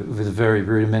off with a very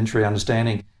rudimentary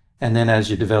understanding, and then as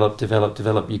you develop,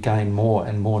 you gain more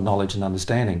and more knowledge and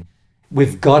understanding.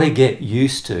 We've got to get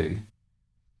used to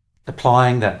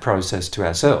applying that process to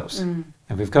ourselves, and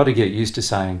we've got to get used to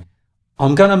saying,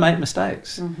 I'm going to make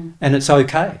mistakes, and it's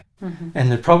okay.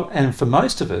 And for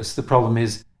most of us, the problem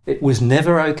is it was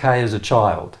never okay as a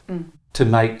child to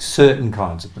make certain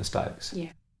kinds of mistakes. Yeah.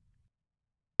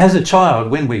 As a child,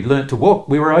 when we learnt to walk,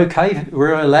 we were okay. We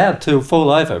were allowed to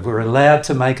fall over. We were allowed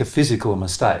to make a physical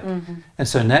mistake. And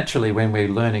so naturally, when we're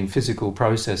learning physical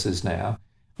processes now,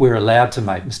 we're allowed to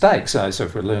make mistakes. So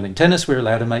if we're learning tennis, we're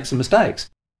allowed to make some mistakes.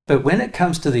 But when it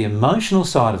comes to the emotional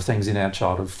side of things in our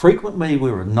childhood, frequently we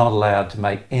were not allowed to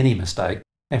make any mistake.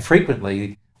 And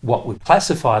frequently what were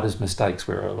classified as mistakes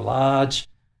were a large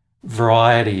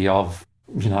variety of,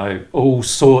 you know, all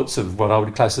sorts of what I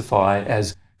would classify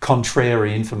as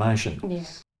contrary information. Yeah.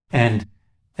 And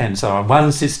so on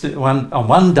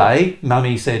one day,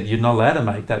 Mummy said, you're not allowed to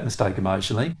make that mistake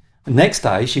emotionally. The next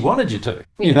day, she wanted you to.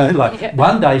 You know, like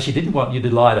one day she didn't want you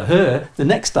to lie to her. The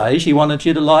next day, she wanted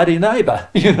you to lie to your neighbour.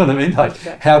 You know what I mean? Like,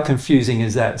 how confusing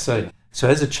is that? So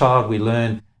as a child, we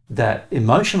learn that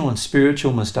emotional and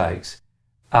spiritual mistakes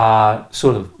are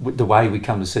sort of, the way we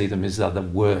come to see them, is the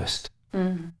worst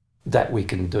that we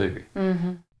can do.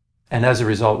 And as a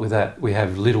result with that, we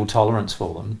have little tolerance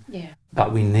for them.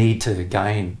 But we need to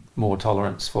gain more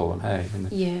tolerance for them. Hey?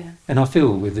 And I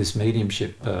feel with this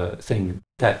mediumship thing,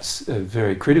 that's a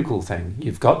very critical thing.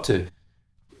 You've got to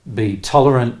be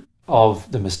tolerant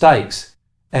of the mistakes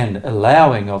and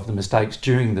allowing of the mistakes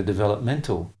during the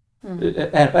developmental,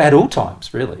 at all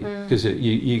times, really, because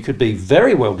you could be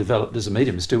very well developed as a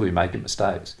medium and still be making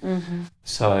mistakes.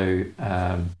 So,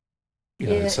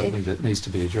 it's something that needs to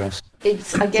be addressed.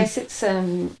 I guess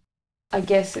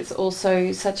it's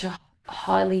also such a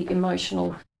highly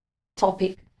emotional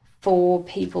topic for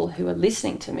people who are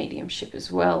listening to mediumship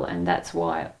as well, and that's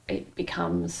why it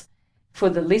becomes, for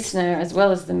the listener as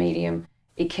well as the medium,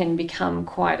 it can become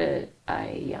quite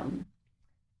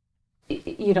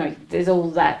there's all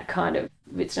that kind of,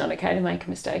 it's not okay to make a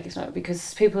mistake, it's not,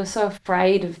 because people are so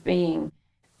afraid of being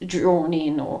drawn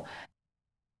in or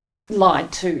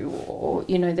lied to, or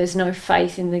there's no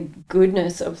faith in the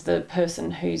goodness of the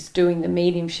person who's doing the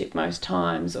mediumship most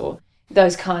times, or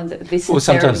those kinds of this. Well,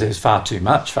 sometimes there's far too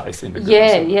much faith in the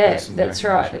goodness of the person. That's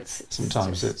right.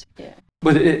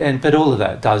 But all of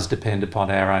that does depend upon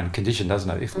our own condition, doesn't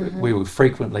it? If we will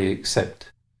frequently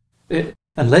accept it,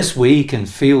 unless we can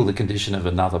feel the condition of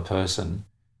another person,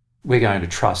 we're going to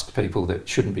trust people that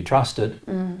shouldn't be trusted,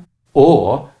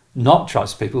 or not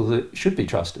trust people that should be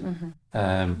trusted.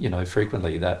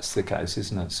 Frequently that's the case,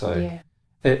 isn't it? So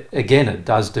it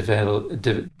does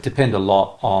depend a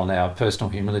lot on our personal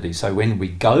humility. So when we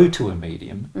go to a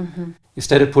medium,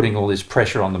 instead of putting all this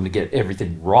pressure on them to get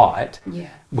everything right,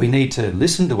 we need to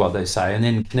listen to what they say and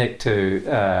then connect to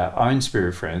our own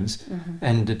spirit friends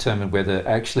and determine whether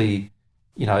actually,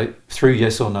 through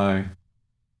yes or no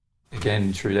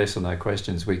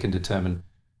questions, we can determine,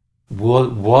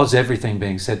 was everything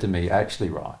being said to me actually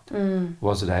right?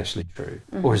 Was it actually true?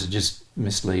 Or is it just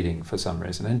misleading for some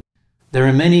reason? And there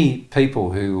are many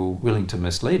people who are willing to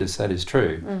mislead us, that is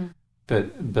true.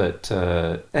 But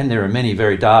and there are many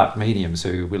very dark mediums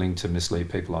who are willing to mislead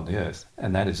people on the earth,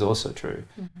 and that is also true.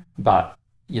 But,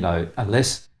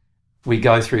 unless we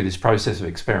go through this process of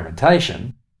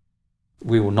experimentation,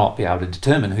 we will not be able to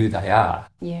determine who they are.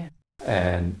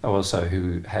 And also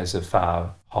who has a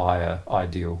far higher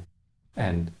ideal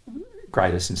and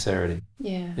greater sincerity.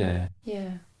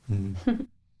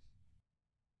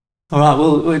 All right,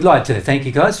 well, we'd like to thank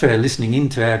you guys for listening in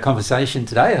to our conversation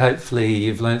today. Hopefully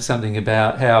you've learned something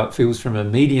about how it feels from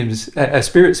a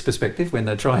spirit's perspective when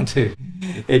they're trying to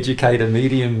educate a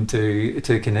medium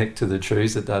to connect to the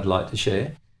truths that they'd like to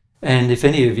share. And if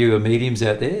any of you are mediums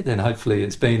out there, then hopefully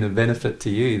it's been a benefit to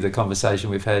you, the conversation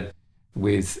we've had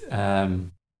with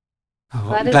Gladys,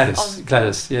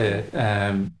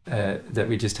 that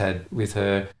we just had with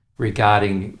her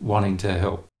regarding wanting to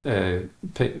help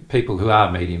people who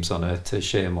are mediums on earth to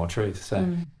share more truth.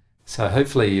 So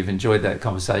hopefully you've enjoyed that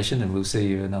conversation, and we'll see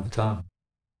you another time.